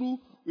themselves through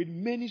with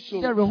many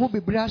souls.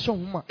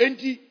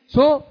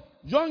 So,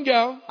 young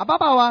girl,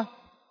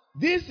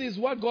 this is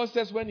what God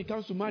says when it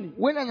comes to money.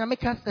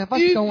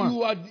 If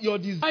your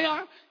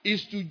desire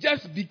is to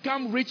just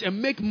become rich and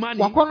make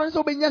money, it's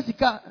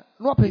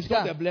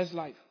not a blessed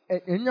life.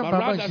 But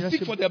rather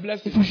seek for the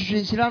blessing,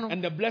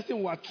 and the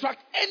blessing will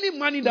attract any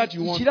money that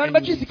you want.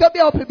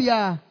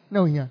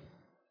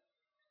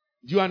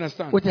 Do you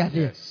understand?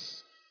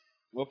 Yes.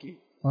 Okay.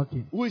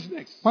 Who is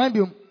next?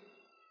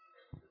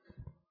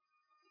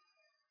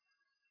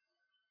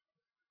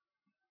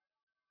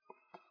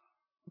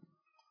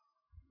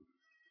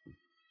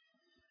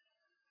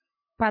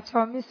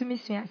 Patron Miss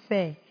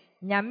say,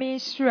 Nyame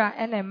Shura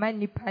and a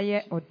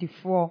manipaye or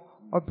defour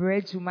or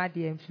bread to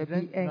Maddy and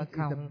Fabi and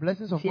the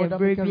blessings of God.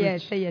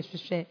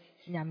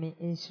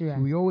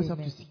 We always have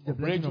to seek the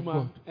blessing of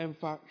God.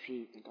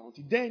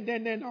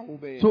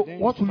 So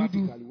what will you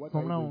do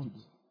from now on?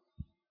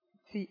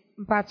 See,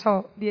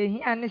 Patron,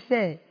 the Anne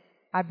say,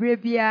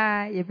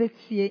 Abrebia,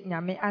 Yebetia,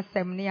 Nyame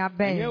Assembly,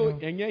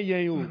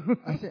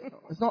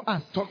 it's not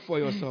us. Talk for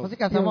yourself.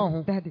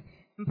 Daddy.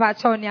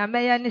 Mpachonia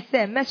meya ni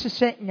se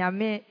mehwehwe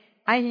nyame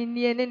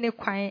ahenni ne ne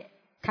kwan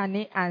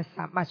kane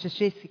ansa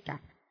mahwehwe sika.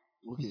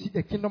 You see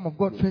the kingdom of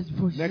God first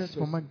before you search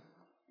for money.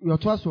 Your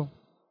trust.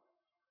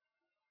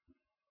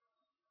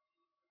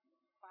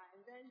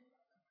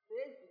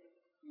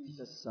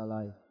 Jesus is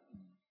alive.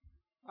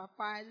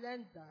 Papa, I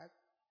learned that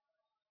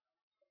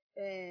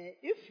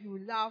if you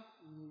love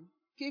me,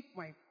 keep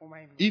my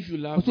commandments. If you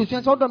love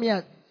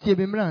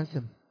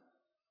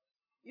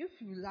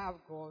if you love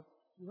God,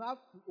 you have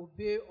to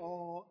obey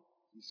all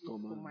His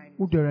commandments.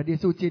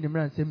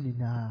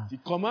 The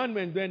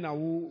commandment then.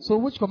 So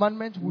which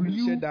commandment will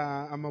you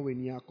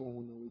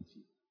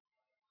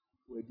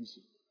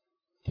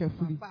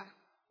carefully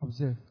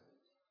observe?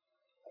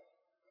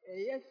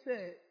 Yes,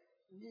 sir.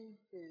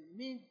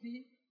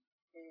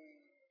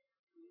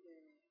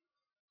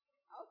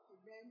 How to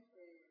learn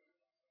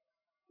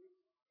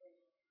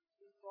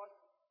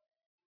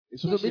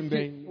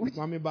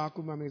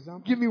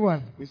give me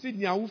one. We see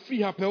what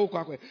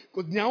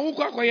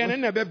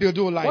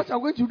I'm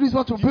going to do is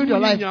what to build your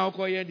life. You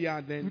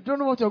don't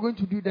know what you're going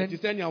to do then.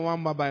 It's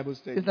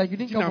like you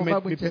didn't come from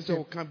Bible church.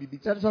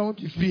 That's why I want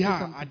to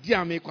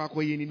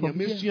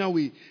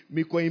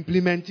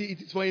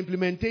it is for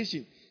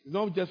implementation. It's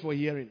not just for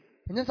hearing.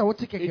 If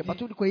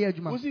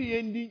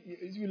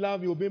you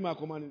love me, obey my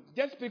commandments.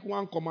 Just pick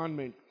one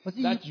commandment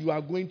that you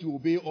are going to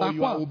obey or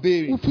you are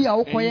obeying, and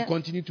you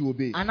continue to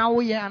obey.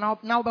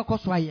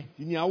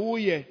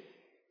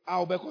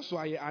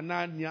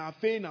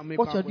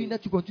 What you're doing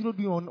that you continue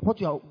doing on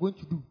what you are going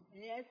to do.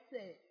 Yes,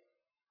 sir.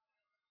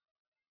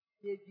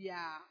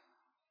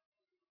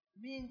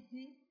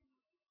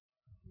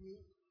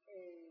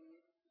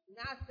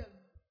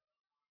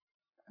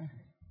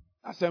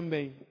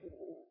 Assembly.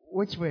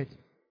 Which word?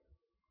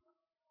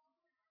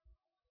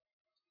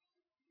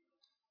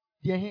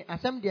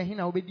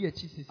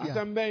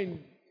 Assembly.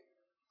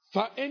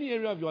 For any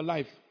area of your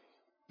life,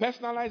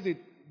 personalize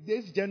it.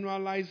 This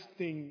generalized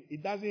thing,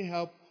 it doesn't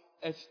help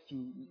us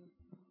to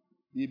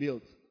be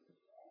built.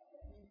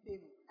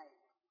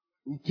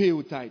 We pay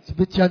with tithe.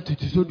 You continue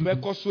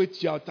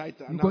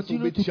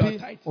to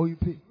pay or you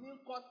pay.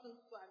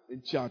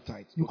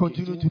 You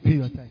continue to pay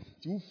your tithe.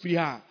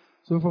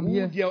 So from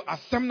here, you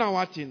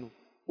continue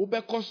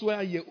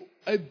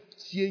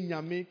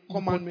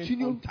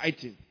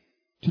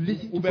to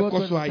listen to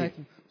God's word.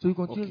 So you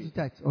continue to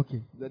tithe.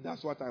 Okay.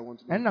 That's what I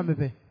want to do.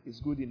 It's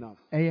good enough.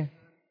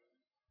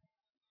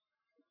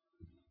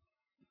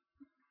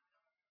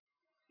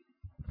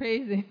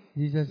 Praise Him.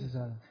 Jesus is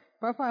alive.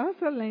 Papa, I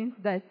also learned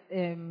that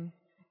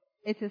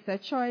it is a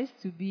choice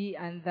to be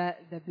under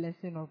the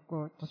blessing of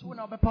God. So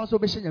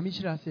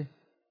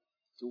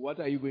what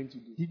are you going to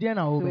do? So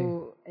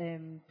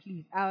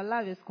please, I'll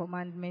love His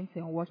commandments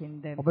and walk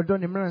in them. So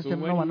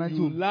when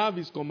you love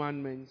His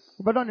commandments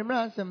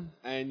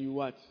and you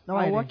what?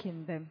 I walk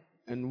in them.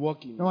 And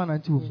walk in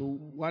them. So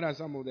what are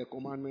some of the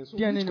commandments?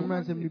 Which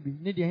commandments are you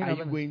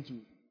going to?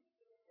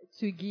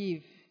 To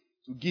give.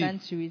 To give. Than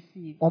to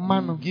receive.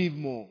 Give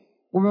more.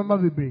 All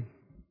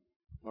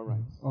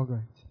right. All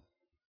right.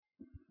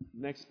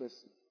 Next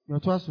person. Your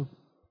torso.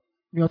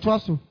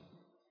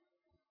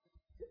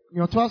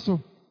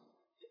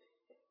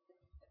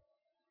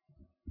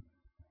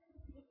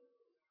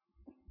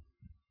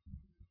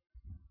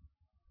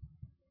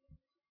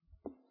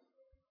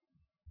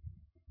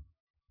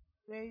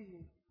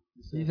 Praising.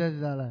 Jesus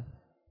is alive.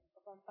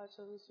 Papa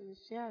Chomi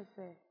Sumisha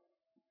say,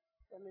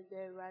 "Semi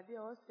de radi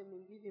or semi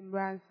give him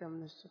ransom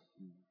no so.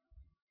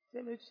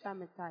 Semi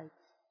chame tight.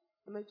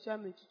 Semi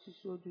chame to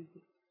show do.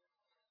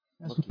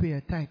 Has to pay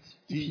a tithe.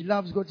 If he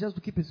loves God, just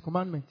to keep His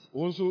commandments.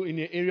 Also, in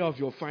the area of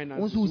your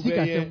finances,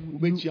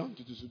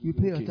 you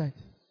pay your tithe.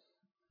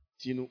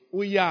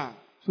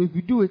 So if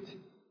you do it,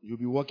 you'll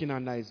be walking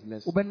under His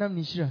blessing.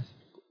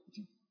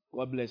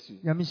 God bless you.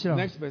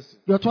 Next person.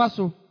 Your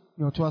twasso.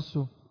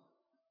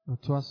 Is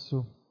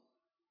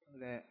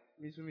that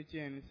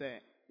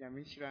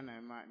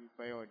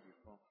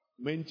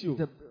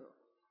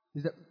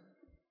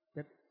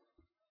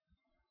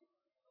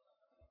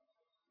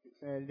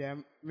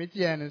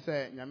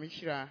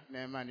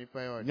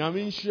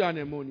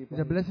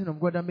the blessing of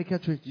God that make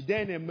it rich.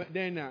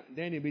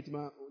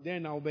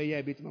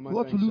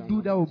 What will you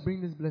do that will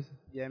bring this blessing?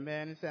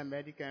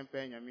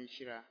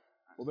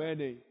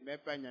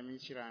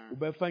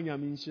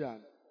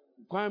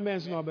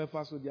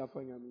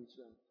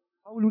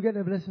 How will you get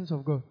the blessings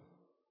of God?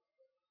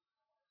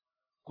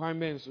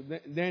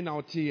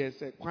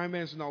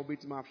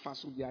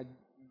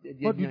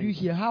 What did you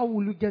hear? How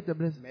will you get the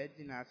blessing?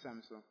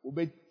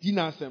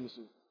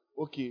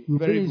 Okay, you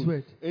very good.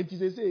 Word. And he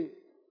say,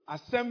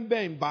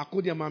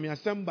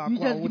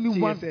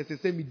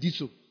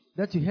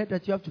 that you heard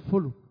that you have to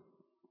follow.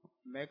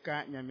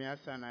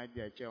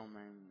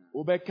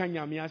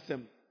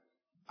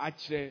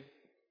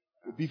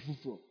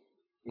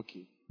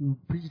 Okay. You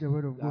preach the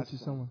word of God to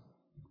someone.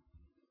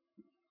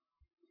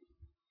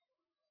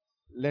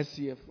 Let's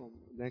hear from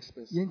the next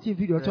person.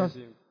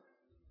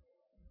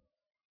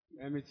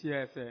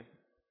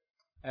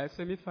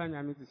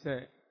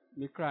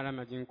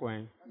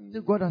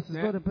 God has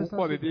got a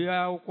person.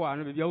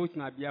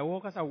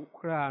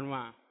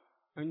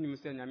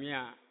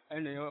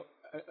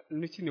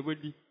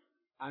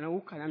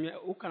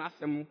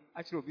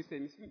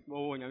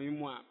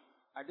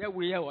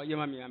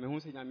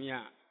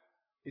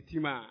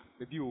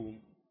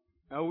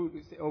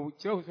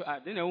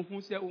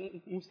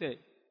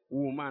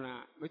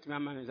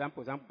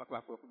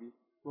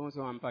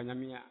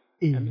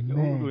 Amen.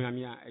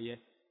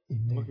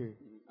 Okay.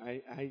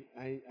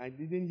 I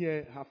didn't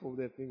hear half of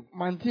the thing.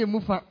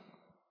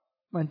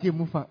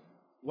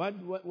 What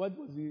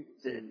was he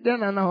saying?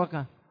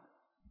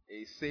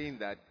 He's saying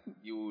that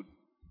you would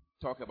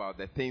talk about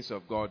the things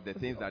of God, the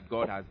things that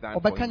God has done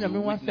for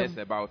you, witness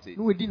about it.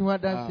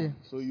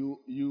 So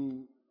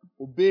you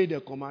obey the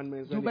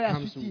commandments when it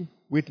comes to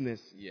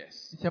witness.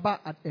 Yes. It's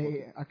about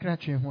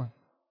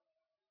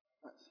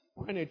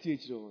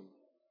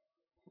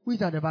who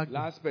is at the back?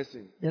 Last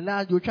person. The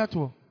last you chat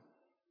to.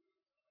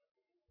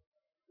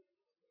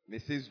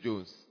 Mrs.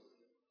 Jones.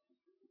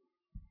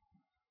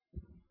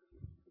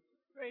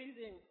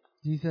 Praising.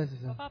 Jesus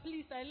is Papa,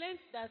 please, I learned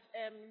that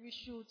we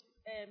should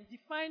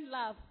define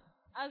love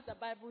as the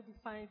Bible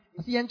defines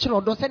it.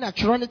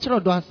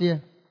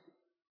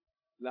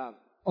 Love.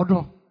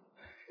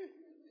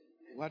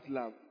 What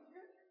love?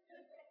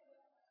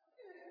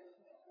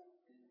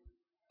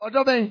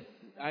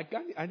 I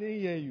didn't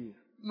hear you.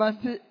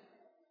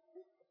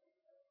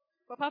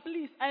 Papa,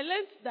 please, I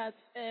learned that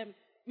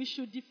we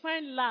should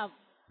define love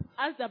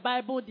as the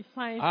Bible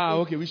defines it.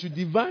 Okay. We should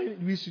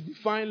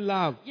define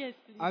love. Yes,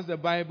 please. As the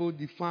Bible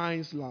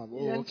defines love.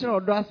 Okay.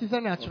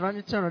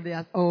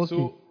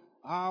 So,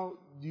 how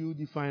do you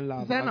define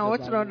love?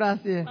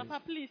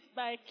 Papa, please,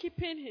 by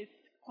keeping His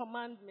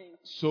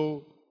commandments.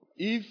 So,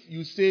 if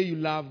you say you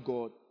love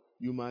God,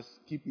 you must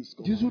keep His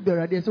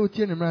commandments.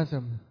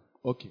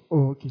 Okay.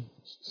 Okay.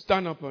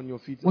 Stand up on your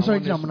feet. I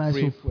want us to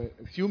pray for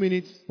a few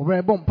minutes.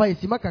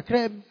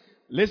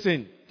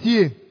 Listen.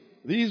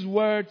 These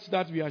words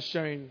that we are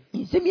sharing,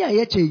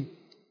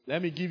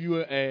 let me give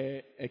you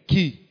a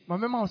key.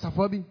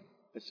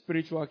 A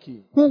spiritual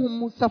key.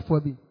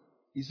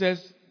 He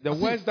says, the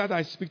words that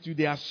I speak to you,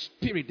 they are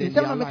spirit and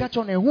they are life.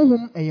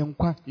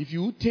 If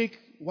you take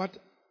what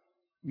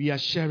we are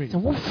sharing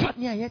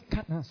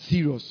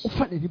serious,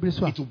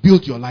 it will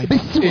build your life.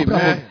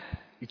 Amen.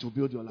 It will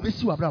build your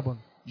life.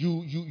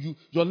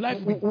 Your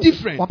life will be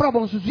different.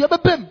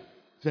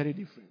 Very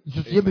different.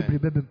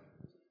 Amen.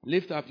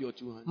 Lift up your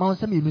two hands.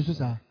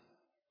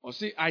 Or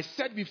say, I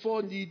said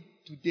before thee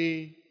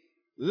today,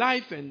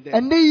 life and death.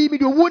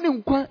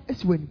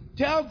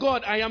 Tell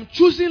God, I am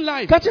choosing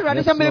life. Yes,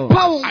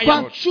 I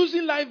am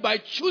choosing life by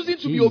choosing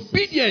to be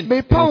obedient to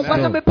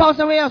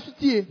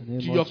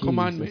your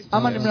commandments.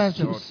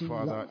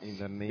 Father, in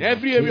the name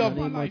every area of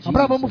my life.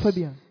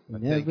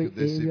 Thank you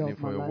this evening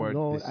for your word.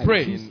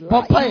 Pray. Choose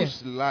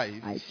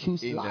life. I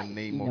choose in the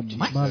name of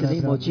Jesus. In the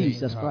name of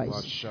Jesus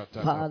Christ.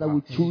 Father,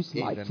 we choose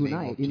life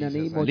tonight in the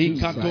name of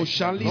Jesus.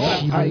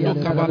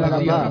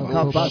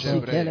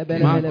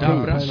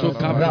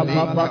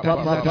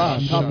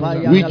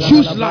 We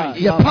choose life.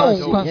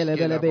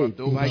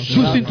 By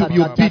choosing to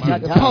be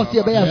obedient.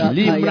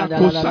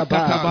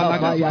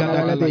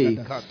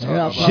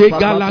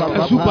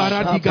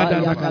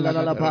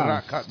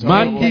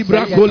 Mandi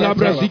brakola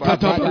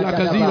brazikata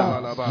balakazi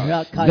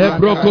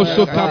Lebroko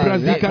sokabra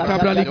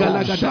zikatabra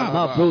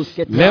ligalagada.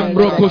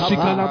 Lembroko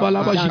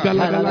sikalabalaba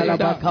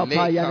jigalagada.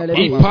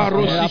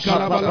 Iparo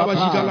sikalabalaba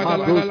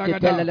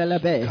jigalagada.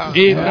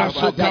 Ebra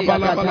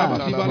sokabalaba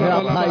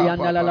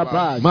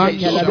zibalaba.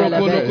 Manso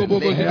boko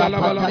boko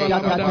zigalabalaba.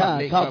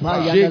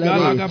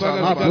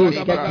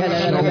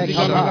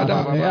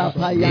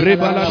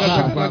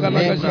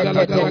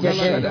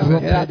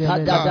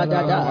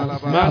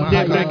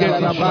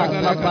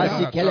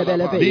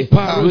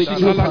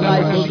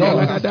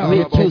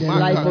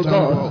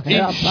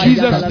 In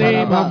Jesus'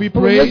 name have we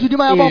prayed.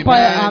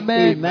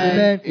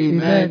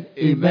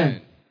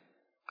 Amen.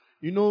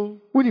 You know,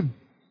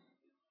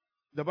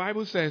 the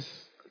Bible says,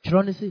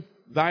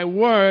 thy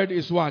word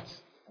is what?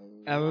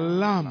 A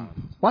lamp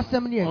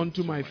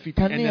unto my feet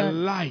and a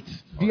light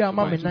unto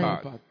my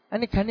path.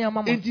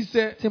 It is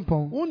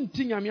one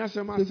thing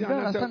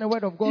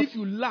if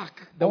you lack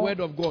the word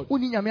of God, you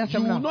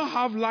will not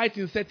have light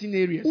in certain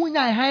areas.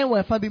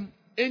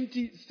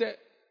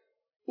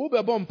 So we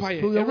are going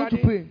to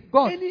pray.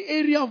 God, any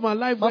area of my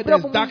life where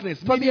there's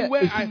darkness, meaning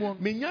where I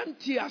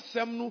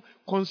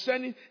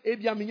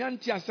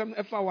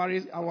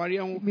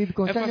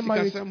concerning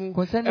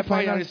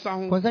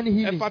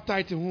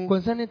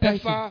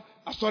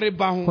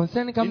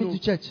concerning coming to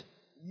church.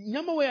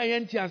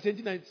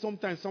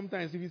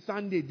 Sometimes if it's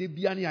Sunday, they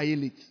be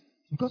late.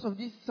 Because of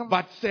this,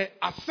 but say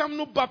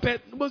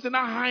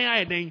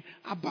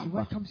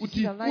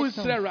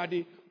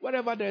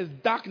wherever there's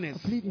darkness,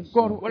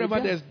 wherever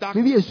there's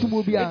darkness,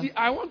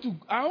 I want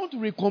to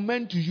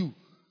recommend to you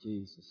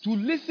to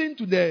listen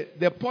to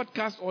the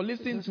podcast or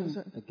listen to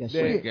the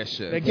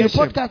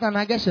podcast and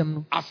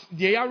Ageshem. As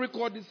they are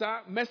recording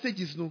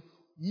messages, no,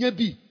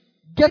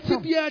 get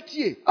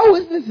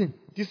always listen.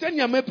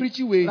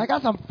 Like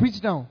as I'm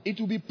preach now, it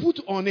will be put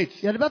on it.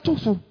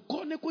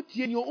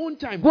 In your own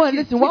time. Go and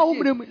listen.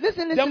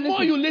 Listen. The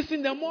more you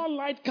listen, the more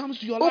light comes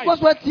to your life.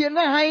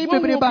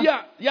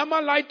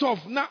 Yama light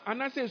off.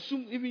 And I say,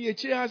 even your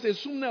chair has a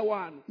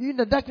even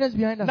the darkness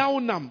behind us.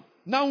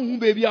 Now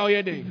baby are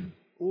you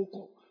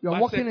are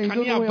walking and you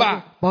don't know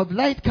where, but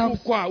light comes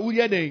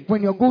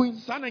when you're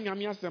going.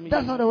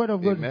 That's how the word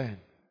of God. Amen.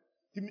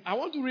 I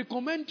want to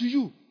recommend to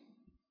you.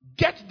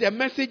 Get the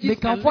messages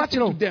and listen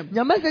to them.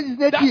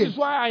 That is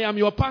why I am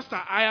your pastor.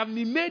 I have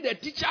been made a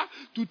teacher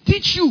to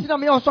teach you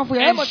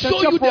and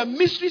show you the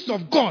mysteries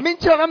of God,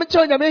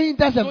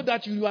 so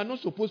that you are not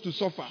supposed to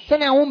suffer.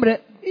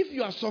 If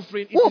you are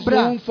suffering, it is your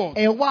own fault.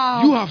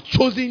 You have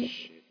chosen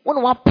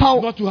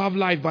not to have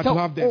life, but to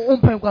have death.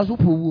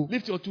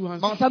 Lift your two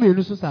hands.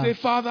 Say,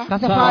 Father,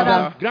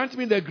 grant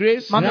me the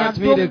grace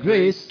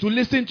to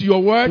listen to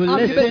your word,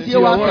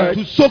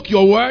 to soak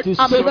your word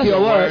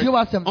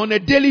on a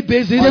daily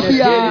basis,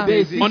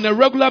 on a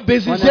regular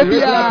basis.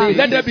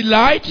 Let there be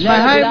light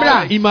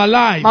in my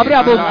life.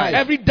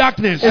 Every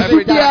darkness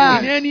in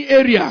any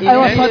area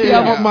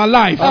of my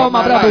life.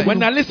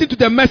 When I listen to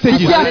the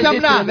messages,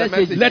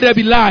 let there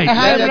be light,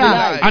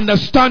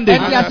 understanding,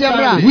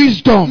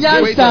 wisdom,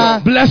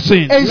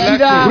 blessing,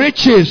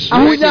 riches,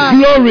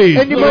 glory,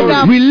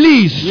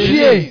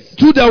 release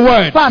to the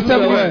word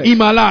in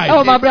my life,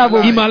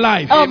 in my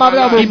life, in my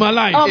life, in my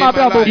life,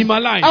 in my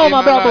life,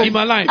 in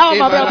my life.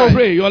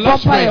 Pray your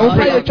last prayer.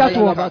 Let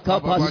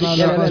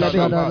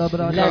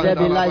there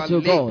be light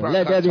to go.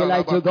 Let there be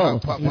light to go.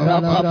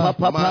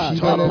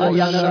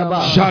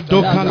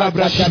 Shadow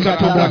calabra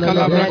shikatobra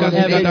calabra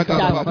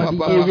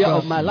area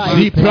of my life.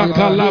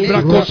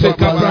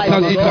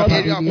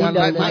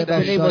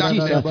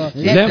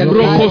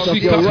 Lembro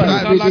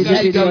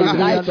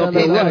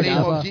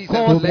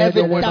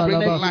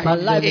my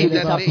life will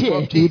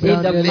disappear in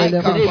the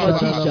mighty name of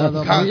Jesus.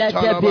 Let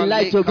there be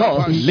light to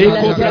God. Let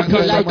there be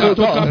light to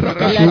God.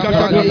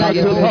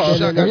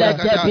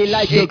 Let there be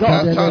light to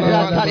God.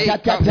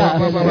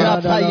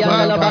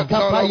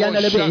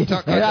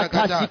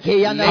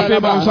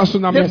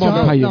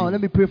 Now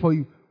let me pray for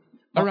you.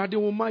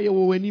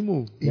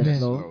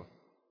 Yes, Lord.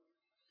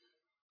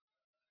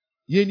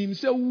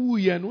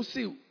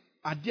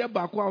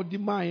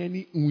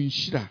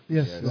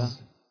 Yes.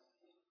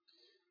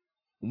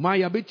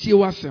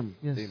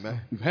 Yes.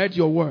 You've heard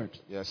your word.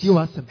 Yes.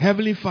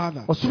 Heavenly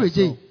Father,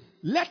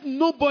 let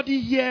nobody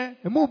here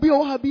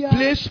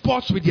play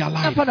sports with their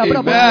life.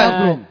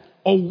 Amen.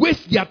 Or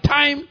waste their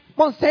time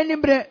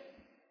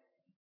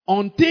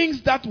on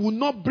things that will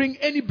not bring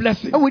any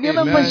blessing.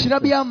 Amen.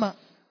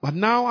 But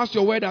now as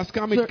your word has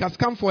come, it has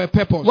come for a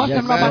purpose.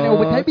 Yes.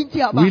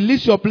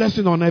 Release your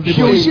blessing on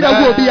everybody.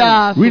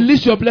 Amen.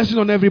 Release your blessing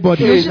on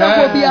everybody.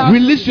 Amen.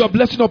 Release your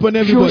blessing upon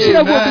everybody.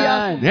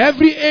 Amen.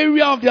 Every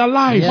area of their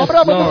life, yes,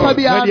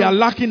 where they are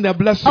lacking the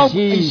blessing,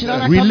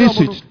 release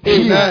it.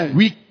 Amen.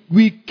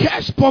 We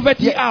curse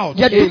poverty out.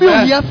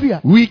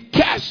 Amen. We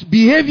curse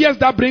behaviors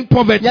that bring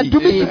poverty. We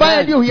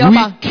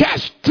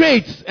curse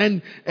traits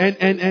and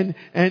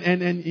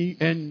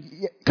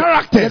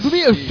characters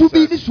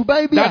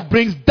that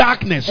brings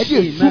darkness,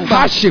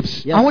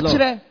 hardships. Yes,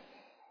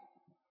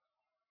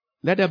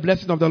 let the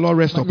blessing of the Lord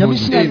rest upon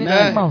you.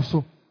 Amen.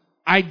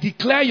 I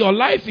declare your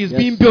life is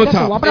being built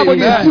up.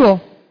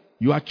 Amen.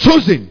 You are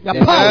chosen.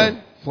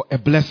 Amen. For a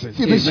blessing.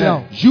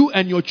 Amen. You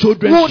and your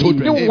children's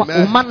children.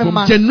 Amen.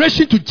 From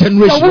generation to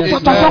generation.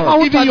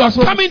 Amen. Even you are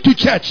coming to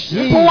church.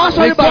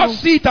 May God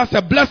see it as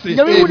a blessing.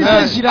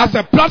 Amen. As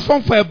a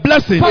platform for a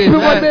blessing.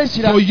 Amen.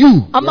 For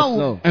you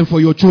and for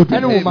your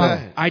children.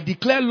 Amen. I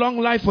declare long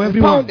life for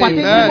everyone.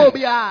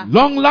 Amen.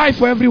 Long life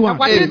for everyone.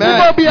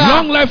 Amen.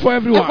 Long life for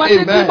everyone.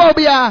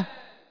 Amen.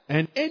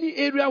 And any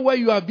area where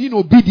you have been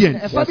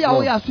obedient,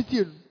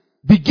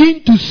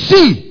 begin to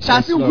see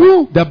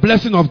the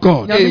blessing of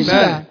God.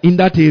 Amen. In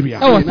that area.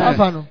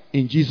 Amen.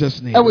 In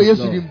Jesus' name.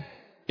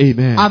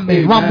 Amen. Amen.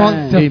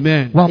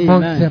 Amen.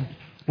 Amen.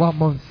 One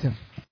month.